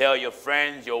back and tell your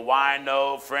friends, your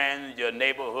wino friends, your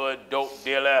neighborhood dope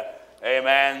dealer,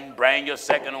 amen. Bring your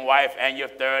second wife and your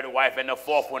third wife and the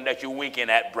fourth one that you're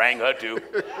winking at, bring her too.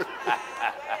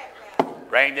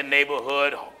 Bring the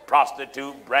neighborhood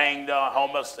prostitute, bring the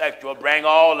homosexual, bring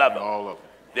all of them. All of them.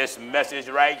 This message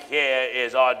right here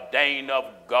is ordained of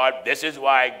God. This is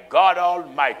why God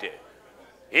Almighty,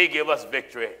 He give us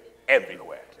victory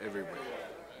everywhere. Everywhere.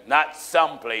 Not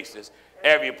some places,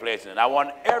 every place. And I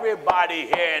want everybody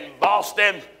here in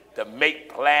Boston to make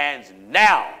plans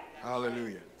now.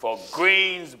 Hallelujah. For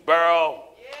Greensboro,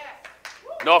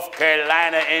 North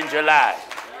Carolina in July.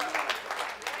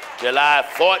 July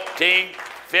 14th,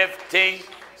 15th,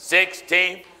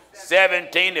 16th,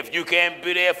 17th. If you can't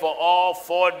be there for all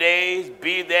 4 days,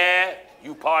 be there.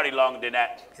 You party longer than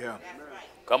that. Yeah.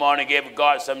 Come on and give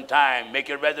God some time. Make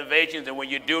your reservations, and when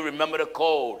you do, remember the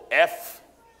code.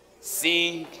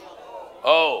 FCO.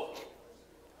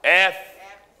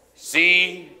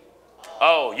 FCO.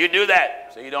 You do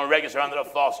that so you don't register under the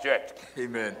false church.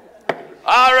 Amen.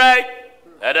 All right.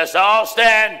 Let us all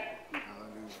stand.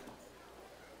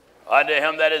 Unto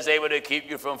him that is able to keep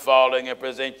you from falling and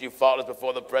present you faultless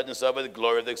before the presence of his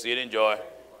glory with exceeding joy.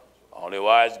 Only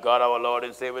wise God, our Lord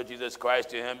and Savior, Jesus Christ,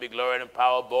 to him be glory and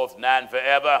power both now and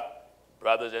forever.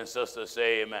 Brothers and sisters,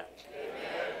 say amen. Amen.